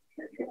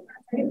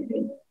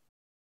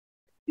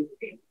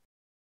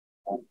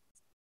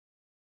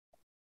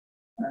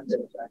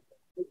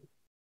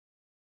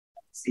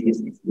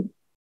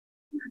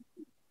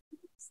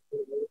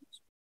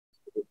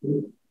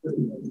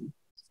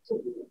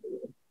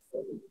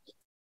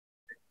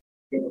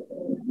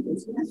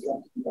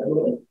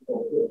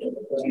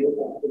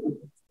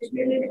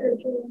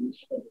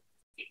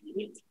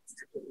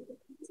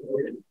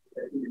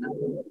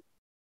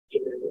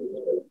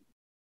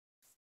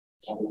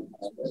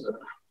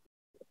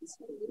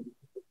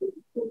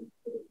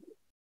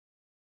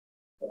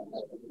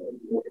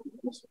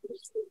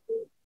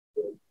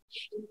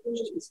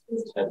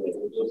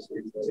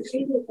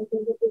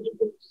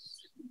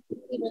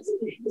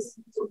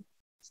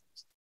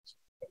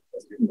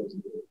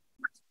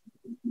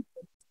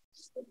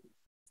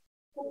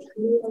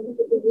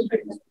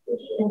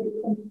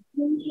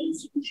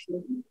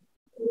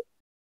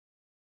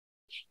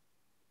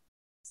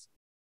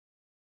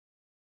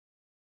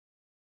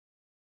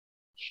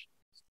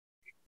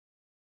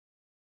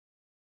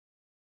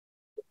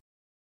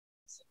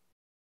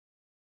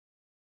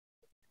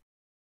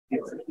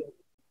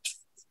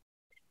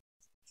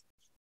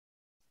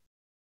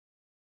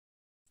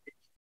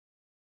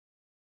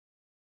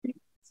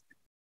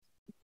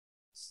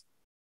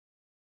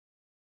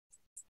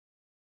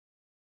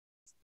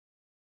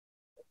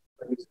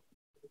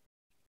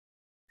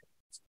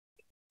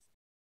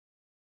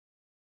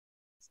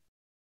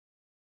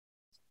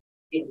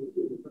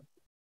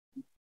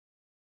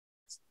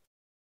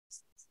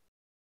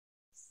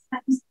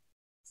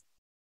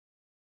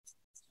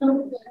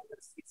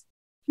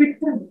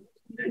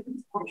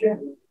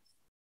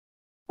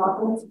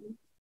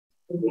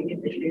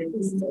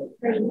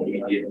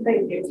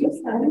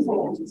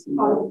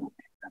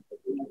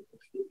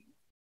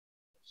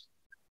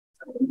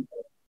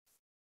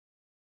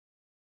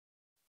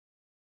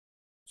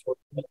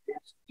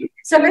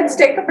 So let's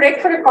take a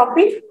break for a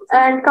coffee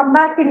and come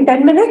back in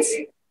 10 minutes.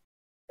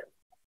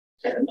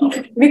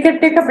 We can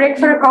take a break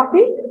for a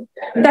coffee.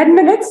 10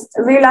 minutes,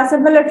 we'll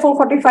assemble at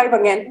 4:45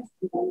 again.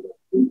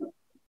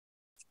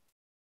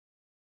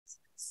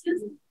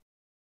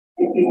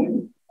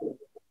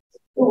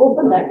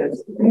 Open that.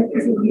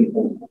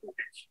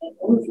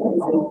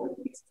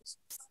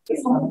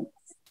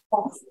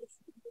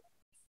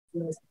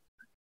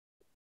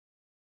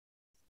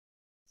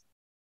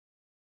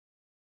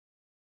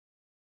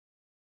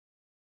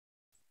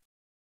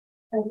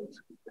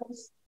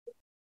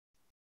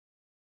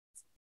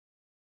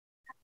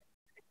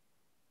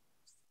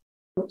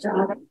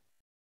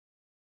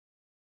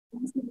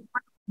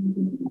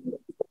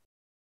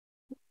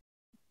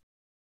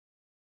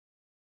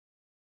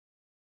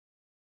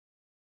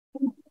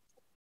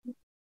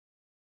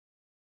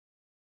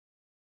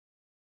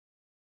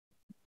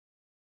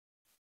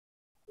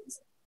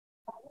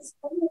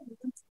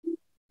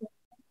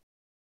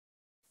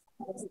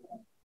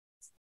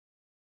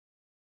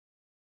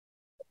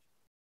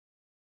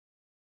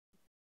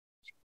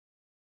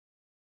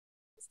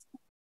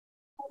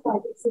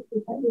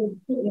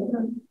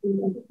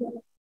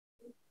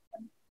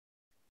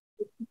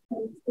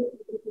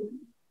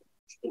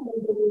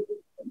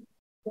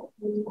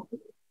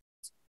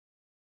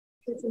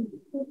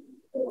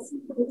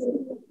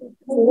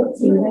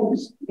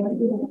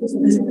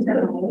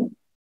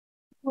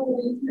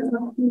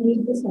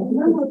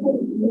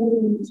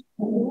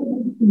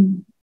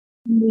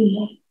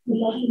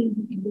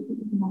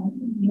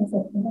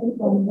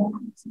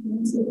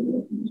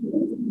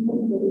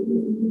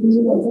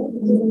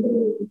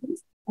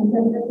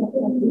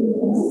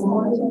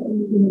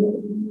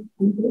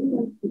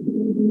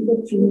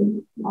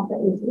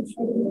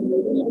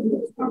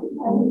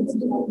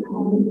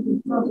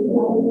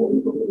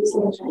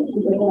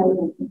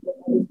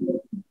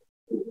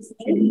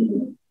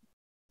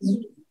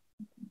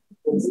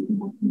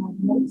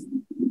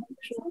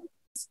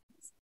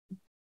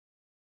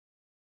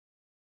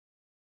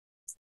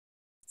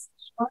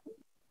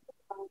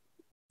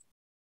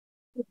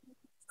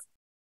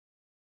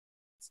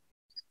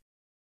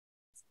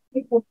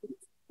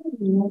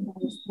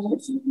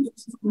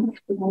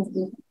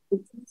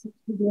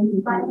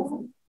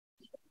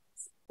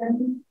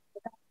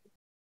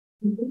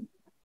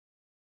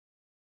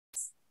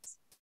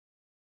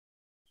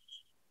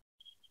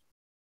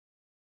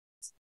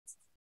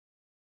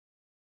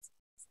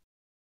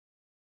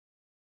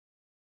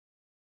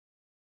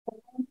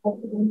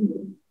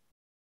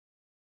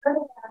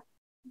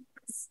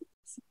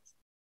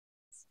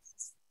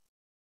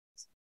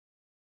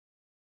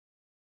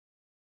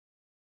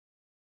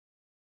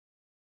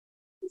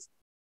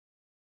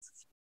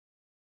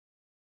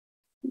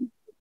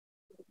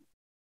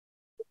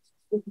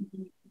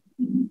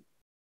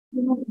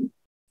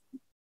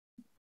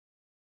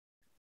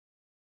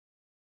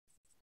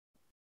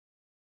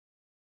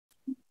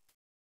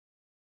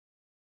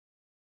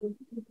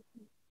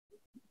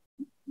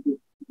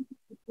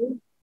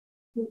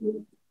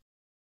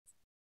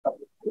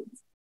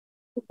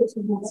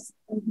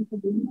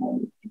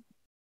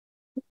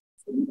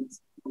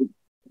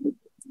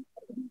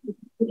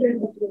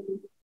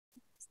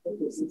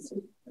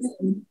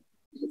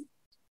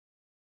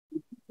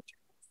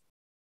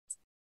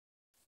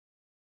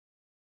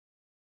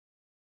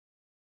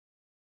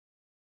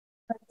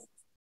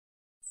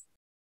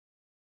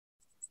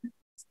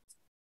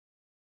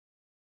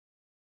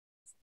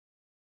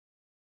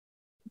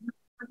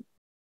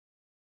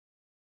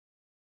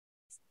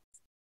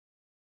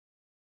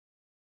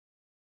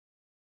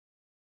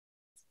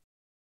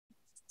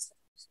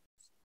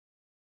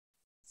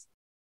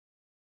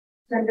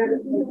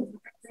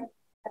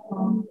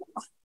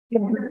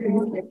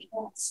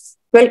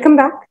 Welcome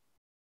back.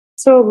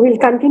 So we'll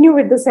continue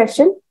with the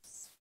session.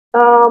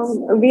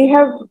 We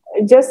have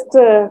just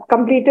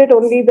completed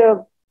only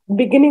the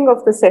beginning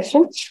of the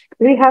session.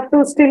 We have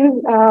to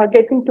still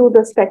get into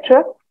the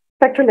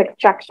spectral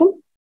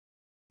extraction.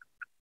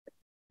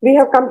 We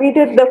have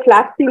completed the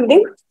flat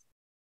fielding.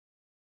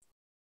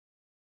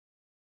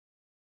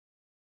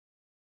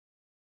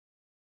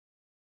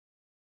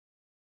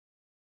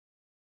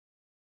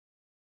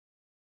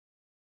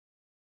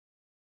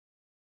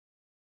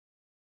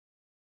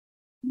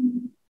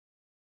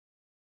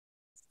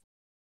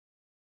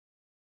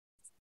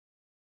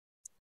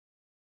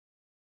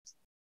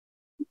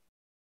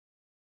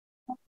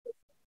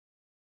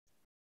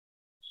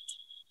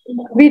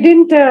 We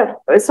didn't,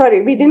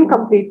 sorry, we didn't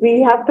complete.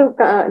 We have to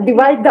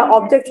divide the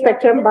object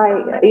spectrum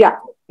by, yeah,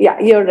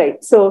 you're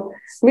right. So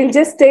we'll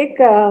just take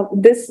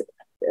this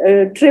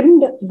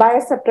trimmed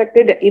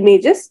bias-subtracted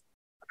images.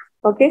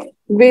 Okay,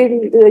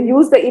 we'll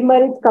use the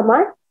uGMRT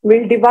command.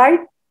 We'll divide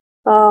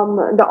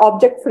the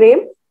object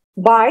frame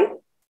by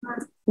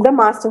the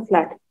master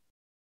flat.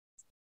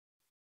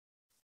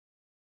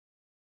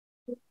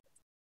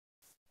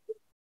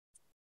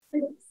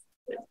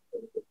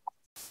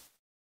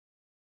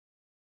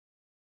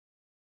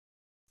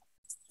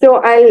 So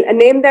I'll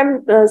name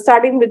them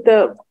starting with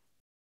the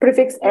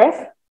prefix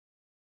F.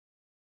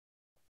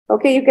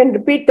 Okay, you can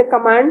repeat the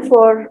command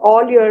for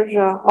all your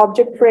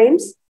object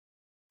frames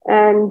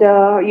and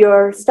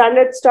your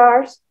standard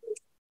stars.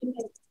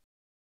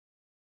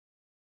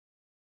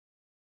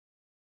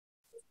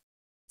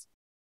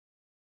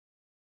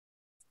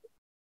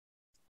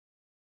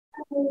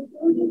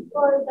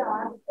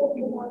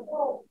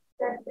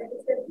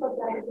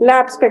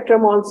 Lab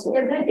spectrum also.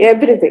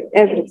 Everything.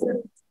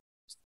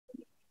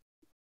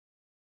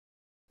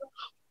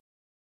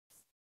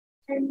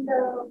 And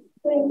so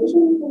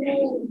initially, we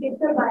did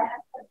the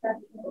bias that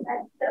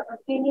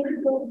we need to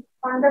do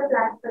on the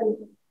flat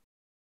surface.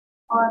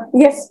 Or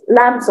yes,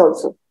 lamps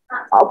also.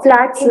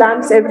 Flats,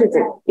 lamps,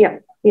 everything. Yeah.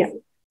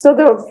 So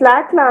the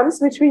flat lamps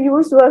which we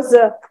used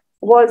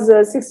was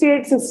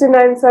 68,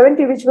 69,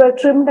 70, which were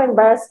trimmed and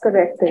bias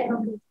corrected.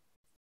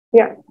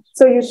 Yeah.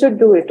 So you should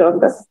do it on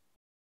this.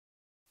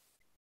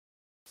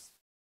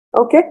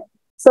 Okay.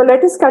 So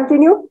let us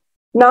continue.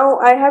 Now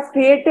I have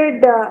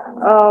created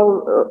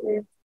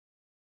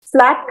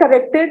flat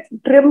corrected,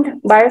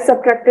 trimmed,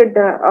 bias-subtracted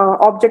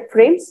object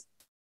frames.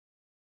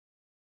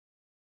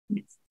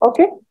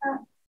 Okay.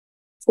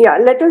 Yeah,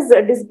 let us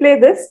display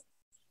this.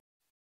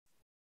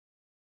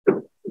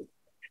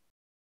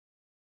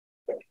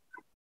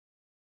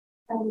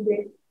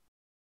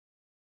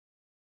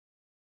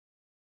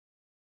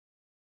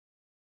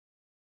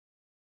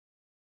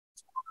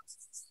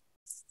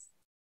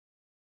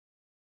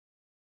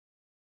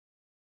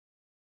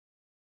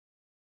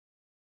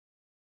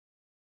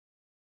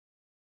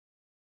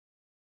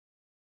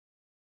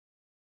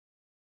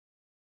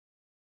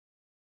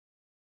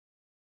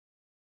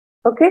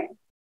 Okay.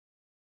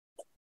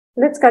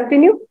 Let's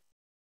continue.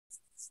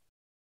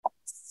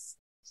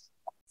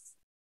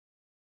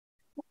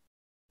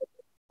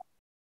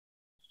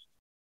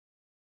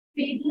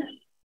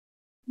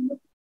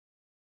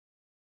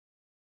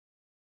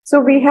 So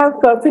we have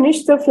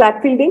finished the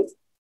flat fielding.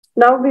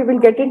 Now we will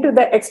get into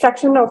the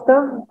extraction of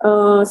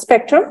the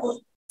spectrum.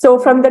 So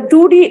from the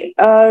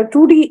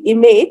 2D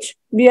image,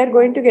 we are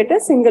going to get a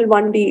single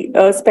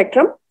 1D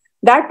spectrum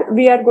that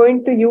we are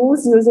going to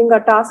use using a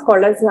task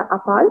called as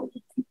APAL,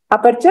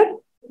 aperture,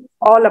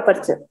 all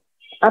aperture.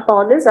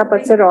 APAL is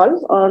aperture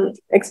all, or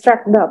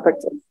extract the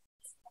aperture.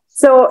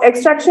 So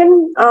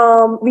extraction,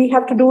 we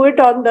have to do it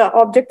on the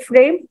object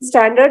frame,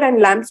 standard and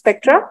lamp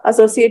spectra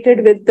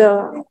associated with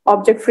the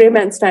object frame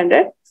and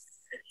standard.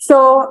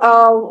 So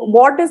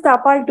what does the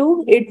APAL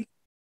do?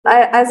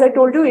 As I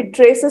told you, it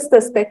traces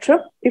the spectrum.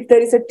 If there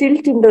is a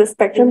tilt in the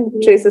spectrum,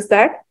 it traces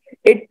that.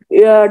 It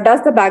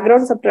does the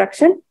background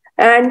subtraction,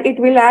 and it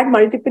will add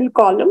multiple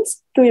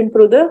columns to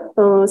improve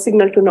the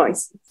signal to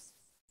noise.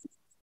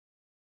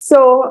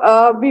 So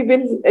we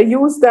will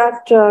use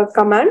that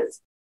command,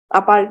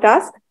 APAL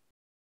task.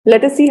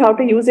 Let us see how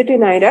to use it in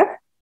IRAC.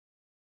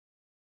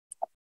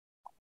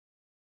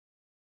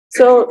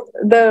 So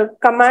the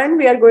command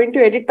we are going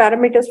to edit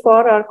parameters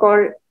for are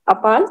called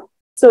APAL.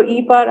 So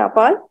EPAR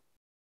APAL.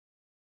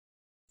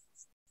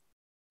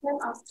 Then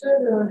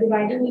after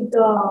dividing with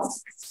the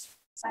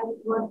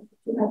what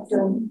you have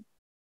done.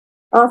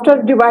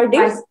 After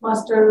dividing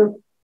master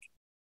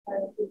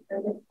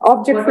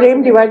object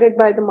frame divided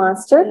by the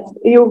master,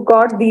 you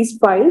got these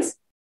files.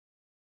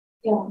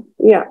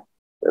 Yeah.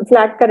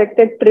 Flat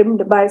corrected,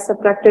 trimmed by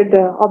subtracted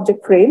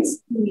object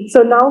frames.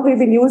 So now we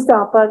will use the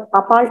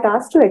APAL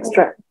task to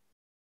extract.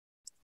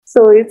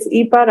 So it's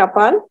EPAR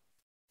APAL.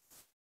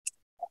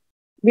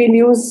 We'll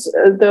use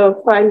the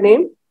file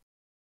name.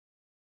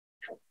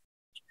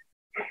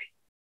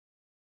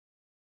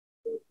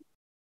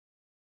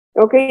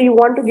 Okay, you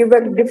want to give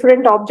a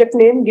different object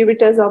name, give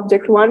it as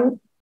object 1.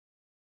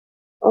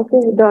 Okay,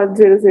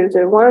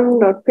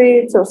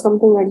 .0001.page or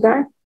something like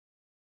that.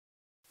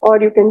 Or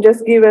you can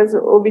just give as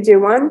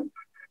obj1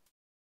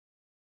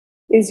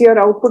 is your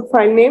output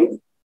file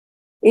name.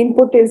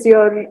 Input is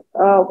your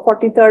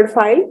 43rd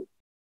file,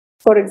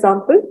 for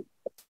example.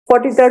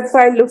 43rd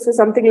file looks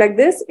something like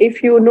this.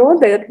 If you know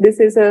that this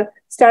is a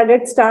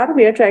standard star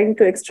we are trying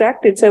to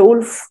extract, it's a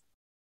Wolf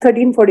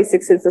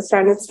 1346 is the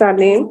standard star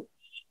name.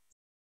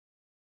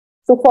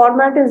 So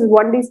format is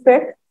 1D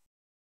spec.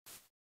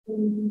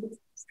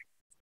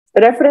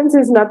 Reference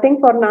is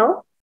nothing for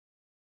now.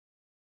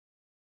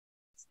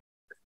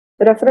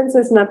 Reference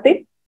is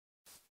nothing.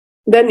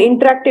 Then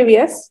interactive,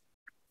 yes.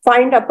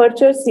 Find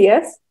apertures,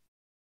 yes.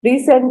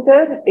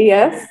 Recenter,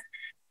 yes.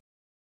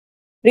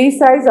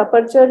 Resize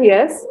aperture,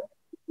 yes.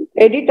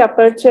 Edit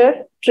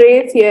aperture,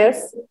 trace,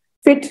 yes.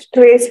 Fit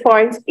trace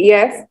points,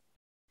 yes.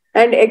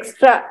 and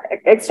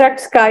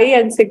extract chi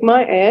and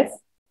sigma s.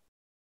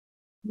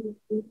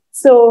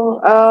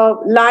 So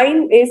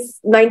line is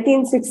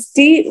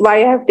 1960.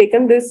 Why I have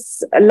taken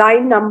this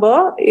line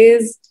number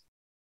is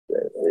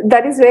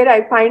that is where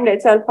I find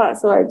H alpha.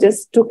 So I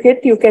just took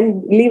it. You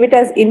can leave it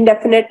as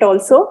indefinite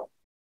also.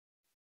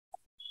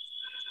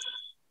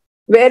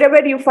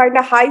 Wherever you find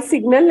a high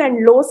signal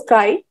and low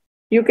sky,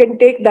 you can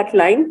take that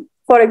line.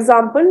 For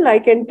example, I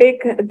can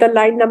take the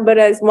line number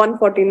as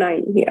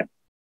 149 here.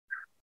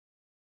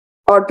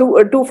 Or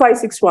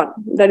 2561.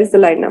 That is the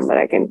line number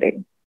I can take.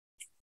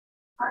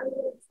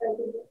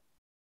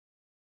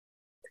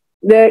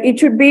 It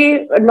should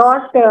be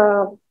not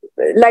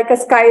like a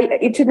sky,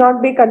 it should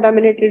not be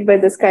contaminated by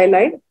the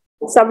skylight.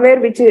 Somewhere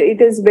which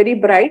it is very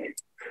bright.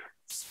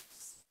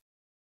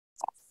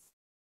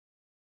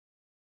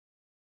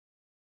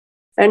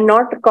 And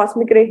not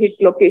cosmic ray hit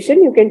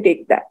location, you can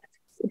take that.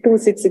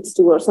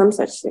 2662 or some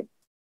such thing.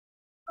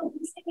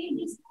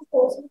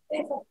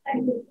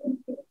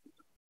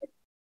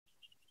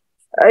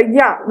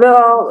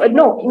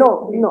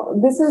 No.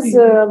 This is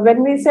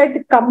when we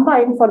said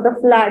combine for the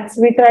flats,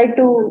 we tried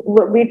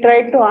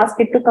to ask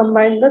it to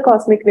combine the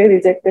cosmic ray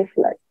rejected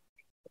flat.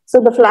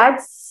 So the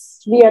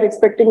flats we are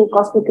expecting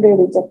cosmic ray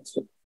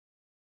rejection.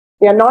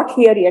 We are not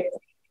here yet.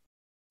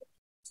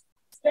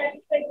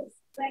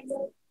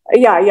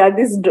 Yeah.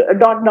 These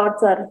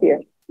dots are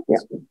here. Yeah.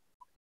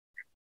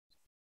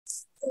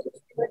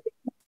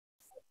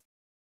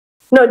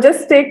 No,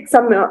 just take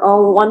some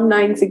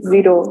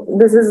 1960.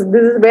 This is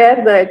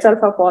where the H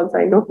alpha falls.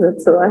 I know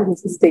that, so I'm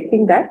just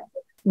taking that.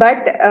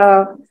 But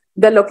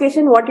the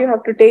location, what you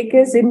have to take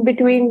is in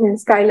between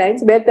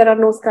skylines, where there are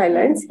no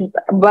skylines,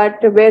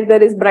 but where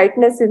there is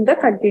brightness in the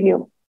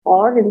continuum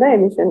or in the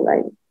emission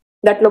line.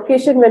 That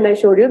location, when I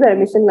showed you the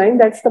emission line,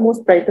 that's the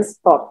most brightest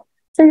spot.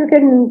 So you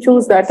can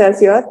choose that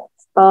as your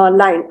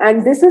line.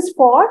 And this is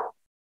for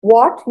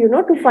what,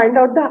 to find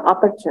out the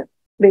aperture.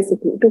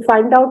 Basically, to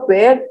find out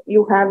where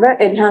you have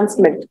an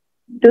enhancement,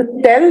 to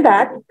tell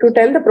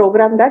the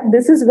program that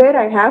this is where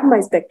I have my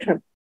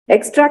spectrum,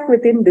 extract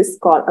within this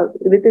column,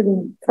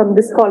 from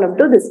this column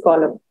to this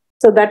column.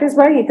 So that is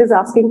why it is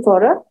asking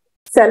for a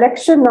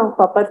selection of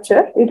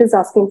aperture. It is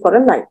asking for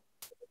a line.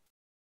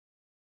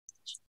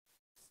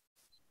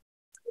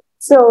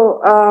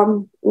 So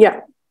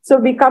so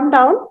we come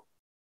down.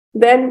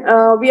 Then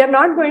we are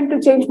not going to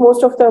change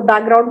most of the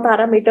background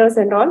parameters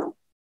and all.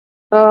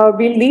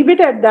 We'll leave it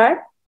at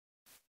that.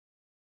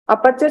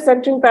 Aperture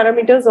centering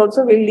parameters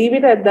also, we'll leave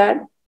it at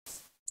that.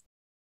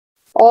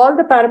 All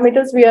the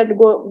parameters we are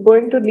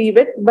going to leave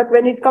it. But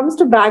when it comes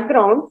to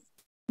background,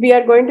 we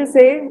are going to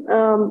say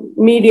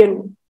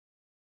median.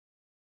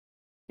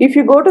 If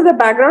you go to the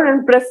background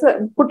and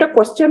put a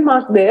question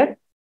mark there,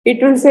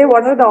 it will say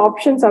what are the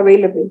options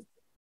available.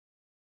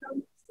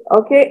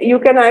 Okay, you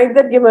can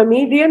either give a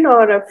median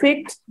or a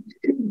fixed.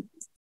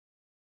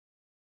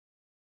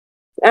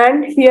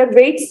 And here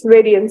weights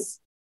variance.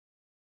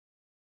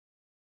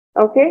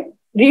 Okay,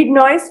 read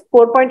noise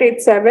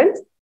 4.87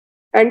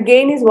 and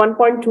gain is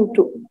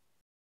 1.22.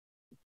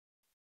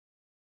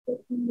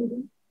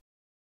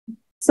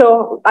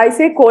 So I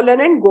say colon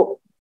and go.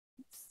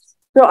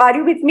 So are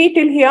you with me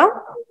till here?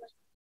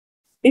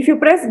 If you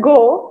press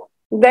go,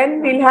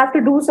 then we'll have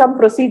to do some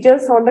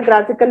procedures on the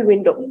graphical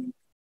window.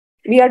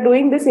 We are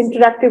doing this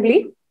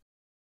interactively.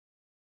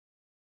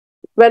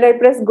 When I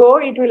press go,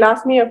 it will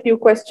ask me a few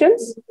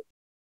questions.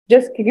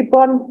 Just keep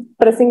on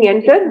pressing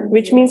enter,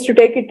 which means to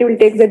take it will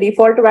take the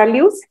default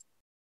values.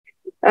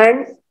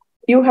 And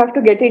you have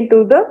to get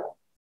into the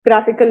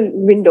graphical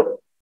window.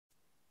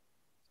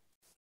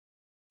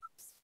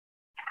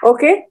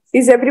 Okay,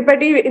 is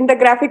everybody in the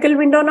graphical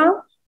window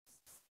now?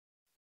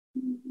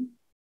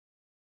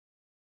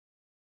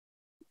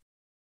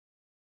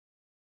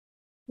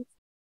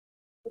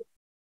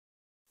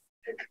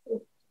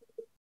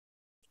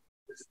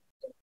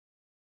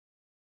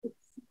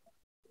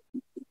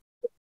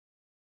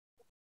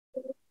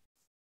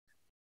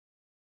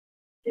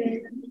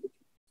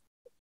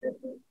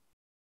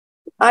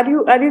 Are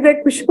you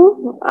there,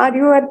 Kushbu? Are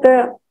you at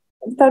the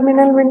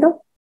terminal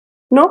window?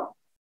 No?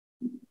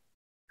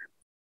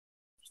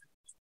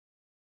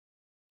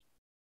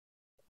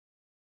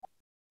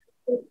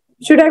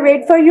 Should I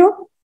wait for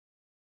you?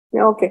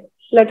 Yeah, okay.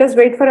 Let us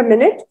wait for a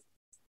minute.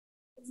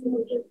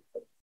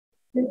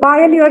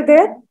 Payal, you are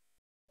there?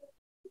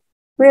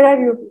 Where are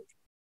you?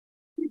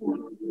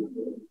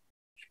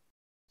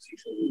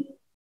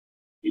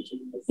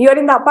 You are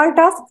in the upper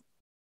task?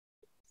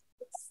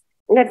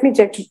 Let me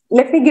check.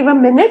 Let me give a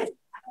minute.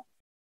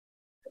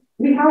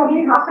 We have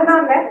only half an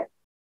hour left.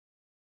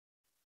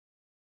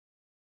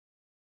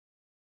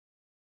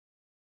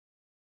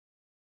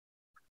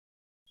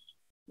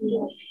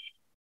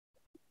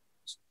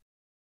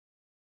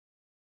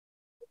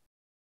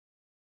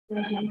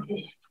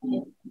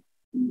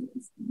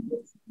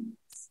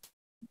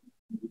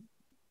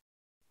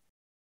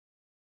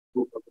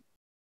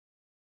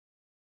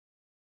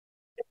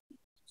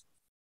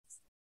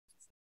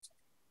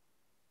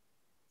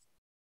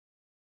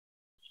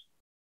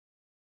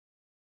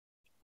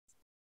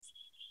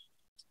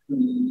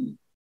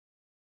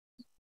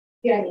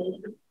 Yeah.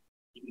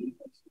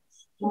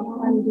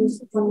 I'm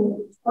just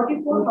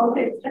 44 how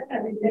to extract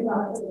and then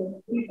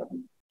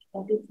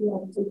 43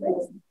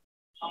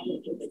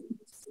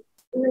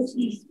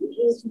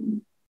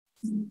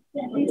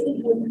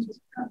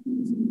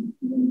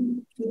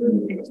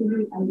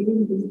 actually, I'm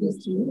giving this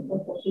to you for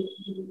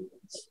 43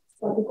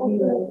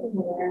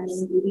 and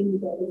giving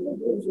the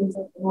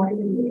not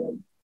even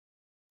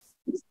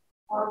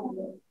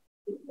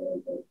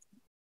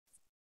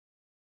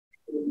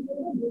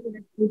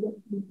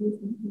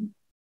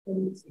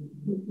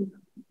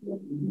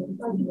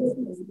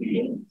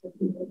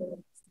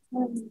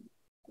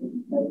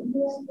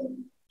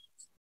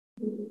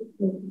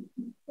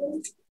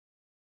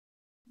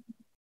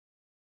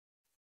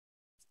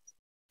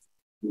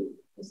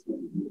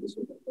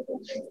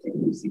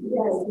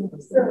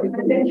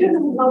attention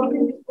on how we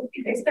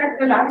extract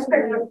the lamp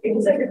spectrum.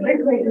 It's a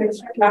different way to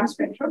extract lamp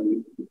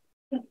spectrum.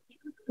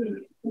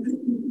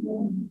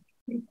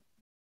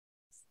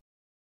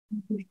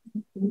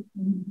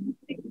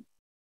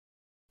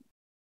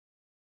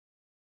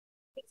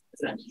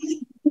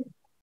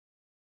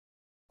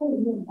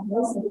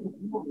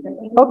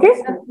 Okay?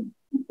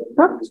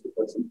 Huh?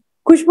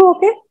 Kushbu,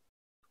 okay?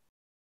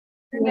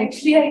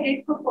 Actually, I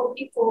did for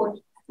 44.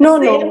 No,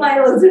 Same no. I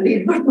also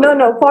did.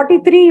 No,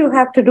 43 you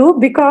have to do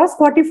because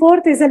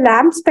 44th is a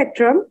lamp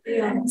spectrum.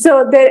 Yeah.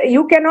 So there,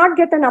 you cannot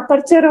get an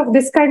aperture of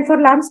this kind for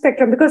lamp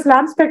spectrum because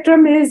lamp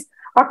spectrum is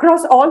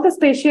across all the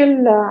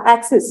spatial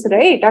axis,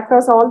 right?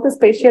 Across all the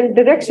spatial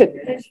direction.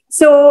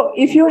 So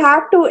if you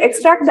have to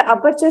extract the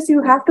apertures,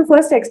 you have to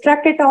first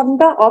extract it on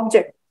the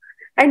object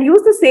and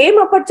use the same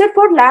aperture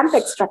for lamp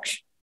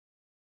extraction.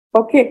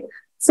 Okay.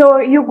 So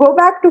you go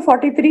back to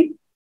 43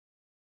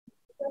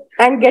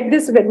 and get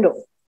this window.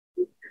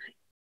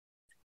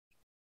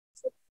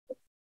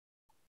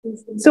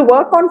 So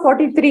work on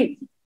 43.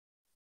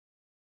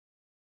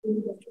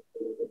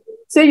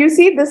 So you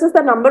see, this is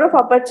the number of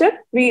aperture.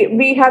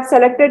 We have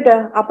selected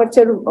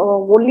aperture,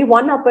 only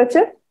one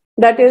aperture.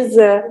 That is,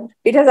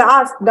 it has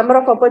asked number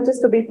of apertures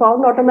to be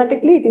found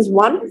automatically. It is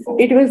one.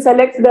 It will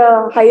select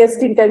the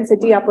highest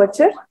intensity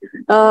aperture.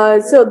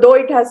 So though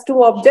it has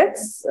two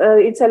objects,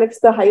 it selects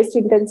the highest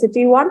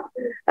intensity one.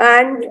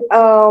 And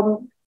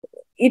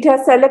it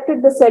has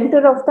selected the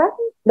center of that.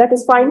 That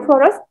is fine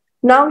for us.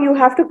 Now you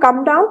have to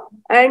come down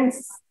and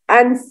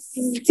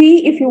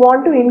see if you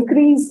want to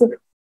increase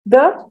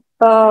the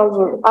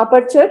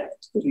aperture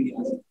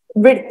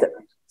width.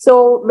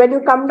 So when you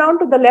come down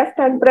to the left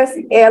and press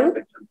L,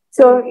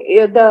 so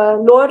the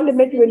lower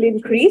limit will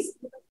increase.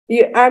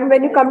 And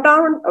when you come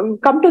down,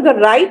 come to the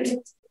right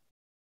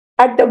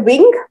at the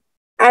wing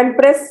and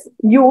press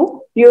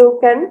U, you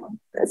can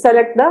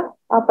select the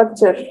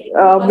aperture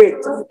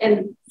width.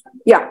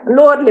 Yeah,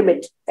 lower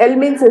limit. L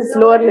means is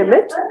lower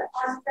limit.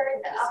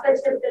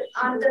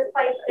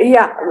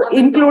 Yeah,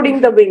 including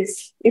the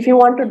wings. If you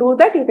want to do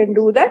that, you can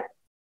do that.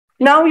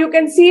 Now you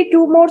can see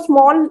two more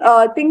small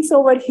things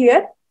over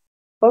here.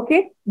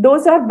 Okay,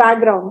 those are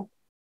background.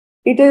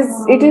 It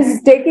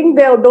is taking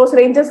those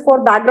ranges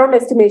for background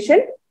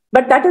estimation,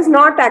 but that is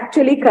not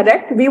actually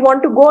correct. We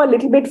want to go a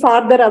little bit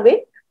farther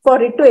away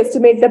for it to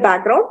estimate the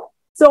background.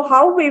 So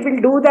how we will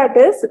do that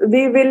is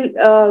we will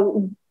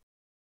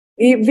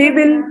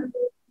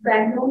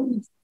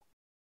background.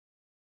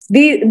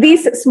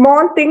 These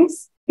small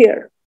things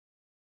here.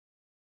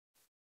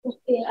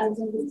 Okay,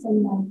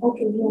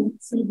 okay, we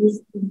see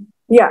this thing.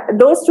 Yeah,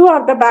 those two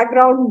are the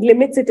background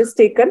limits it is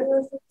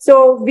taken.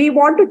 So we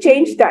want to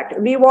change that.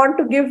 We want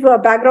to give a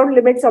background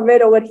limit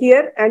somewhere over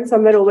here and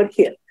somewhere over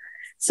here.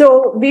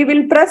 So we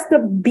will press the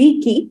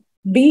B key.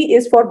 B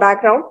is for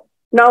background.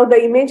 Now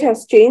the image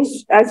has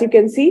changed, as you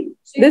can see.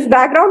 This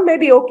background may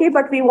be okay,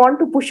 but we want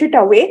to push it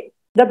away.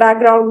 The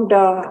background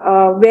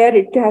where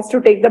it has to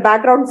take the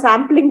background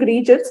sampling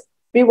regions,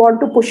 we want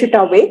to push it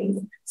away.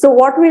 So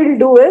what we will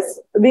do is,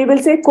 we will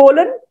say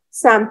colon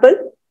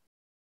sample.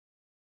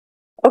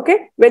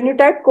 Okay, when you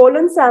type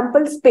colon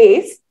sample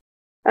space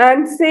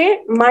and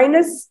say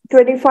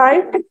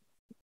 -25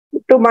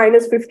 to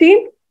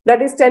 -15,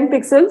 that is 10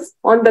 pixels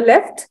on the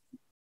left.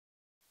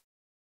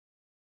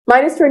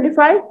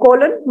 -25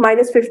 colon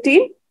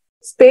 -15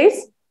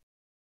 space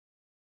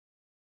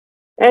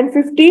and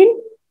 15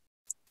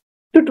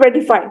 to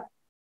 25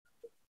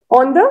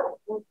 on the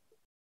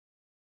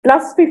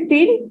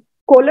 +15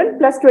 colon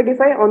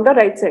 +25 on the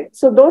right side.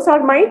 So those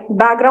are my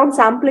background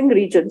sampling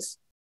regions.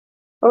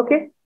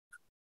 Okay.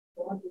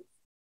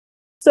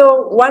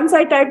 So once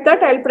I type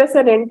that, I'll press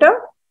an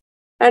enter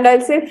and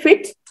I'll say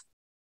fit.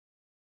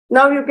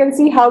 Now you can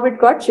see how it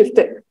got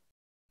shifted.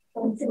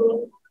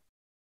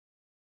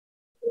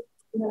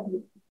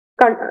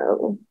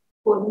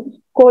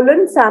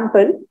 Colon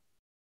sample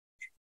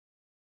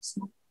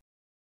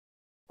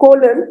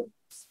colon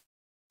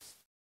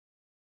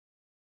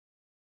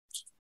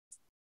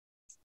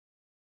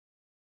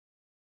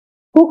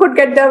who could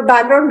get the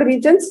background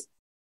regions?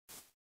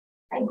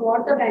 I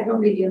got the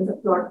background region, the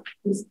plot.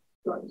 This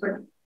plot,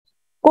 but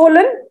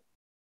colon.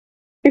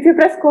 If you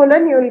press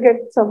colon, you will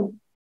get some.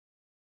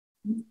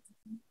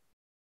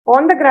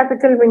 on the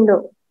graphical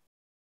window.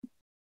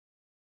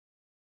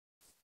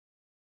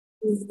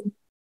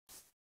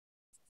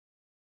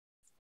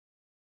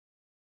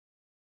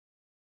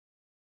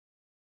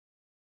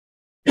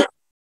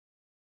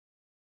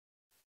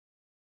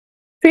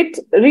 Fit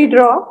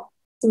redraw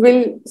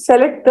will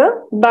select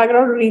the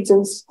background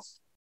regions.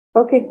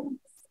 Okay.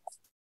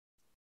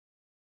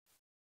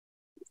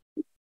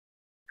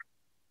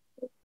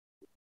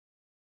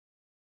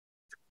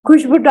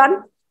 Khushbu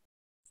done?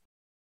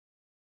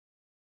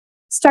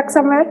 Stuck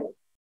somewhere?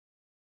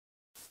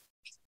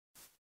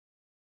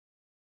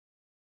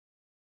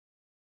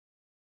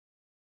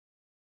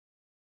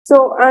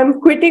 So I'm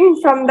quitting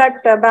from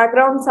that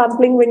background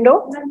sampling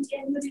window.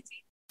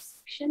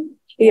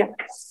 Yeah.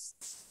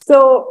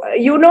 So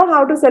you know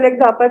how to select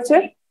the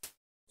aperture?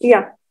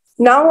 Yeah.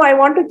 Now I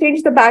want to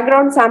change the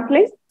background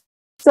sampling.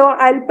 So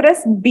I'll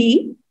press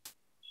B.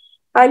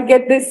 I'll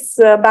get this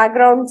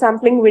background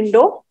sampling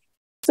window.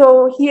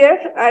 So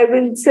here I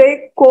will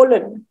say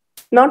colon,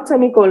 not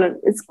semicolon,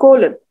 it's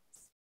colon.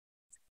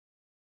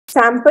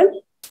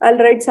 Sample, I'll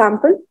write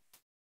sample,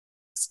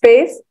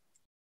 space,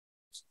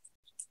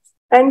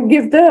 and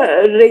give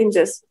the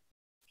ranges.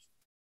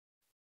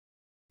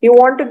 You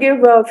want to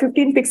give a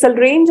 15 pixel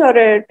range or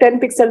a 10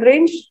 pixel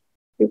range?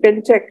 You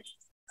can check.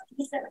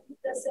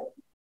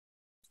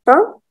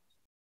 Huh?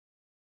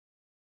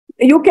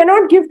 You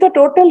cannot give the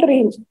total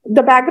range.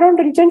 The background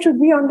region should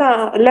be on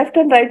the left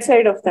and right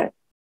side of that.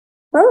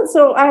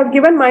 So I have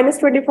given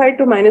 -25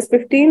 to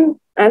 -15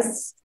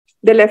 as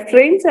the left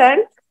range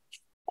and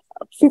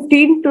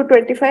 15 to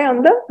 25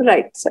 on the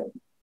right side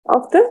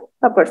of the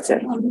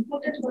aperture.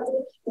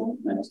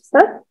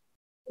 Huh?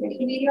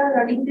 We are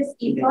running this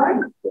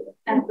keyboard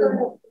and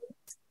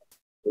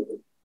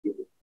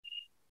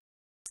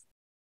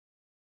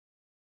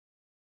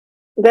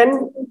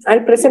then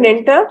I'll press an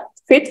enter,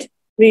 fit,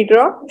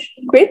 redraw,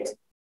 quit.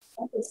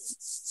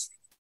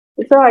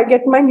 So I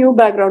get my new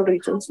background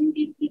regions.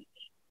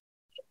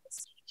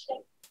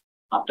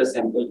 After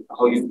sample,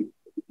 how you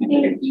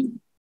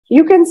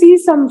You can see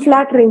some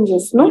flat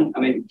ranges, no? I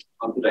mean,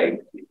 how to write?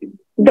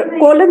 The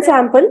colon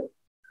sample,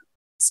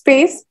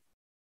 space,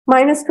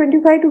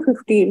 -25 to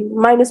 15,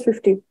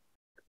 -15.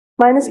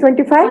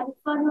 -25?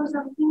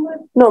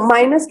 No,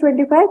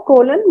 -25,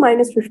 colon,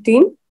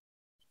 -15.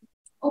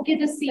 okay,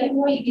 the same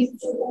way is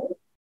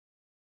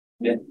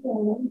Yeah.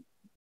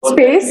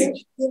 Space,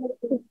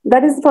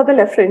 that is for the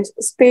left range.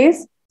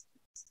 Space,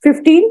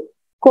 15,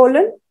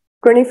 colon,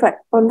 25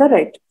 on the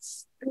right.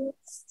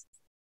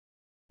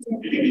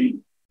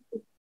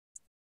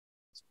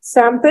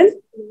 Sample,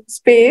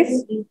 space,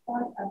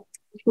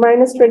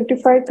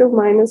 -25 to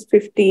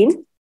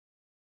 -15,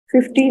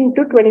 15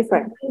 to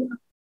 25.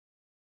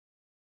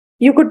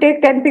 You could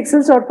take 10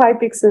 pixels or 5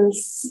 pixels.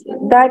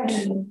 That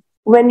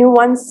when you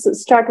once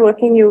start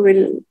working,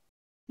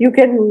 you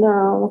can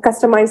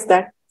customize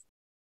that.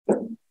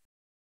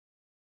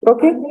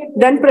 Okay,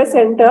 then press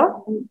enter.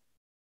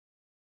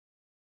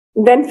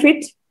 Then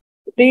fit,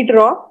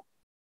 redraw.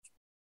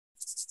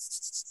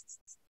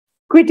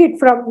 Quit it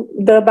from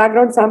the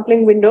background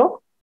sampling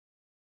window.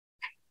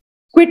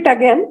 Quit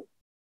again.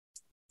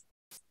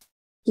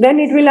 Then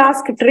it will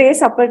ask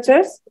trace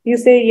apertures. You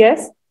say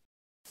yes.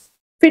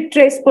 Fit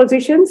trace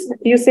positions.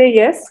 You say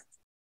yes.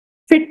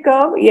 Fit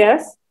curve,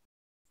 yes.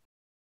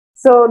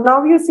 So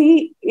now you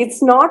see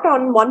it's not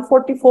on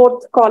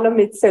 144th column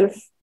itself.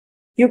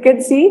 You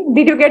can see,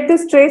 did you get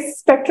this trace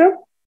spectrum?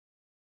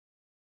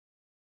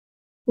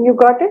 You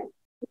got it?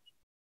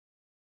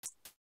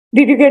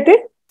 Did you get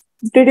it?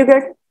 Did you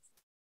get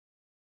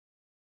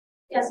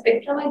yeah,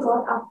 spectrum I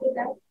got after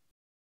that.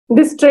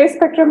 this trace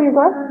spectrum you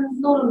got?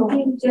 No.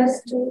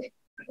 Just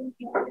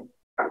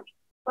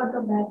for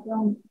the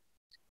background.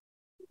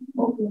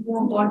 Okay,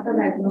 got the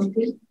background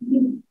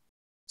thing.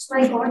 So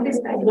I got this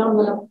background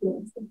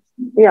one.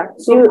 Yeah.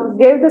 So you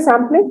gave the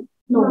sampling?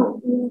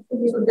 No.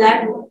 So that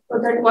for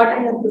that what I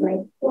have to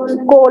write?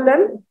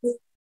 Colon.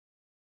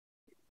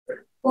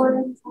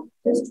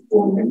 Just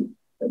colon.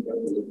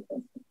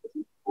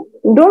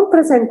 Don't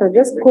press enter,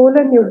 just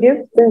colon you give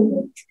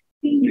them.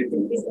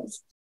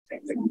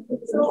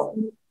 So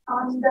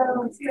on the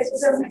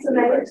spectrum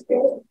right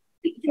there,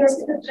 just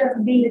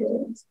B,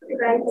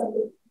 right?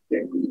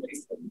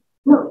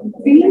 No,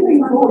 B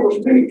will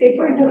take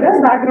you into the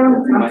background.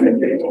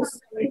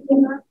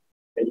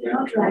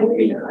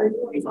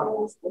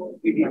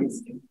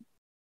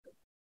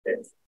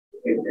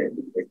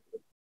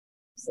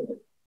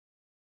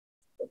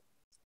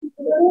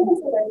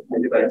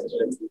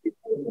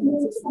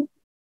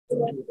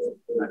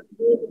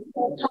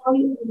 How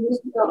you use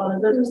the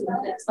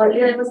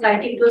earlier I was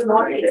writing, it was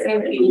not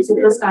XMP,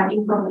 it was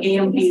starting from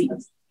AMP.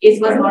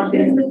 It was not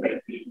there.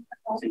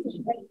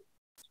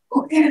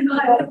 Okay,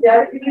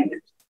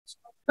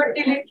 but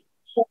till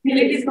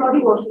it is not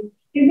working.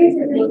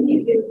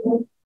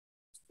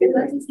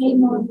 Because it's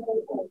same on the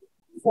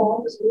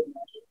forms.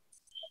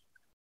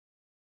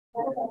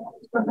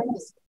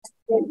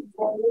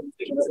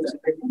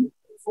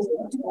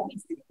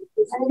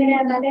 And then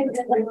another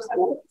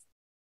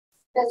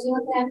does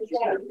not have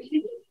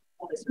clarity.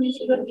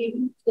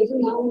 taking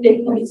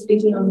this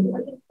region on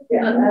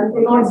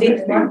not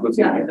this one,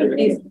 yeah,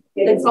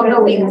 it's from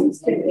the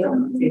wings.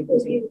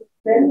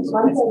 Then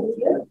once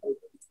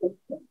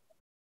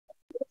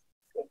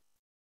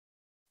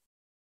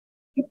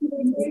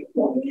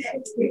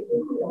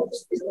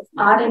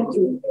R and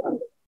Q.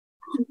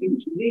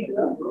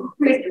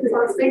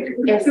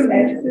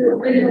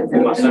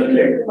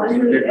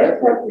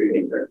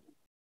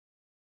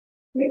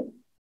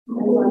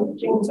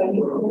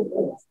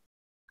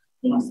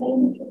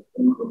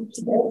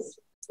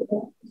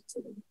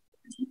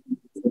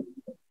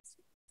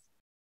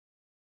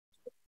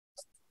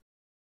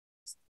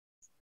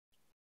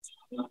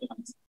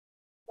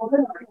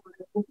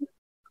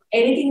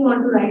 Anything you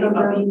want to write on the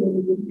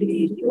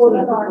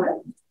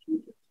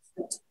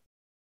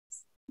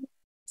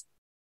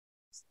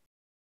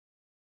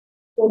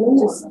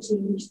just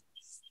change.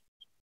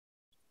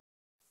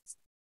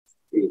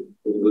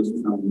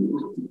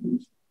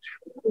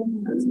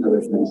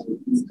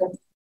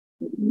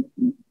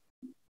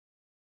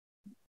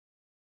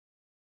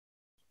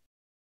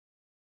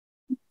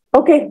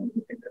 Okay,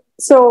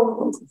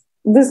 so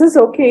this is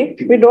okay.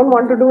 We don't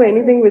want to do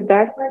anything with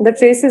that. The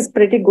trace is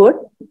pretty good.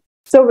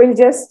 So we'll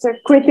just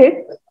quit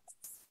it.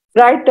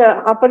 Write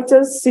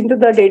apertures into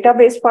the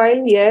database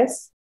file,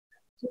 yes.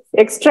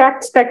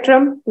 Extract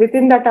spectrum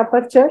within that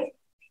aperture,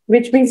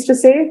 which means to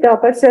say the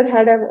aperture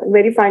had a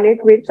very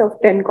finite width of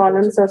 10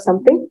 columns or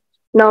something.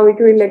 Now it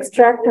will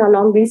extract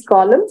along these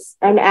columns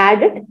and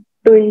add it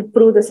to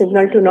improve the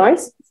signal to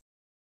noise.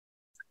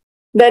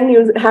 Then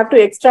you have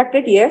to extract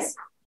it, yes.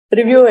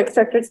 Review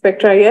extracted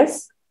spectra,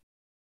 yes.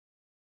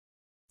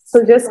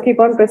 So just keep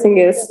on pressing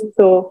yes.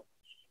 So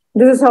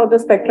this is how the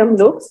spectrum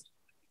looks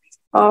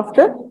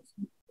after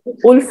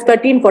Wolf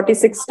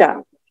 1346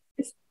 star.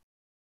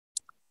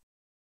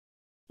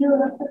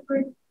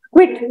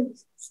 Quit.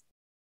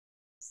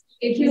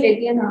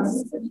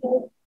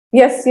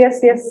 Yes, yes,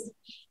 yes.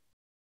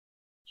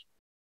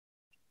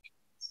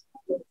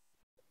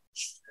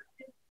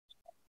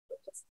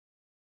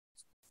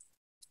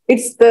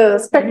 It's the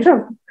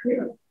spectrum.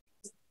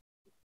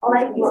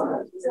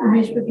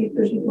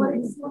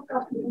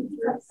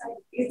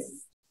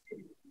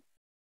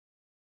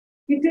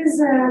 It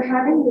is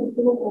having the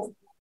flow.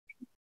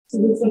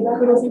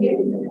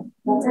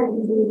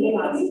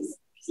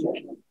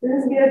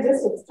 Because we are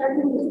just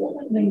extracting.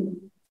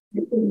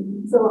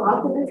 So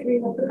after this,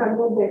 we have to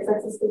convert the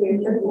x-axis to the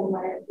interval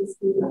via this.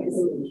 So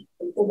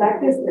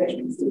that is the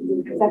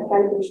that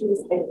calculation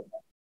is there.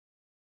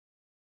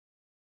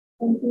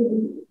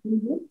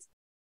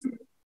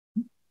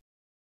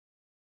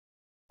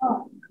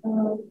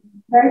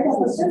 Right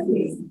after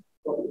please.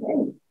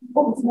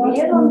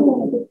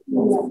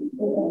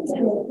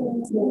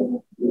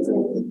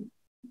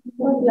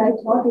 Like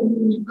what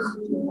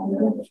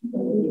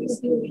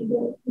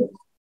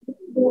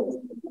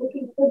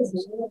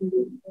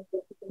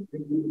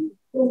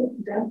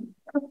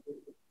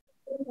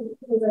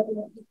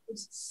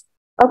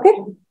Okay.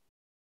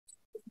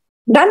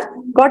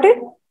 Done? Got it?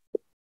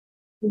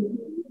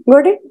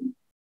 Got it?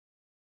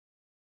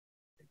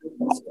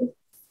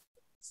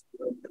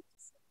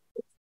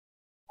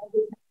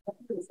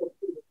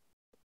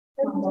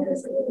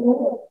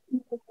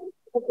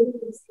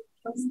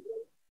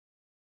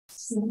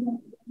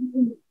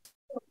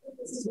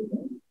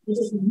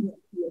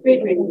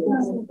 Wait.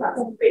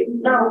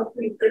 Now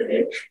we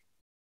predict.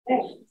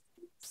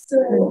 So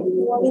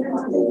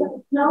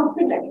now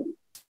predict.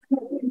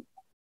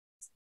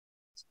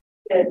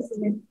 Yes.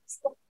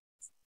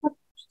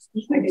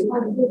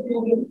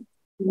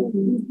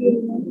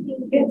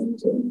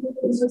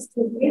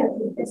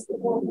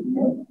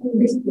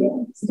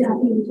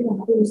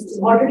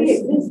 Already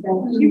exists.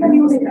 Even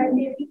use it.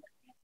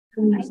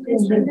 Which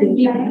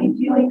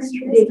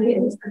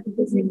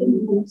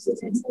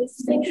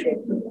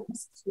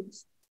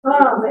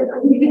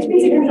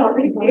means it is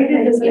already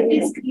created.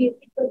 It is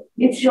created.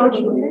 It's your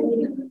choice.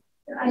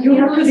 You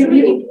have to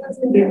review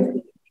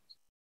it.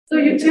 So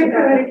you check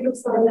whether it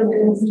looks on the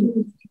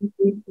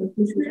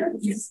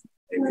yes.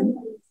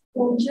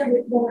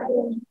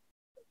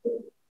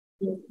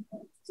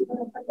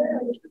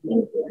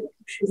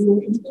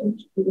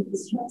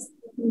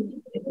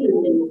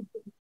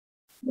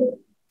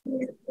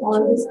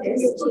 All this is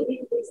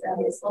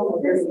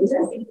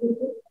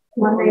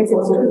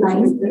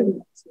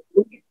 1969.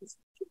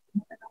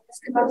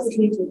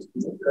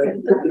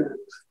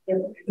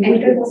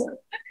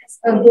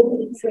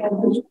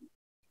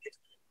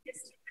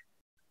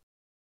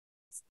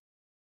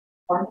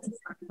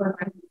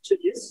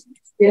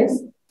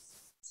 Yes.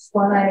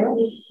 One iron.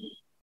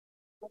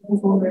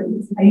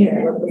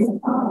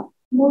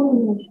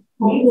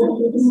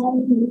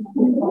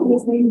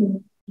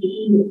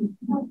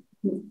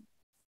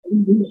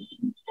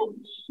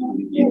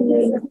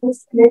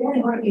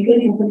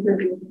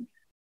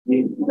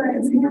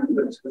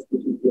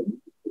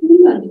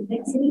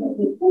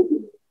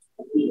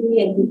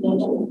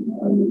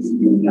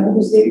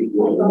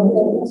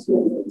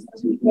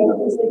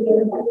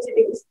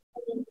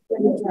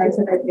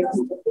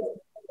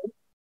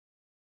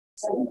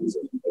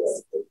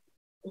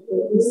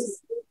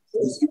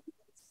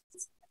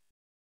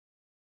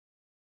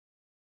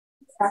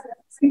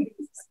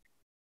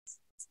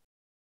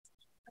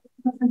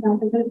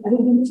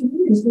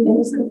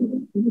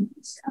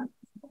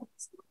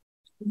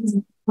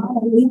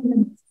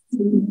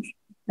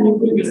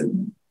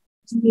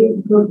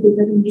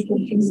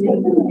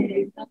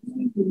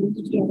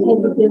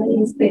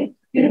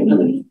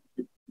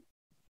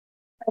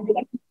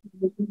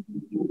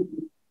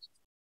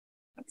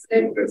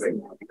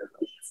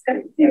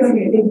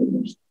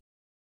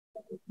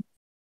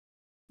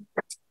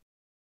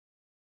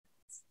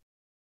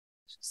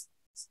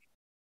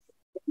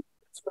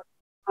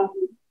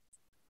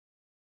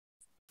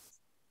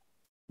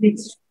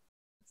 Next.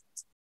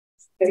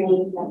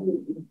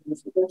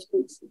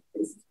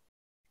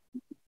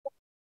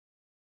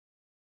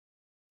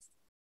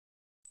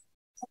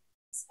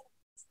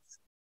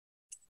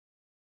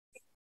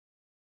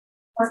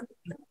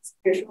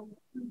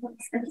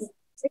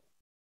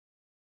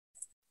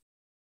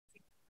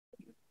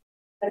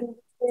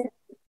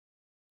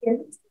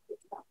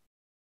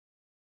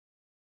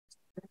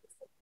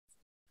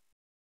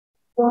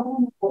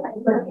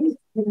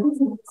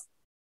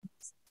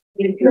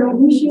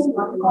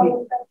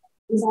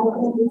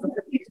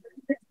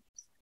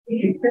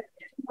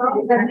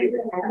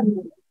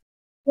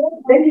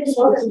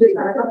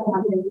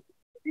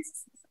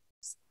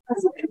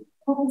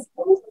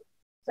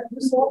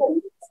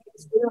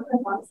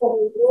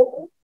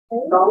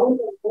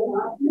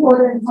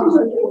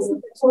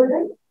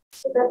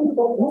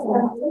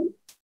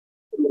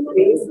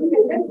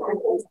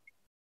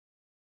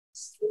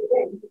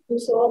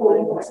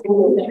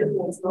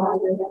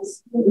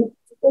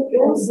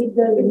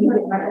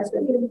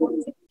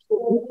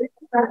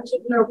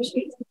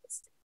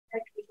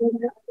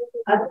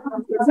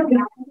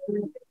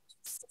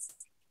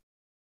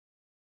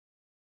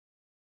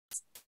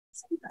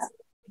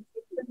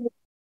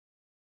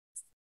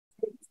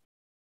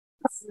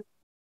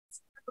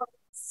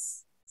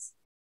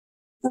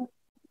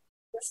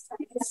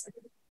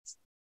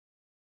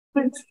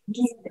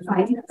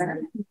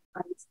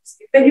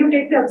 When you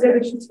take the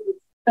observations,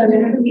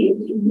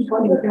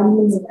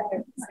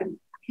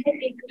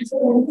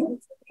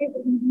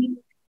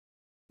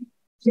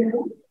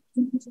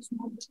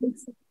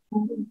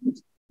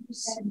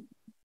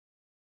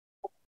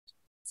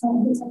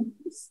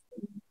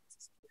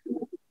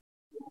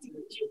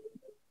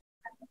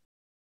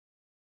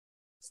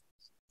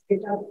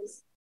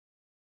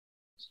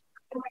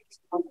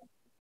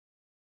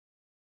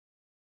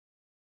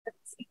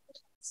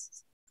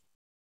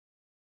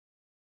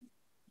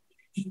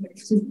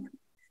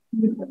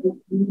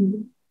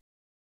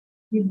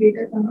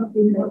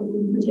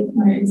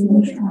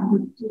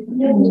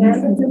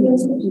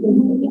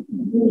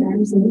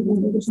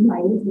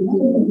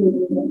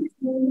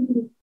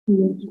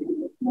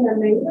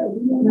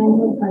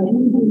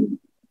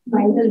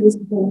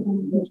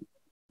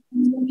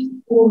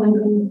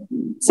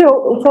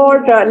 So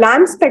for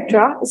lamp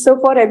spectra, so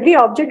for every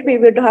object we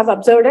would have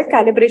observed a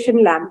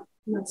calibration lamp.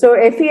 So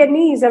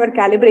FENE is our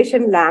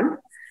calibration lamp,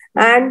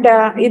 and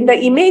in the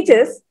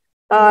images,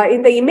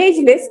 in the image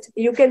list,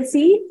 you can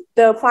see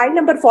the file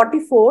number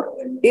 44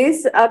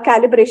 is a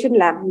calibration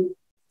lamp.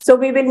 So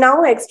we will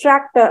now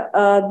extract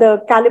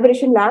the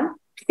calibration lamp.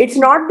 It's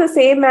not the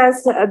same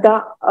as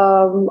the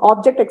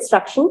object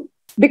extraction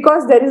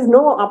because there is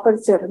no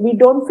aperture. We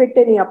don't fit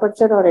any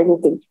aperture or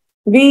anything.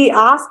 We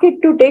ask it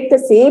to take the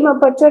same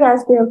aperture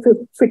as we have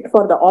to fit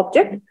for the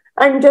object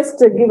and just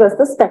give us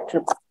the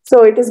spectrum.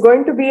 So it is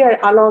going to be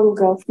along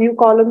a few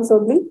columns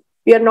only.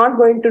 We are not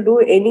going to do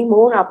any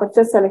more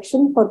aperture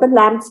selection for the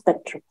lamp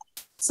spectrum.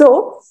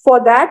 So for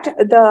that,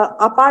 the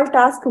APAL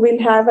task will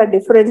have a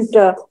different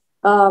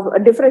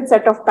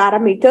set of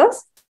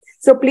parameters.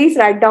 So please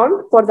write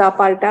down for the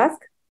APAL task.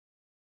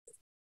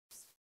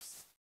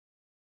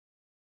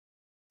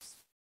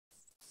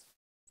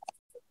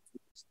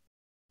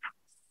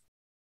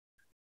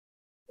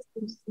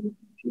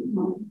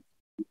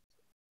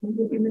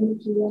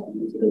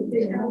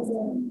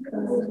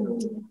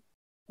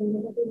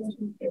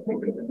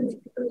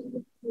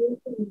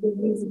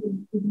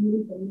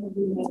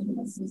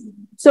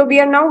 So we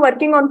are now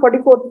working on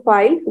 44th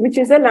file, which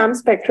is a lamp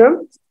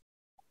spectrum.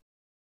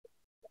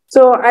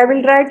 So I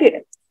will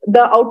write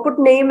the output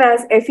name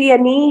as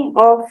FENE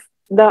of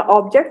the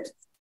object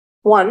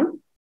 1.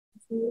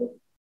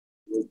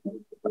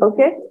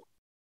 Okay.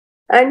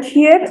 And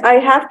here I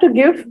have to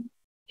give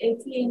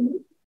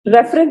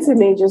reference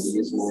images.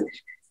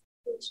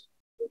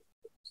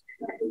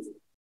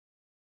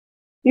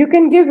 You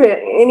can give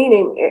any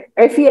name.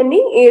 FENE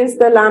is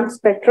the lamp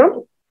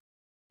spectrum,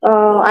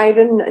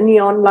 iron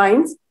neon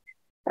lines,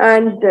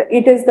 and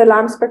it is the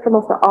lamp spectrum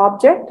of the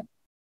object.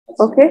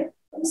 Okay,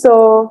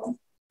 so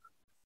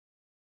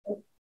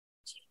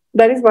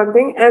that is one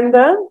thing. And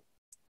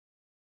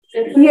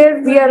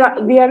here we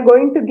are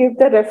going to give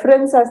the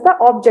reference as the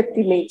object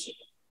image.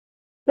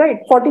 Right,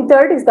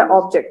 43rd is the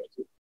object.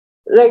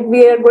 Right,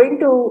 we are going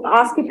to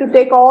ask it to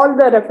take all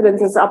the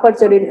references,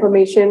 aperture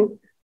information,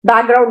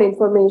 background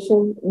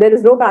information. There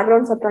is no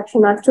background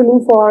subtraction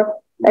actually for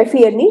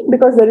FENE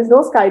because there is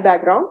no sky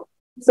background.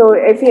 So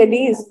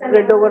FENE is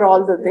spread over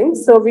all the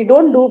things. So we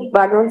don't do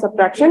background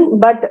subtraction,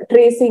 but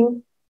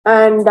tracing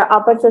and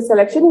aperture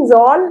selection is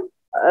all,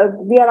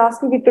 we are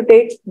asking it to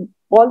take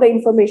all the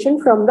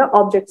information from the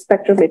object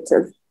spectrum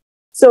itself.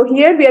 So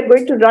here we are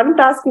going to run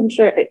task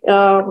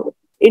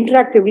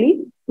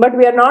interactively, but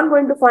we are not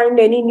going to find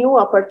any new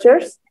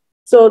apertures.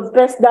 So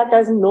press that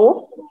as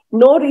no.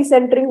 No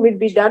recentering will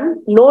be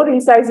done. No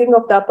resizing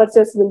of the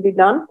apertures will be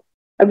done.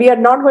 We are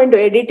not going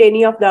to edit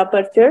any of the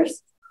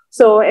apertures.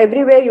 So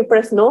everywhere you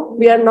press no.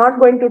 We are not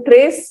going to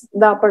trace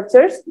the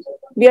apertures.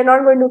 We are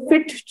not going to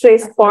fit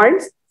trace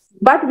points,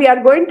 but we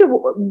are going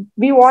to,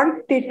 we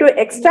want it to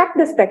extract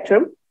the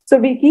spectrum. So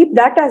we keep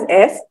that as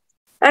S.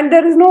 And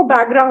there is no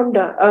background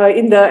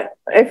in the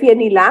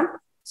FENE lamp.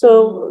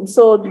 So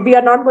we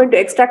are not going to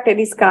extract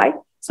any sky.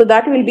 So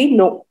that will be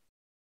no.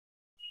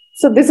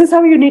 So this is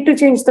how you need to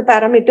change the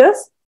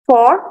parameters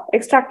for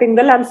extracting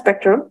the lamp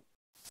spectrum.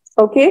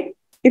 Okay.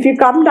 If you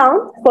come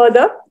down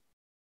further,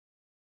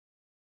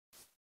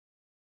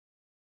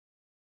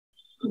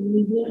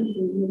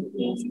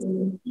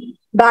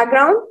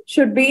 background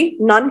should be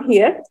none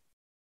here.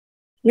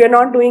 We are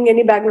not doing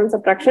any background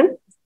subtraction.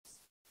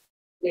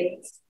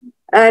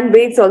 And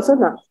weights also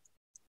none.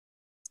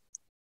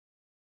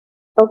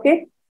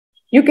 Okay.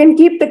 You can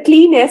keep the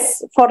clean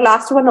S for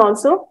last one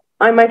also.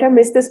 I might have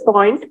missed this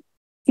point.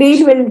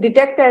 Clean will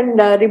detect and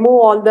remove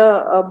all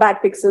the bad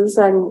pixels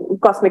and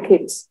cosmic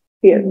hits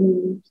here.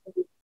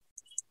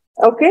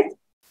 Okay.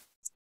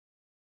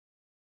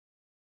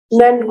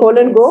 Then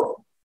colon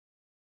go.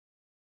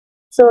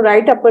 So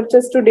write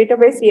apertures to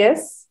database,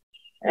 yes.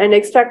 And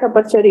extract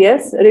aperture,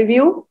 yes.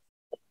 Review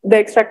the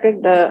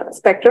extracted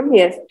spectrum,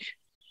 yes.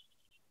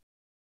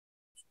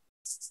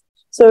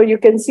 So you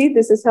can see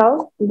this is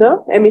how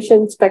the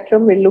emission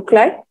spectrum will look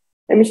like,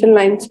 emission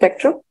line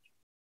spectrum.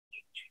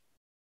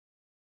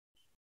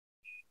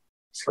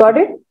 Got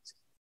it?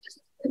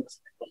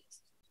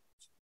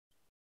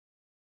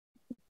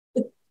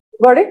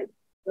 Got it?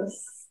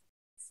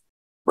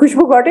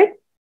 Khushbu got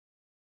it?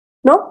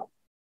 No?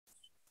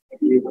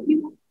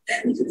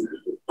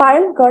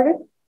 Payal got it?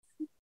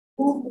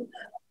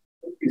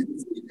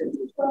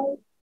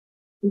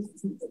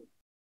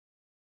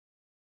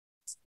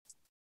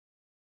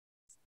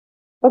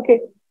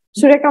 Okay.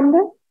 Should I come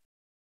there?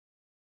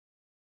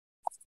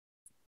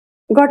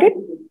 Got it?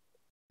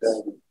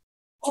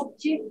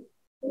 Object.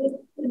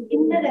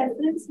 In the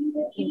reference, you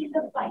will give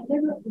the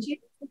final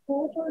object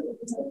report or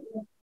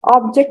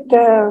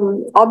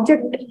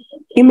object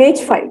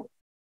image file.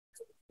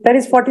 That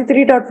is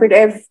 43.fit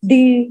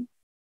FD,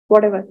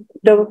 whatever.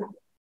 The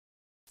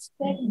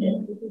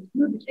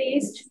you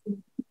traced.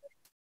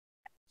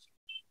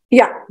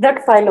 Yeah,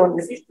 that file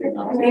only.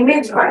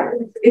 Image file.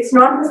 It's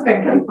not the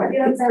spectral file.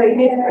 It's the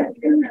image file.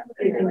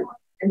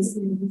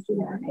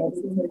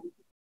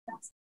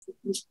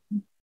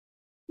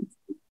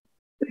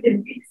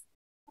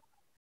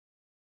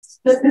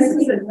 So this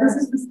is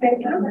the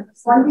spectrum.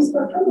 One is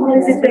spectrum, one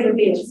is the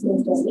image.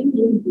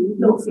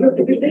 No, you have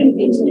to get the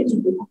image.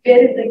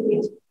 Where is the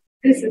image?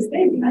 This is the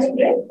image.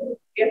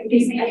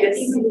 FDCS.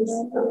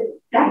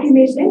 That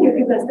image, then you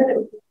can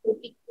consider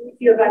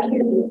your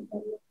value.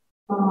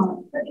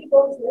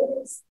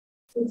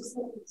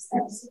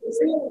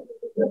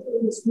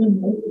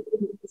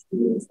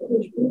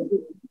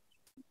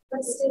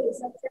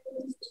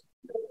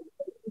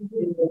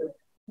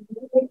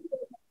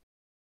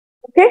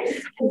 Okay.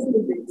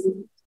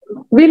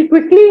 We'll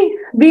quickly,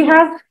 we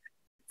have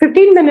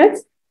 15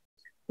 minutes.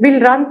 We'll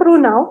run through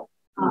now.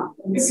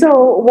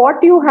 So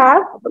what you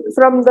have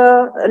from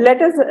the,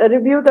 let us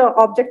review the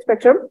object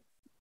spectrum.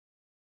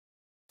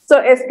 So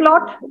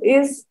S-plot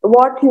is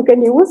what you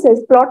can use,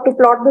 S-plot to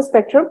plot the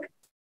spectrum.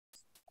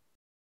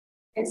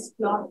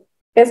 S-plot.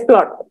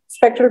 S-plot,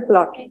 spectral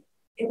plot.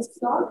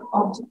 S-plot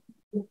object.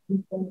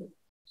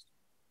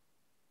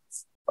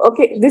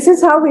 Okay, this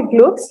is how it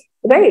looks,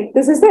 right?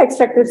 This is the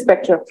extracted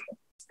spectrum.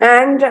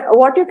 And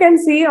what you can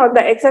see on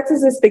the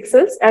x-axis is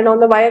pixels and on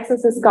the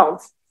y-axis is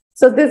counts.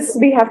 So this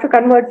we have to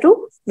convert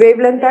to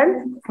wavelength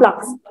and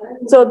flux.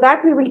 So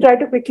that we will try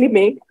to quickly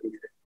make.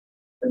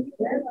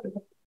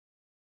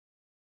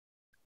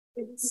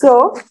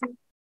 So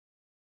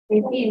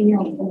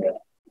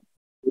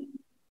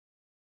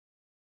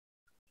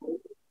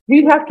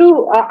we have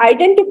to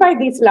identify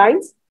these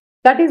lines.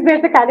 That is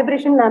where the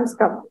calibration lamps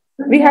come.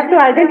 We have to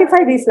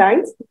identify these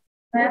lines.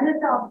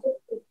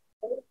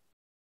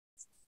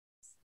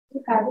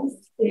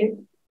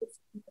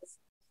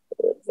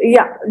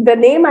 Yeah, the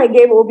name I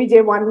gave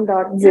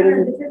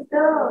OBJ1.0. This is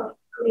the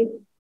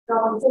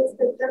object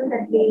spectrum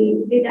that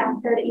we did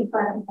after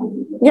EPAR.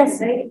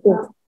 Yes. Right?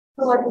 Yes.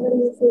 So what will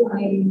you say?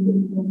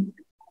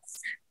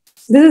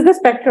 This is the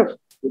spectrum.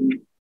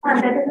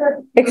 That is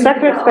what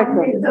Extracted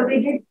spectrum. So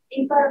we did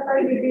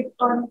EPAR, we did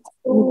on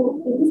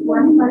two things.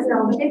 One was the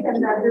object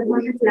and the other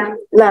one is lamp.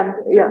 Lamp,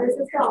 yeah. So this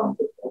is the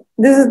object.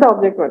 This is the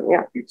object one,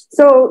 yeah.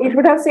 So it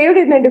would have saved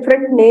in a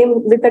different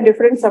name with a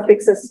different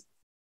suffixes.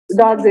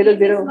 dot 00.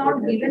 It's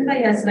not given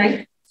by us,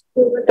 right?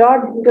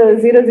 Dot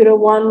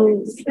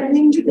 001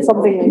 something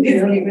like It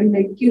is given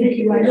like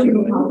QQ. I don't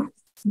know how.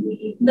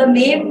 The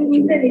name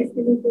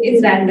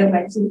is random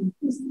actually.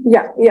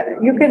 Yeah,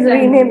 you can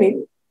rename it.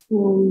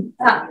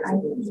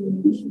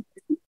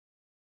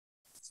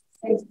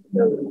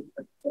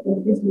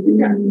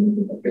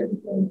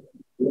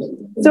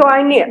 So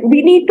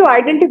we need to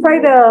identify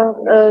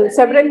the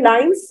several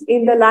lines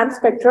in the lamp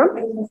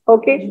spectrum.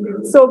 Okay,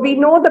 so we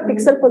know the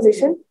pixel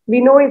position,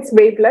 we know its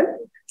wavelength.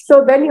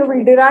 So then you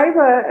will derive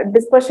a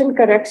dispersion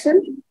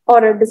correction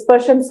or a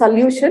dispersion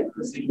solution,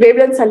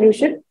 wavelength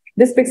solution.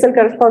 This pixel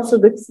corresponds to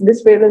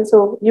this wavelength,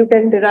 so you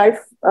can derive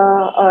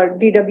a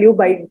dW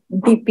by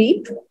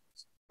dP,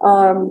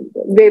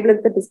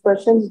 wavelength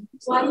dispersion.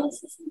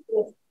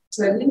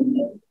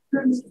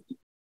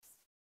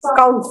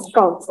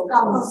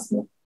 Counts.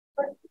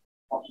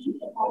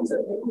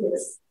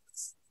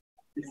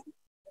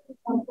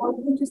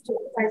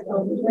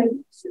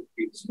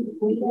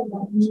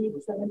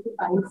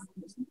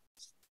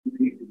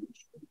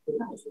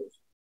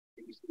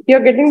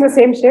 You're getting the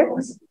same shape?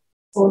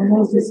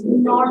 Almost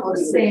not the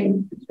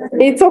same.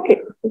 It's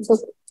okay.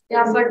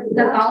 Yeah, but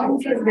the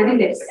count is very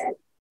less.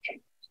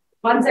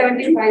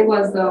 175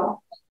 was the.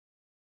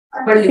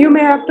 You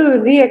may have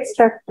to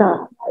re-extract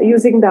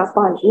using the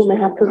file. You may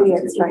have to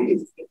re-extract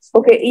it.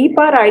 Okay, E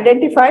par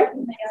identify.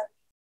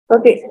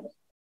 Okay.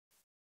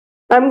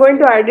 I'm going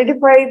to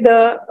identify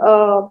the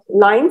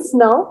lines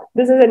now.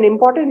 This is an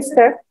important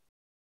step.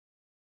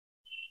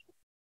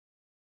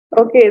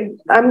 Okay,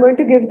 I'm going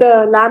to give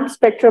the lamp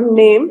spectrum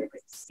name.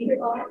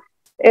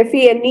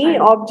 FENE,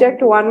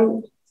 object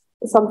 1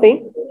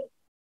 something.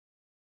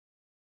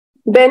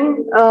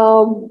 Then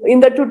in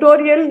the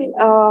tutorial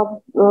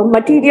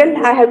material,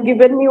 I have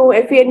given you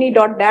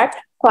FENE.dat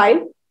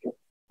file.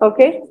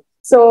 Okay,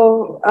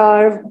 so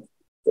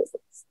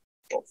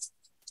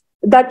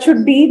that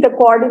should be the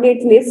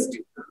coordinate list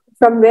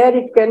from where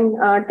it can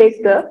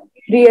take the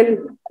real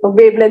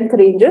wavelength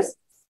ranges.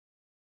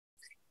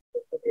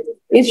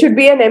 It should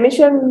be an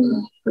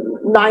emission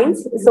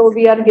lines, so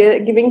we are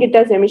giving it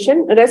as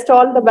emission. Rest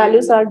all the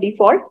values are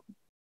default,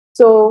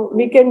 so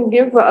we can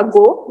give a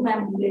go.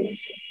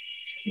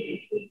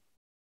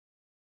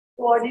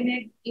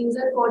 Coordinate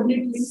user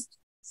coordinate list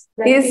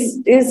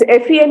is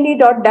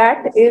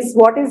FENE.dat is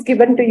what is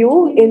given to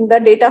you in the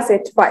data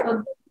set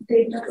file.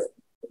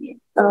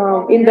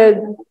 In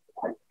the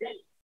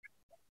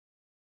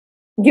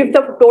give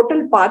the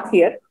total path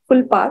here,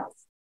 full path.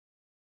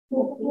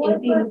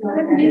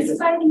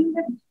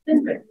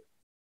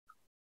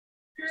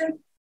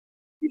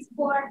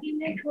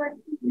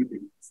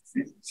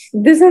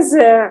 This is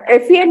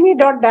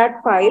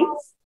FENE.dat file.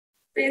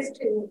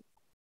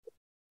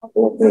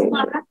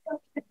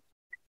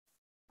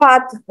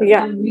 Path,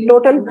 yeah,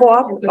 total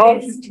path of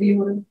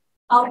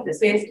how the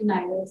space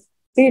deniers.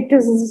 It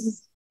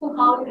is. So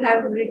how you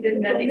have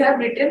written that? You have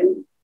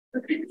written.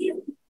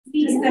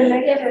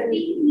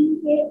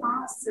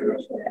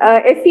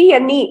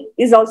 FENE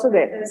is also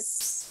there.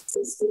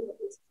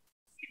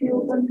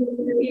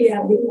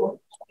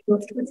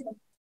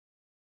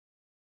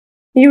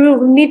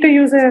 You need to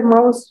use a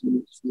mouse.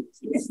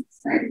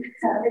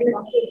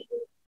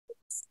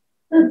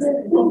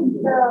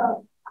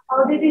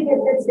 How did you get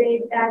the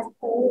data?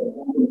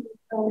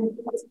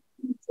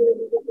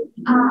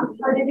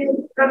 How did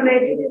you, from where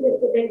did you get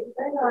the data?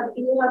 Or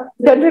do you have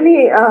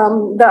Generally,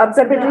 the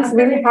observatories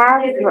will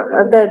have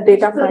the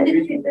data file.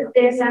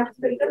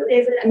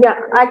 Yeah,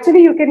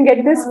 actually, you can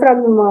get this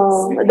from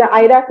the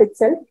IRAF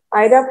itself.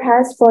 IRAF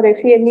has for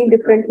FENE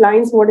different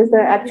lines. What is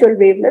the actual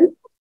wavelength?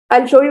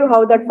 I'll show you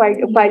how that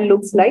file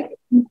looks like.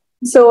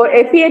 So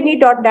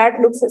FENE.dat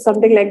looks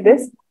something like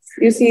this.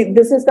 You see,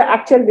 this is the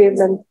actual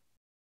wavelength.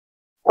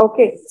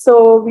 Okay,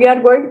 so we are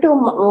going to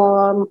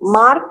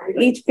mark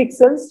each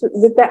pixels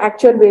with the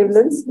actual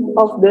wavelengths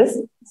of this.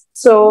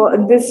 So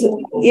this,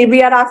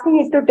 we are asking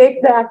it to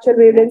take the actual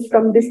wavelengths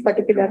from this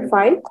particular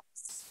file.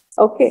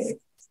 Okay.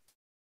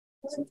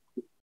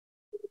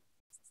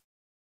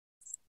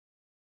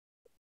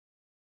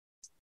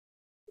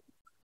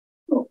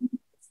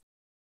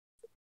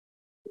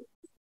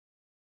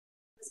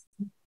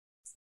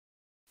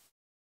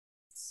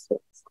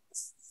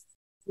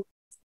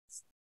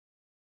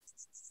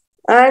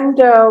 And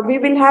we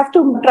will have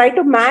to try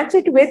to match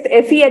it with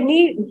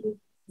FENE.jpg.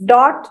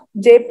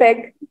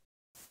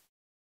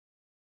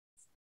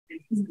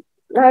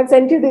 I have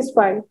sent you this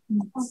file.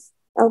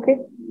 Okay.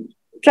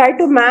 Try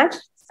to match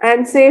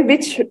and say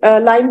which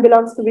line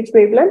belongs to which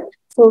wavelength.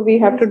 So we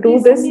have to do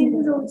this.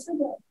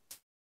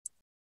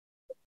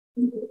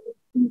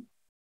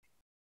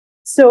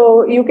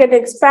 So you can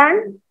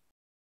expand.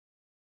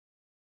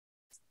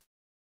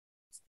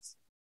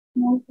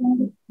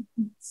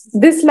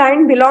 This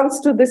line belongs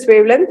to this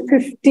wavelength,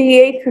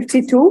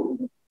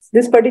 5852,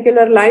 this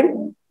particular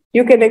line.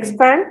 You can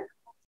expand.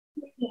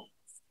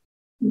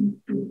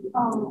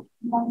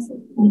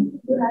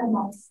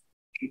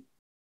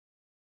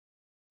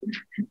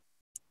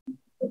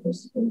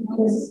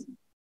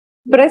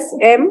 Press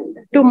M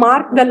to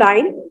mark the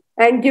line.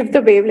 and give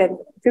the wavelength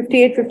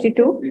 58,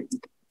 52.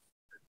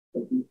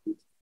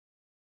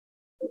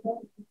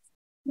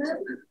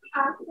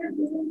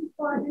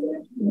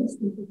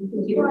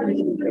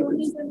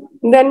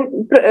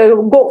 Then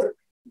go,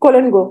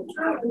 colon go.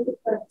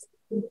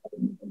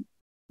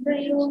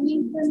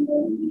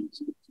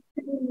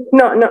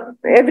 No,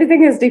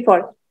 everything is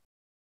default.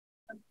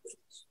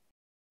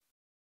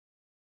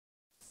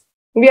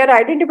 We are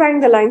identifying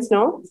the lines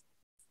now.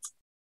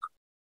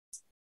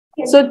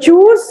 So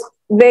choose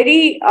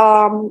very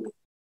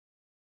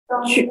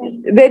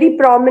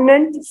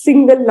prominent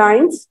single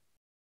lines.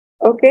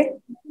 Okay.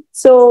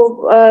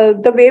 So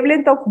the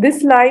wavelength of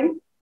this line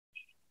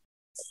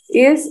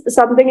is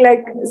something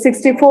like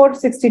 64,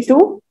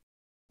 62.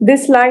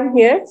 This line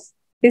here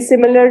is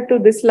similar to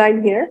this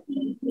line here.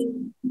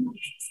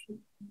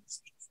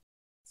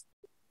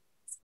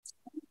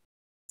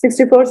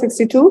 64,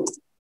 62.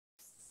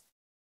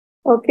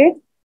 Okay.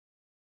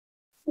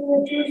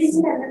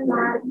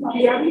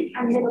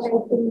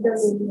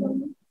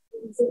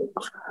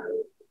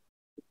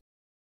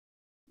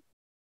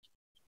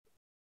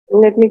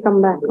 Let me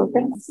come back,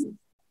 okay?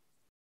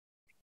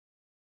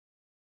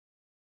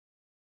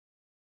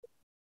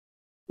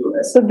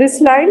 So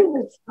this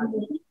line,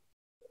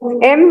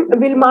 M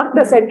will mark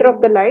the center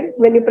of the line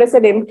when you press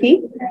an M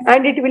key,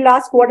 and it will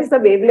ask what is the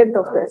wavelength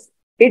of this.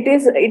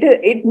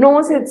 It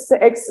knows its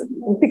X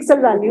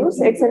pixel values,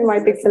 X and Y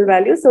pixel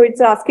values. So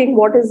it's asking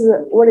what is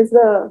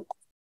the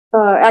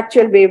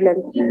actual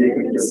wavelength.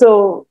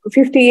 So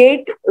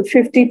 58,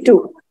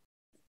 52.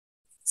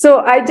 So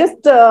I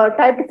just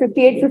typed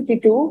 58,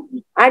 52,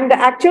 and the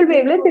actual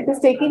wavelength it is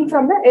taken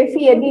from the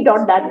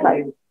FENE.dat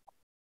file.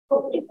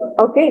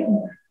 Okay.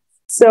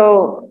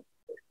 So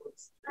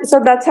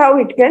that's how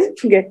it can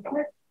get.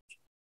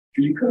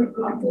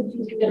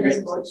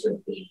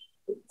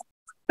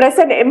 Press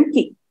an M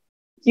key.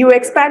 You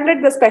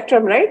expanded the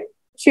spectrum, right?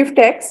 Shift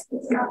X.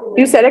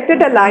 You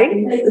selected a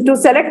line. To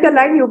select the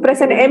line, you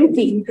press an M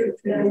key.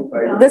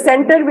 The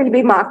center will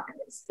be marked.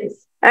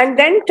 And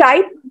then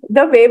type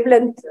the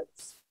wavelength.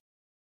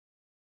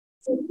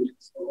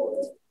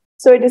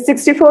 So it is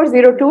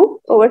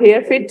 6402 over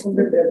here, fit.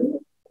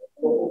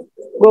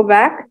 Go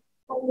back.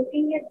 I'm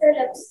looking at the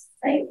left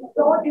side.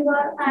 So you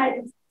are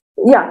at.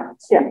 Yeah.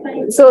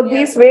 So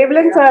these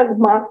wavelengths are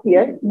marked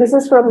here. This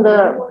is from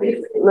the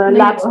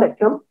lab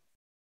spectrum.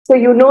 So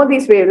you know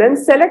these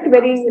wavelengths. Select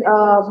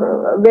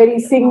very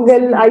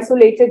single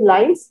isolated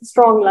lines,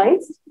 strong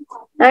lines,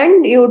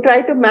 and you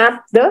try to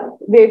map the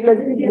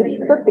wavelength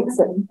with the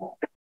pixel.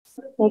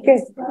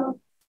 Okay.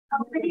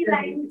 How many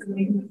lines?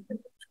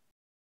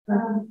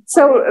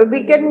 So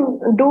we can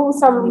do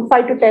some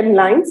 5 to 10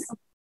 lines,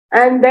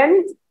 and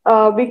then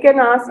we can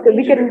ask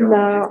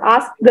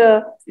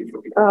the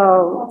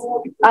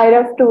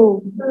IRF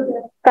to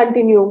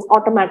continue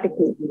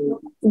automatically.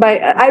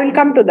 I will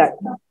come to that.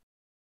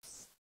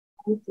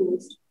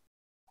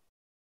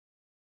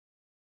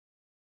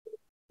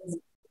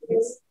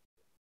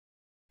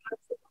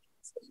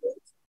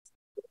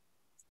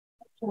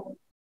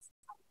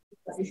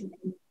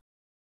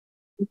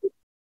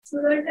 So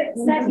that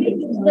exactly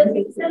is the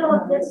pixel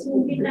of the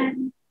moving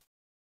line.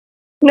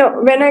 No,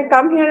 when I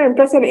come here and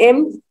press an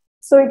M,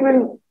 so it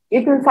will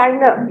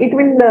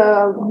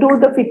do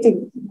the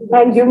fitting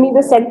and give me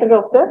the center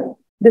of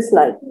this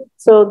line.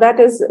 So that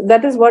is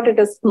what it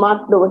is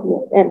marked over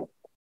here. M.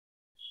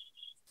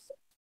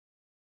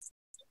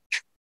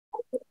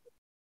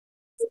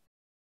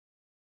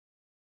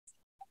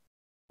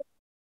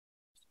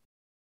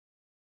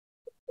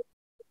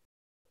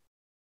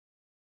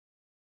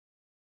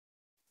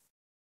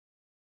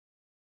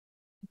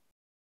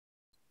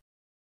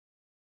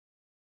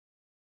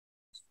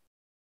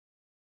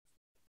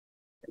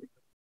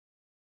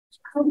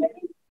 How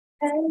many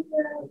times?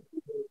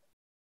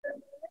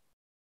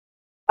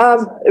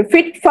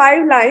 Fit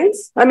 5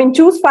 lines. I mean,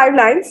 choose 5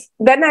 lines.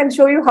 Then I'll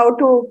show you how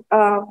to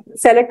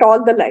select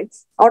all the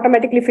lines.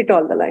 Automatically fit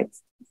all the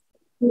lines.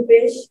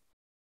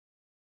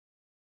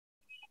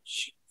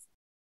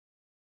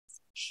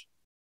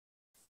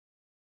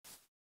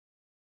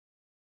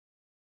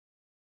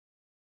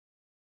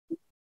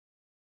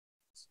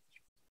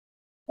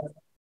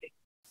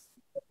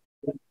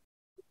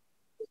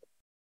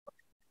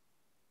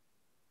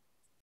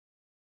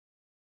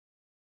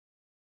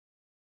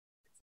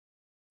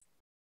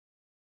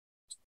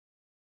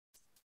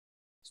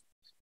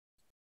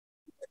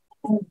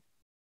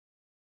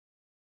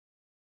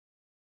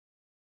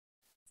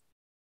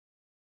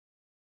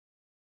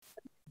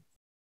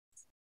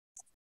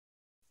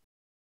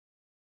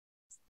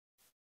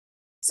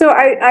 So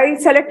I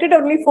selected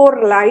only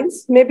 4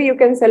 lines. Maybe you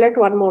can select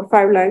one more,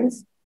 5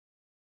 lines.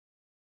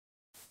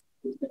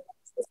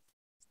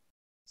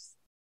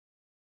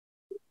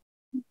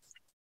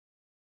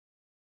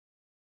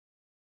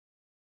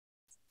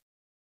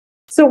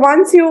 So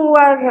once you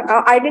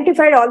are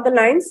identified all the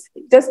lines,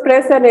 just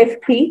press an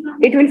F key.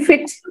 It will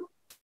fit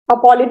a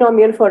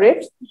polynomial for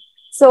it.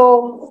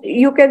 So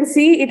you can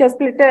see it has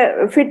fit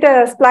a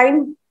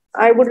spline.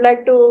 I would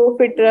like to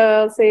fit,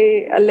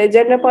 say, a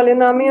Legendre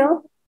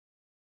polynomial.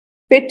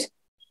 fit.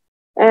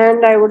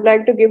 And I would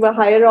like to give a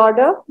higher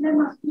order.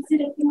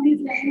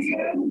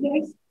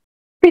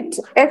 Fit.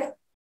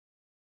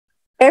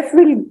 F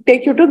will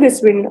take you to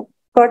this window.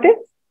 Got it?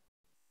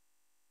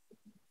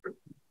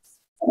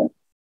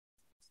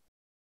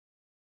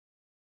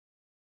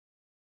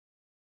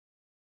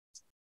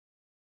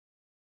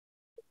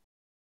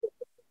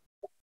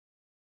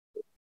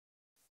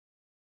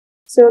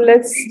 So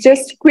let's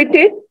just quit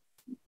it.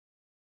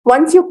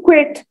 Once you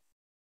quit,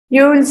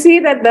 you will see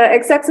that the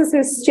x-axis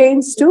is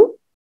changed to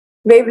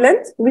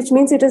wavelength, which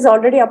means it has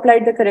already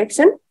applied the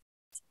correction.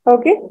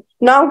 Okay.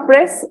 Now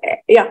press,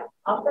 yeah.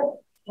 After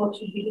what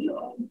should be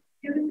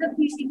during the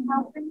fishing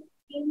happen?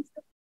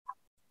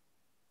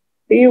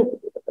 You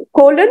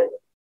colon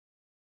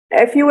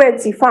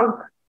FUNC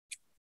func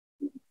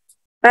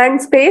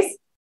and space,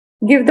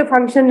 give the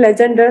function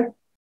legender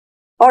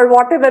or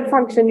whatever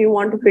function you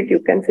want to fit, you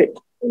can fit.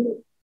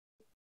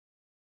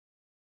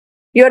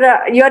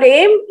 Your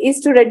aim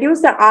is to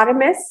reduce the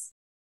RMS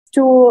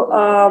to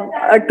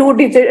two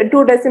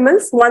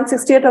decimals,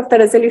 1/60th of the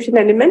resolution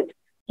element.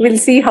 We'll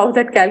see how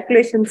that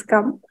calculations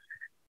come.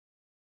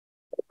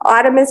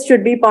 RMS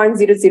should be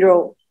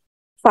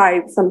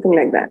 0.005, something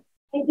like that.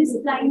 Like this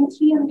line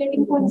 3, I'm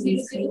getting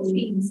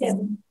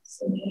 0.0037.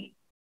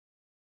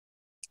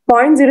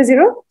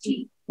 0.00?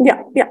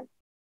 Yeah.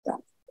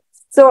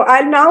 So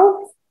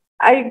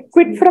I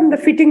quit from the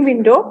fitting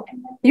window.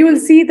 You will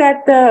see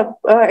that the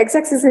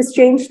x-axis is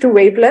changed to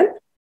wavelength.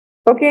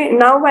 Okay,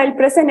 now I'll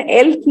press an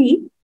L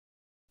key.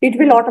 It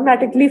will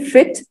automatically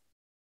fit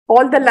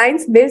all the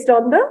lines based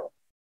on the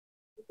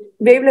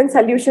wavelength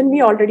solution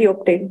we already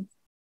obtained.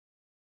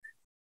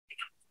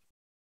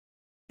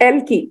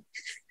 L key.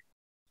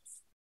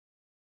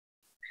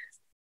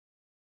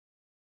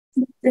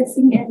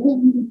 Pressing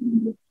L.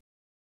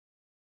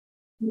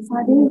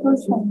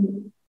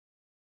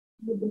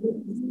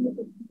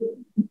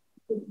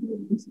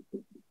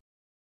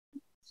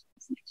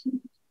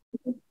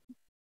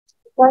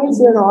 Why is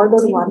your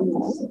order 1?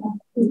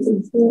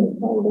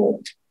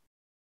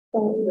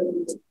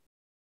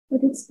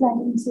 But it's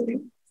planning so.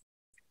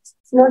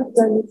 It's not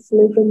when it's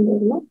legend,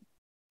 no?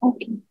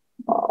 Okay.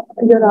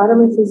 Your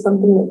RMS is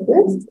something like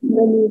this.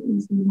 Then you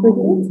quit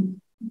it.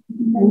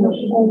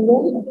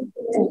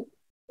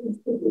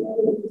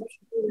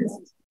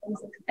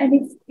 And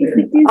if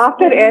it is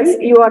after L,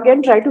 you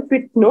again try to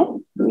fit,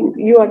 no?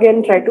 You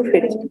again try to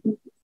fit.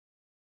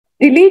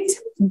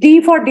 Delete, D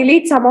for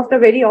delete some of the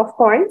very off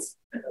points.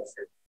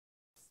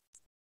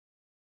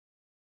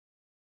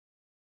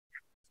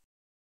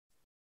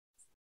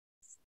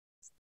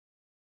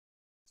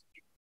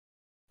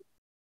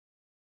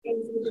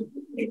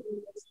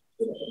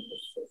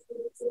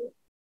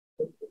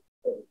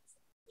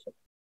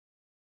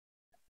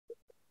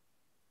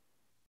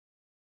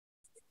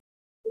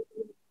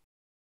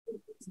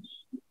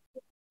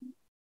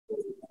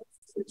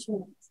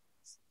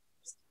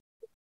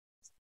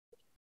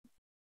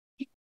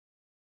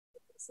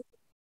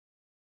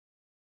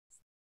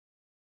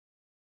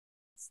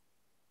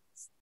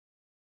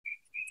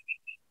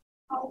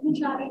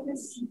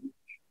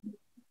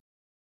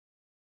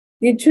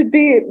 It should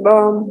be,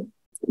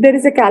 there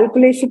is a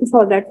calculation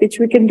for that, which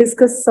we can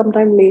discuss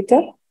sometime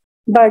later.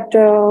 But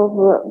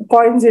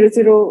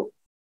 0.00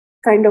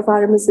 kind of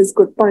RMS is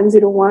good,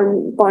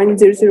 0.01,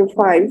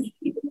 0.005.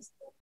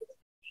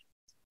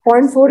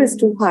 0.4 is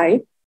too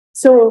high.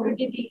 So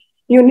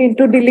you need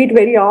to delete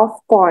very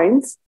off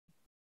points.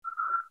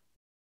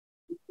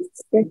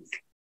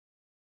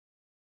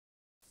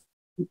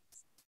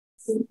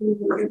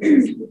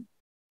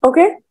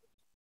 Okay?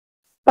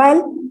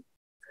 File?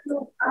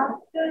 so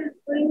after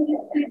doing this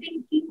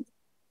fitting,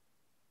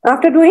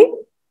 After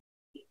doing?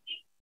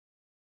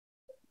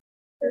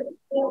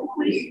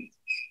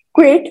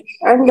 Quit,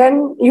 and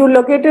then you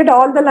located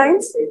all the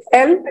lines,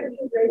 L.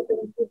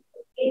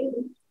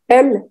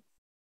 Then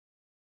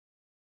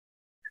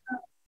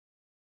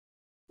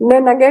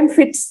again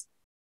fits.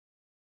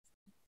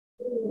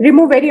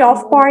 Remove very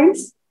off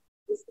points.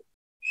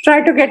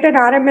 Try to get an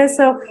RMS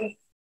of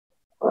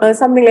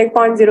something like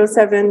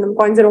 0.07,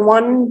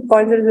 0.01,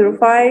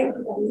 0.005.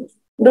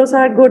 Those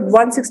are good,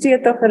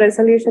 1/60th of a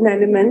resolution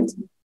element.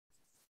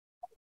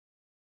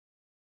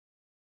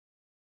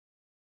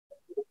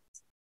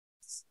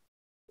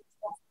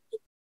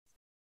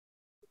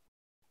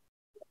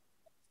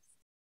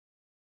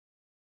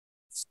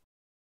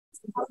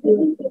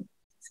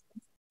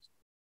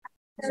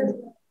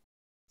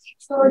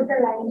 so the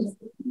lines.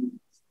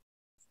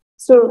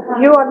 So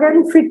you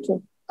again fit.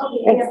 Okay,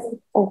 Yes.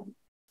 Oh.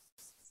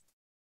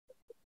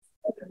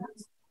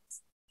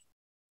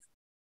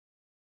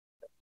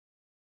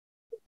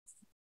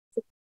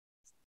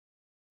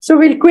 So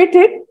we'll quit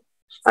it,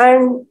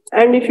 and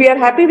if we are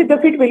happy with the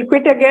fit, we'll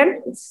quit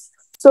again.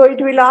 So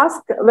it will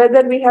ask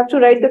whether we have to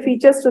write the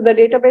features to the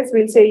database.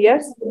 We'll say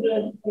yes,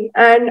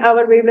 and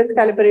our wavelength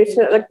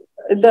calibration,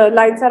 the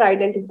lines are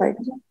identified.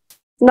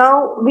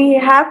 Now we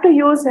have to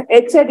use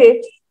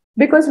HEdit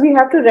because we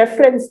have to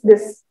reference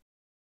this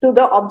to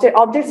the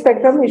object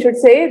spectrum. We should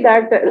say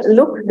that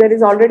look, there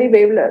is already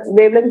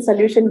wavelength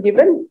solution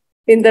given.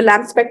 in the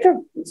lamp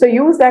spectrum. So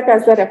use that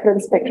as the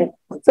reference spectrum.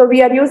 So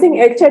we are using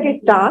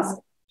edit task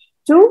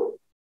to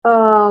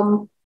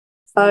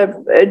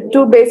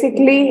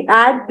basically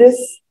add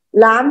this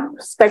lamp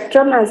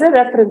spectrum as a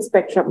reference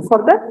spectrum for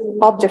the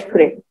object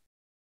frame.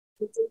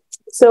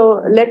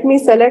 So let me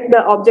select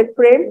the object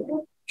frame.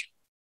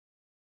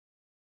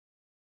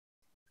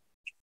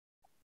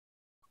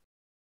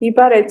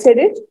 EPAR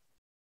edit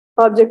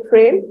object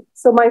frame.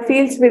 So my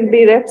fields will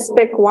be ref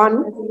spec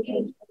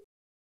 1.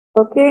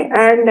 Okay,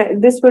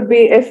 and this would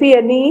be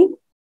FENE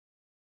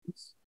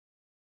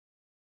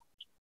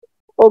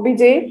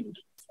OBJ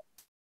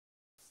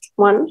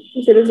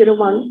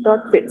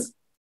 1001.fits.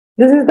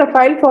 This is the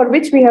file for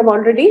which we have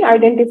already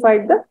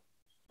identified the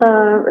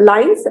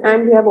lines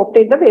and we have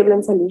obtained the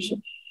wavelength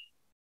solution.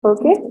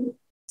 Okay,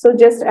 so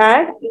just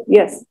add,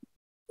 yes.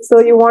 So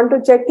you want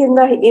to check in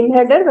the im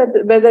header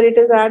whether it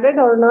is added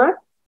or not.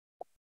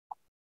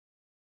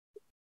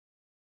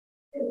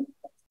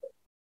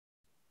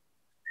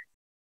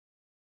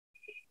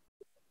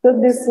 So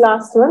this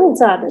last one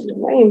is added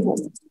in the im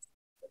header.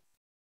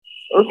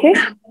 Okay,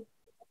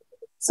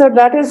 so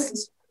that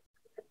is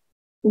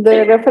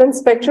the reference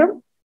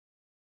spectrum.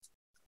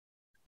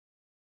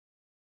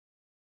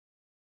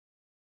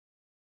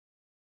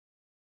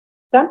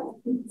 Done.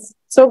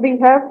 So we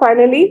have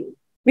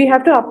we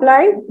have to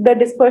apply the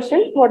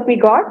dispersion, what we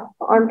got,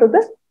 onto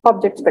the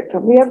object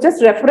spectrum. We have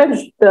just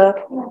referenced the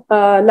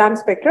lamp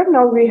spectrum.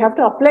 Now we have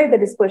to apply the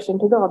dispersion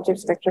to the object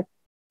spectrum.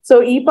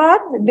 So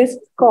EPAR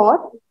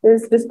discord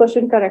is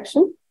dispersion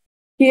correction.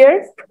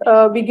 Here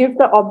we give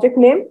the object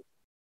name.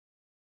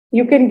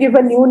 You can give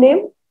a new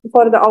name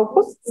for the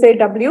output, say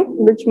W,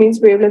 which means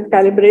wavelength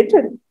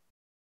calibrated.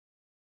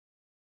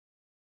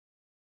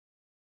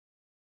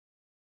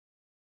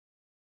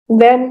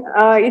 Then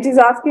it is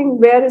asking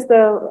where is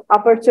the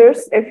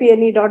apertures,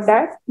 FENE dot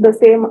dash, the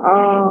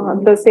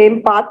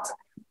same path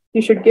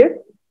you should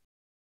give.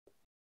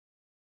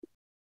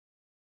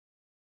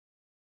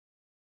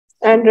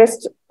 And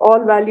rest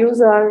all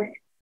values are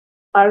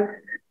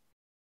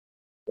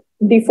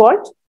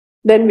default.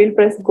 Then we'll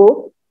press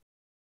go.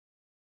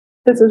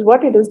 This is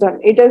what it has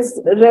done. It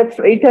has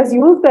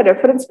used the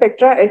reference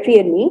spectra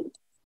FENE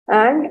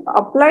and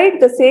applied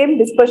the same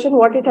dispersion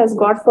what it has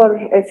got for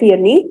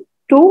FENE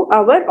to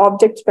our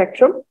object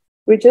spectrum,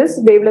 which is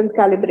wavelength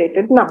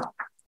calibrated now.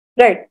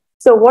 Right.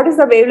 So what is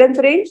the wavelength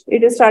range?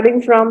 It is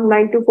starting from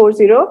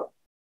 9240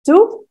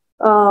 to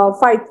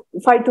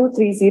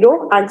 5230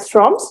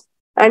 angstroms.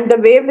 And the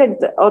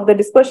wavelength or the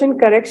dispersion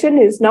correction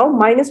is now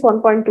minus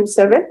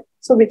 1.27.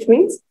 So which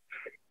means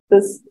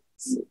the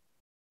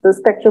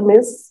spectrum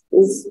is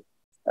it's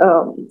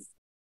ulta.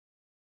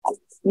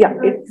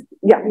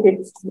 Yeah.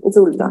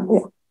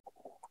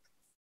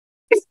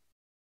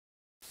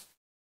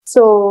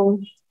 So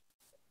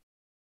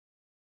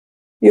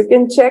you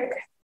can check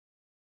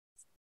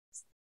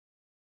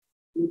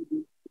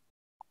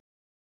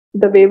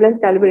the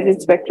wavelength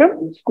calibrated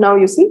spectrum. Now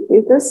you see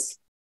it is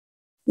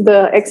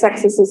the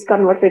x-axis is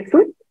converted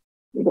to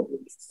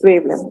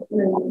wavelength.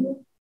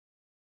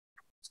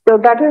 So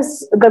that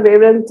is the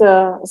wavelength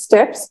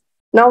steps.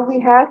 Now we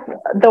have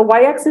the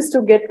y-axis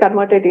to get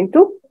converted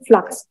into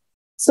flux.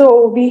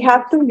 So we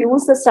have to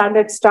use the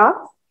standard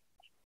star.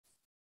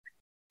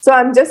 So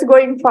I'm just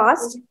going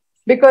fast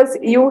because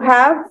you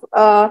have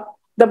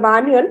the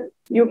manual.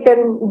 You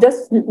can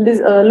just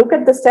look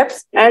at the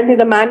steps, and in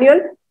the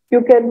manual,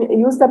 you can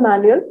use the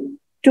manual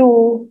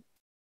to,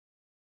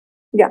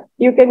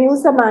 you can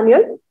use the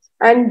manual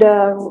and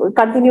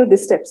continue the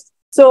steps.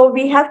 So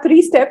we have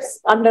 3 steps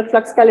under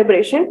flux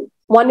calibration.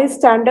 One is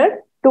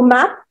standard, to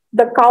map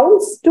the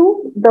counts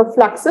to the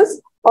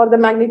fluxes or the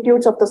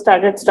magnitudes of the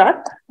standard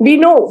star. We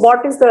know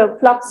what is the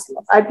flux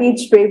at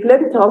each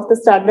wavelength of the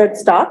standard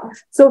star.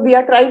 So we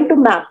are trying to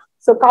map.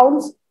 So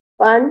counts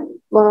and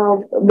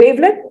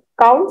wavelength,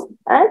 counts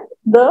and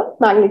the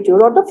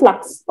magnitude or the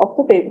flux of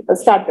the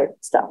standard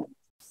star.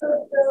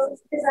 So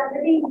is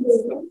already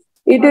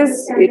it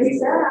is.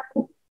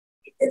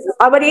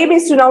 Our aim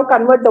is to now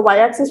convert the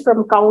y-axis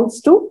from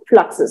counts to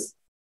fluxes.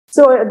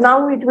 So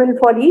now it will,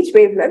 for each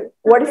wavelength,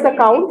 what is the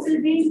count?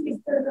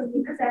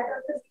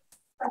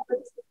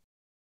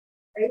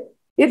 Right?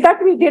 Yes,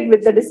 that we did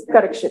with the disk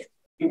correction.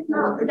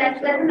 No,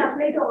 that doesn't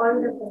apply to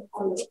all the.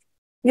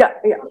 Yeah.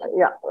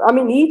 I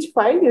mean, each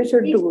file you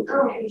should do.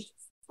 Okay.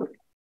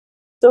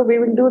 So we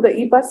will do the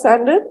EPAR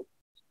standard.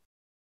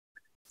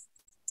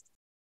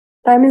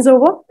 Time is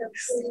over.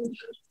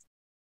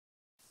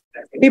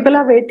 People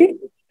are waiting.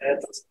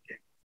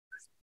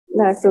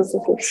 That's also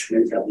good.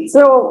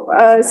 So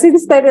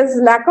since there is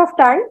lack of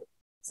time,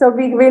 so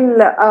we will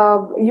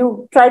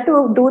you try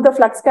to do the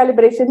flux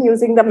calibration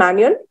using the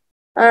manual,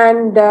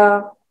 and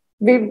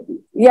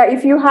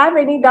if you have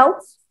any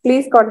doubts,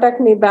 please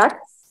contact me back.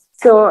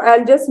 So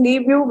I'll just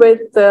leave you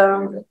with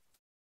I'll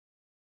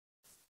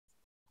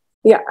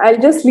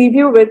just leave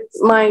you with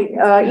my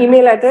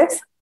email address.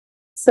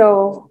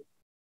 So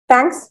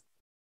thanks.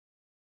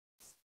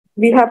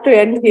 We have to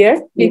end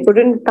here. We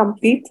couldn't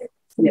complete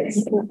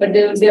Yes, but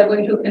they are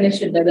going to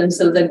finish it by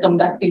themselves and come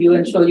back to you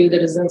and show you the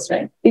results,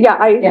 right? Yeah,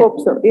 I hope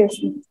so. Yes.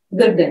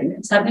 Good then.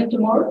 It's happening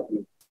tomorrow.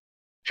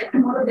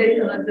 Tomorrow there is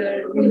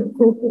another.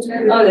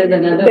 Oh, there's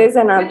another. There's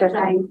another.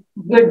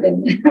 Good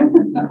then.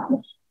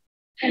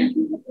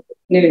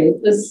 Anyway,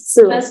 it was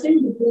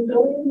interesting.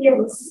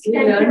 Yes.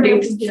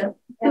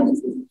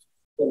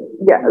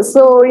 Yeah,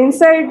 so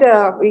inside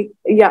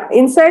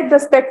inside the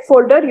spec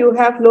folder, you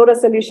have low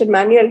resolution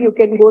manual. You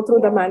can go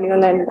through the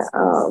manual and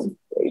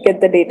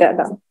get the data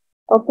down.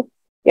 Okay.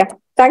 Yeah.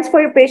 Thanks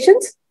for your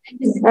patience.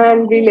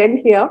 And we'll end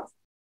here.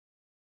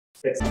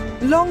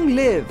 Long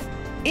live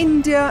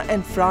India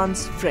and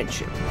France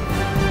friendship.